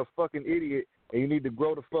you're being a fucking idiot and you need to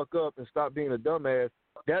grow the fuck up and stop being a dumbass,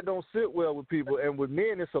 that don't sit well with people. And with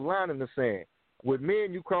men, it's a line in the sand. With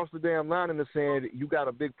men, you cross the damn line in the sand, you got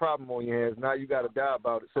a big problem on your hands. Now you got to die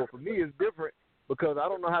about it. So for me, it's different. Because I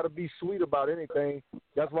don't know how to be sweet about anything.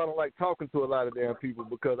 That's why I don't like talking to a lot of damn people.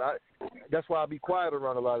 That's why I be quiet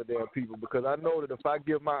around a lot of damn people. Because I know that if I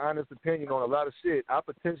give my honest opinion on a lot of shit, I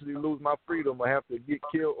potentially lose my freedom or have to get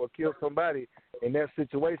killed or kill somebody in that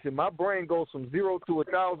situation. My brain goes from 0 to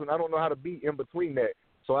 1,000. I don't know how to be in between that.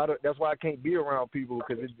 So that's why I can't be around people,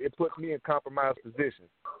 because it puts me in compromised positions.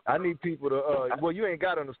 I need people to. Well, you ain't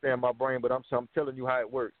got to understand my brain, but I'm telling you how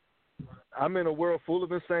it works. I'm in a world full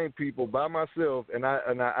of insane people by myself, and I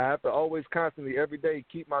have to always constantly every day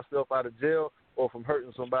keep myself out of jail or from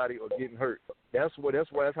hurting somebody or getting hurt. That's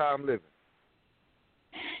how I'm living.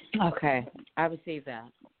 Okay, I receive that.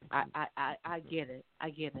 I get it.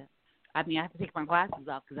 I mean, I have to take my glasses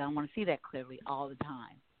off because I don't want to see that clearly all the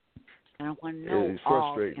time. I don't want to know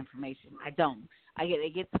all the information. I don't.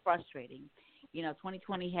 It gets frustrating.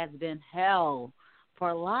 2020 has been hell for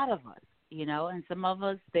a lot of us. And some of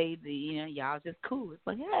us, y'all just cool. It's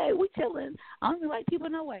like, hey, we chilling. I don't like people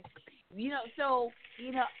no way. And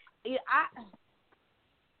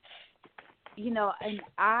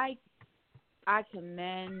I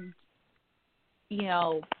commend,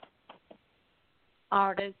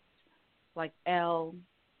 artists like Elle,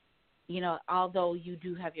 although you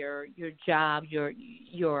do have your job, your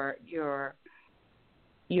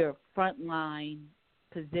frontline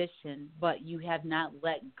position, but you have not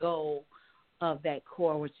let go of that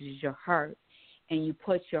core, which is your heart. and you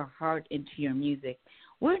put your heart into your music,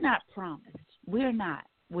 we're not promised. We're not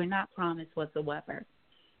promised whatsoever.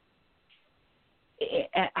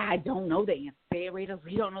 I don't know the answer. Say it, Rita.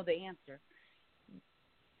 We don't know the answer.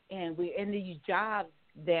 And we're in these jobs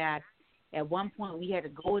that at one point we had to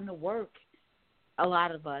go into work, a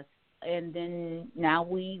lot of us, and then now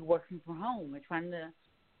we working from home. We're trying to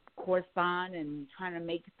correspond and trying to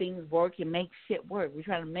make things work and make shit work. We're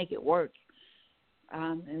trying to make it work.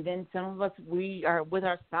 And then some of us, we are with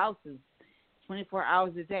our spouses 24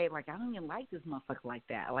 hours a day. Like, I don't even like this motherfucker like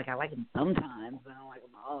that. Like, I like him sometimes, but I don't like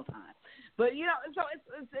him all the time. But, you know, so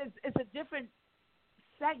it's a different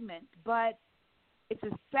segment, but it's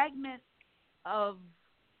a segment of,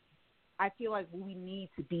 I feel like we need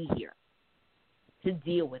to be here to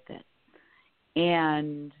deal with it.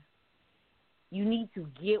 And you need to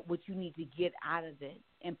get what you need to get out of it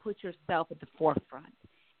and put yourself at the forefront.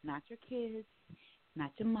 Not your kids,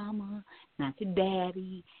 not your mama, not your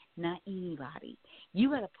daddy, not anybody.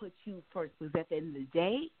 You got to put you first, because at the end of the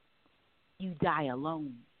day, you die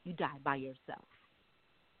alone. You die by yourself.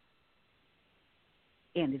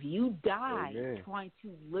 And if you die trying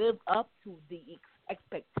to live up to the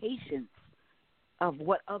expectations of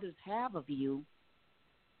what others have of you,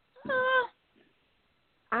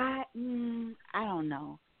 I don't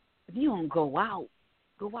know. If you don't go out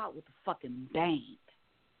with a fucking bang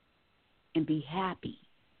and be happy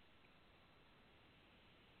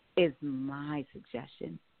is my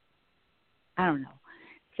suggestion. I don't know.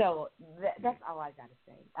 So that's all I got to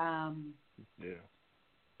say. Yeah.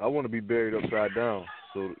 I want to be buried upside down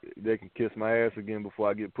so they can kiss my ass again before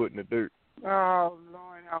I get put in the dirt. Oh,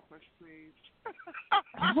 Lord, help us, please.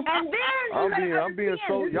 And then I'm being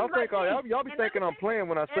so. Y'all think y'all be thinking I'm playing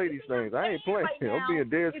when I say these things. I ain't playing. I'm being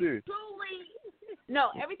dead serious. No,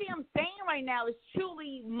 everything I'm saying right now is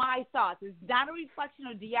truly my thoughts. It's not a reflection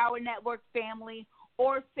of the Hour Network family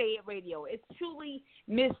or Say It Radio. It's truly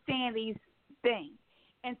Miss Sandy's thing.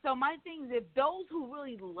 And so my thing is, if those who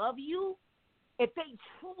really love you, if they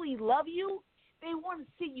truly love you, they want to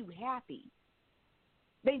see you happy.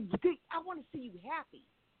 I want to see you happy.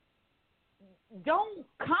 Don't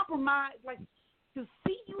compromise. Like, to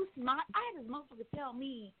see you smile. I had this motherfucker tell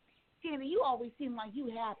me, Sandy, you always seem like you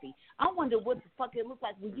happy. I wonder what the fuck it looks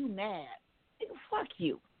like when you mad. Nigga, fuck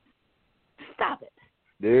you. Stop it.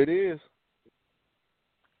 There it is.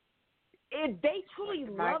 If they truly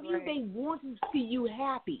love you, they want to see you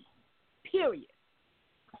happy. Period.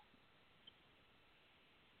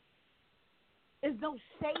 There's no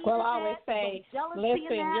shade. Well, I always say, listen,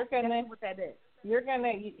 you're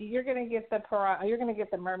gonna get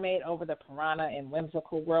the mermaid over the piranha in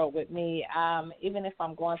Whimsical World with me. Even if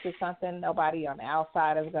I'm going through something, nobody on the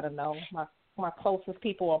outside is gonna know. My closest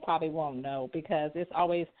people probably won't know, because it's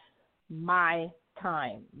always my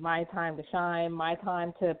time to shine, my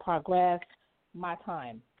time to progress, my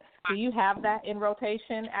time. Do you have that in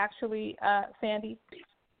rotation, actually, Sandy?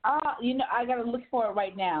 You know, I gotta look for it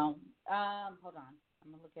right now. Hold on.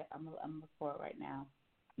 I'm gonna look for it right now.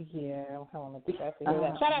 Yeah, hold on. Let me try to hear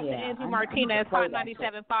that. Shout out to Angie Martinez, Hot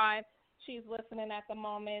 97.5. She's listening at the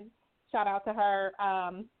moment. Shout out to her.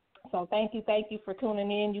 So thank you for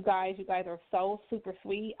tuning in, you guys. You guys are so super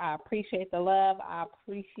sweet. I appreciate the love. I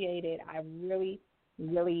appreciate it. I really,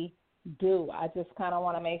 really do. I just kind of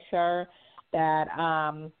want to make sure that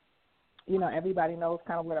everybody knows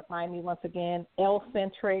kind of where to find me once again.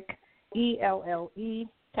 Elle-centric, ELLE.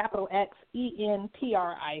 Capital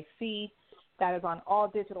XENTRIC. That is on all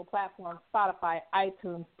digital platforms: Spotify,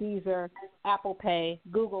 iTunes, Deezer, Apple Pay,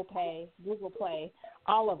 Google Play,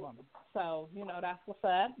 all of them. So, that's what's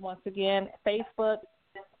up. Once again, Facebook,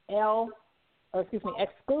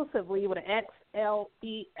 exclusively with an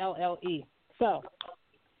XLELLE. So,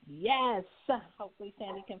 yes, hopefully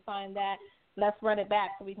Sandy can find that. Let's run it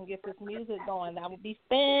back so we can get this music going. That would be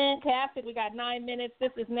fantastic. We got 9 minutes.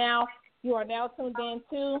 You are now tuned in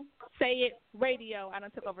to Say It Radio. I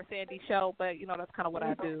done took over Sandy's show, but, that's kind of what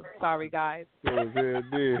I do. Sorry, guys. That's my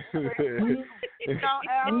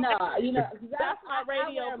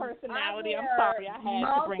radio personality. I'm sorry. I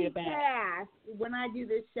had to bring it back. When I do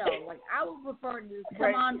this show, like, I would prefer to just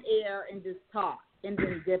come on air and just talk and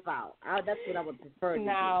then dip out. That's what I would prefer to do.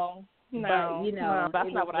 No,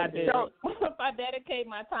 that's not what I do. So, if I dedicate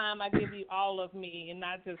my time, I give you all of me and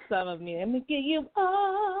not just some of me. Let me give you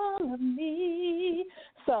all of me.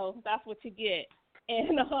 So that's what you get.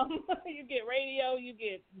 And you get radio, you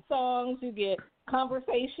get songs, you get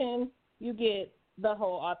conversation, you get the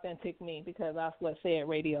whole authentic me, because that's what Say It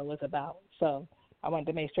Radio is about. So I wanted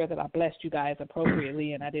to make sure that I blessed you guys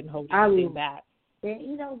appropriately and I didn't hold anything back. And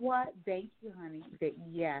you know what? Thank you, honey.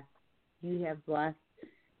 Yes, you have blessed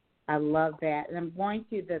I love that. And I'm going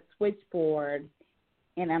to the switchboard,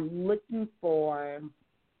 and I'm looking for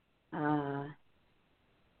the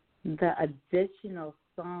additional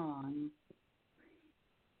song.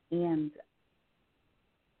 And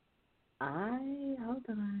hold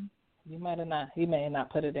on. You may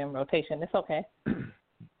not put it in rotation. It's okay.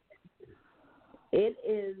 It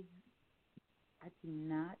is. I do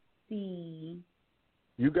not see.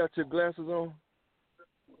 You got your glasses on?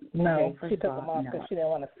 No, Okay, she took them off because she didn't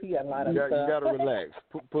want to see a lot of stuff. You got to relax.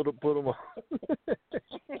 Put them on.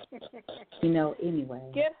 Anyway.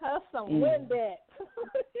 Get her some Windex.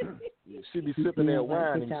 She be sipping that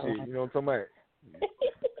wine and shit. You know what I'm talking about?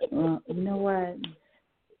 Well, you know what?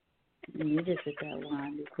 You just took that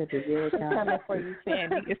wine. They're coming for you,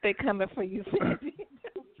 Sandy. If they're coming for you, Sandy.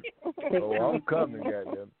 Oh, I'm coming,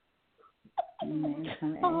 goddamn. And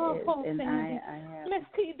I have Miss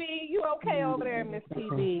TB, you okay over there, Miss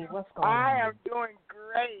TB? What's going on? I am doing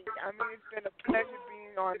great. I mean, it's been a pleasure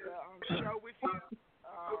being on the show with you.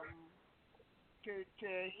 To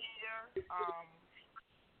hear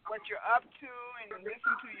what you're up to and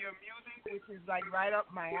listen to your music, which is like right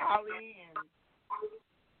up my alley. And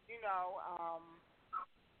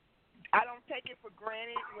I don't take it for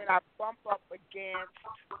granted when I bump up against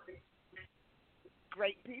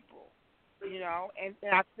great people. And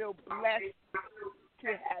I feel blessed to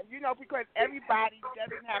have, because everybody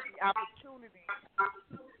doesn't have the opportunity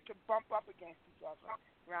to bump up against each other,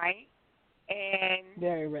 right? And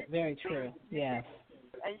very, very true. Yes.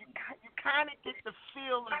 And you kind of get the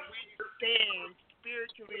feel of where you stand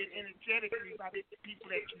spiritually and energetically by the people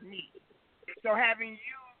that you meet. So having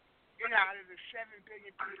you, out of the 7 billion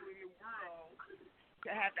people in the world, to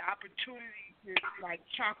have the opportunity to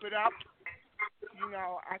chop it up.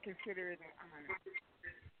 I consider it an honor.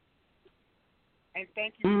 And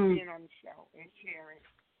thank you for being on the show and sharing.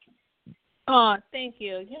 Oh, thank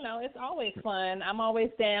you. It's always fun. I'm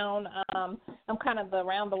always down. I'm kind of the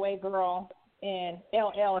round the way girl. And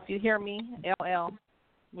LL, if you hear me, LL,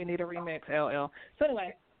 we need a remix, LL. So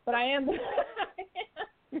anyway, but I am the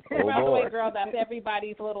round the way girl. That's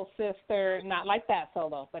everybody's little sister. Not like that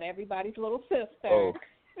solo, but everybody's little sister. Oh.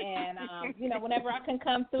 And, whenever I can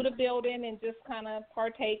come through the building and just kind of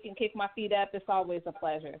partake and kick my feet up, it's always a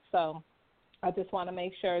pleasure. So I just want to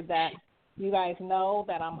make sure that you guys know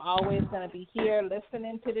that I'm always going to be here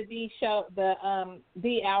listening to the D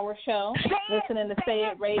Hour show, listening to Say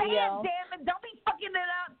It Radio. Damn it, don't be fucking it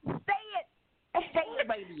up. Say it. Say it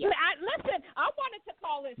radio. Listen, I wanted to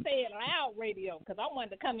call it Say It Loud Radio because I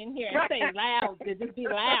wanted to come in here and say it loud, to just be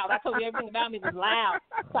loud. I told you everything about me was loud.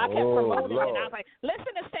 So I kept promoting it. And I was like,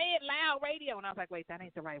 listen to Say It Loud Radio. And I was like, wait, that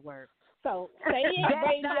ain't the right word. So Say It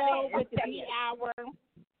Radio with the D Hour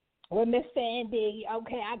with Miss Sandy.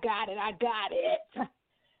 Okay, I got it.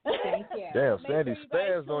 Thank you. Damn, Sandy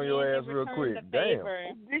spazzed on your ass real quick. Damn.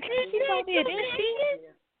 She did, didn't she?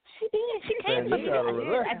 She did. She came from me.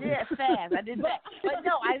 I did it fast. I did that. But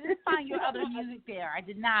no, I didn't find your other music there. I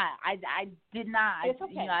did not. I did not. It's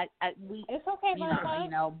okay. It's okay,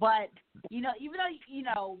 but even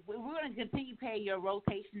though we're going to continue to pay your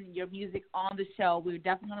rotation and your music on the show, we're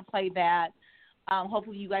definitely going to play that.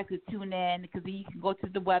 Hopefully you guys could tune in because you can go to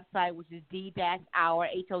the website, which is d-hour,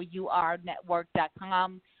 HOUR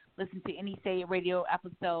network.com. Listen to any Say It Radio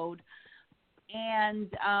episode.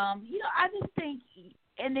 And, I just think,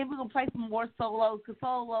 and then we're going to play some more solos because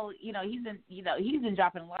Solo, he's been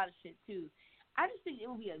dropping a lot of shit too. I just think it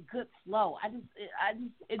would be a good flow. I don't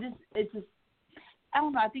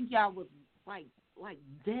know. I think y'all would like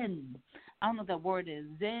zen. I don't know what that word is.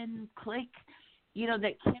 Zen, click.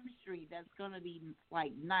 That chemistry that's going to be,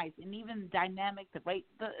 nice. And even dynamic, we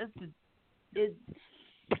got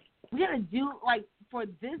to do, for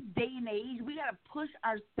this day and age, we got to push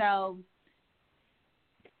ourselves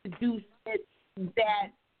to do shit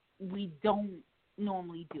that we don't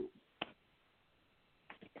normally do.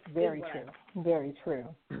 Very true. Very true.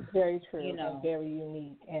 Very true. And very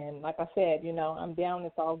unique. And like I said, I'm down.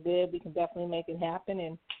 It's all good. We can definitely make it happen.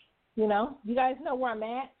 And, you guys know where I'm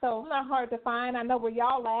at, so I'm not hard to find. I know where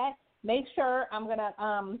y'all at. Make sure I'm going to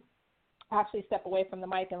actually step away from the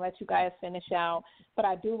mic and let you guys finish out. But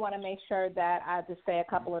I do want to make sure that I just say a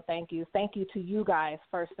couple of thank yous. Thank you to you guys,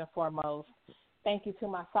 first and foremost. Thank you to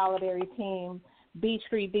my solidarity team, Beach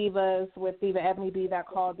Street Divas with Diva Ebony B that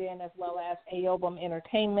called in, as well as Aobum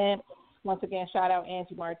Entertainment. Once again, shout out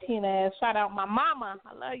Angie Martinez. Shout out my mama.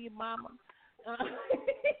 I love you, mama.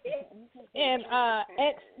 And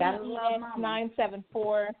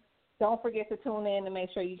XEX974. Don't forget to tune in and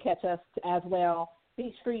make sure you catch us as well.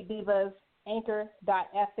 Beach Street Divas,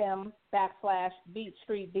 anchor.fm/Beach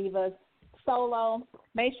Street Divas. solo,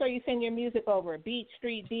 make sure you send your music over,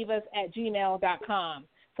 beatstreetdivas@gmail.com.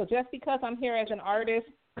 So just because I'm here as an artist,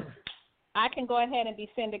 I can go ahead and be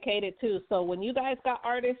syndicated too. So when you guys got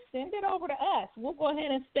artists, send it over to us. We'll go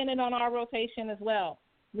ahead and spin it on our rotation as well.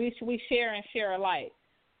 We share and share alike.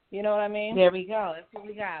 You know what I mean? There we go. That's what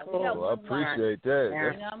we got. Cool. I appreciate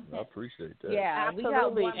that. I appreciate that. Yeah,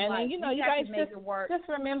 absolutely. And you guys just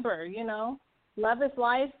remember, love is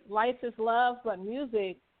life, life is love, but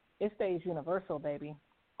music, it stays universal, baby,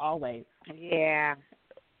 always. Yeah.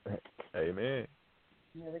 Amen.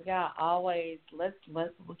 There we go. Always.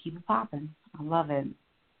 We'll keep it popping. I love it.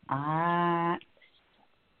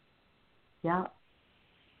 Yeah.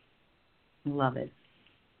 Love it.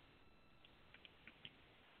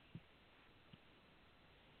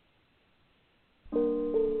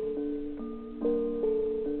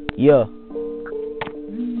 Yeah.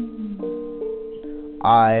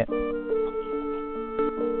 Alright.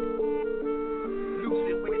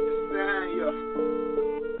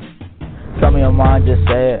 Tell me your mind, just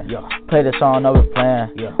say it. Yeah. Play the song over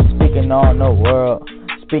playing. Yeah. Speaking on the world,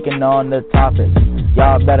 speaking on the topic.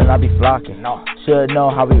 Y'all better not be flocking. No. Should know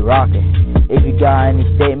how we rockin'. If you got any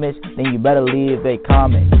statements, then you better leave a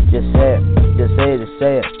comment. Just say it. Just say it. Just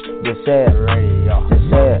say it. Just say it. Radio. Just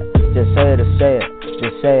say it. Just say it. Just say it.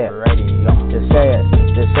 Just say it. Radio. Just say it.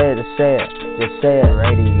 Just say it. Just say it. Just say it.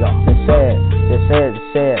 Radio. Just say it. Just say it. Just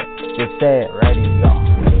say it. Just say it. Radio.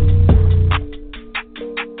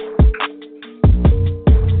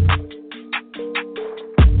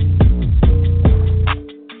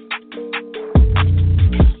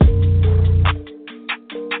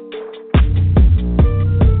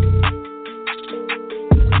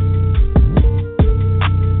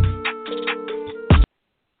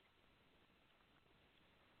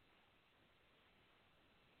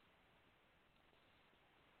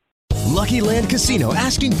 Lucky Land Casino,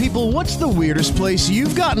 asking people, what's the weirdest place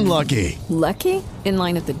you've gotten lucky? Lucky? In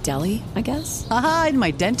line at the deli, I guess? Aha, in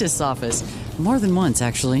my dentist's office. More than once,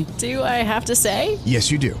 actually. Do I have to say?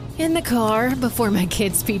 Yes, you do. In the car before my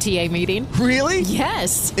kids' PTA meeting. Really?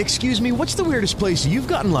 Yes. Excuse me, what's the weirdest place you've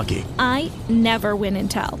gotten lucky? I never win and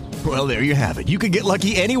tell. Well, there you have it. You can get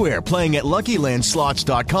lucky anywhere, playing at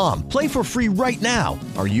LuckyLandSlots.com. Play for free right now.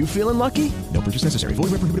 Are you feeling lucky? No purchase necessary.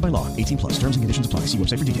 Void where prohibited by law. 18+. Terms and conditions apply. See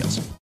website for details.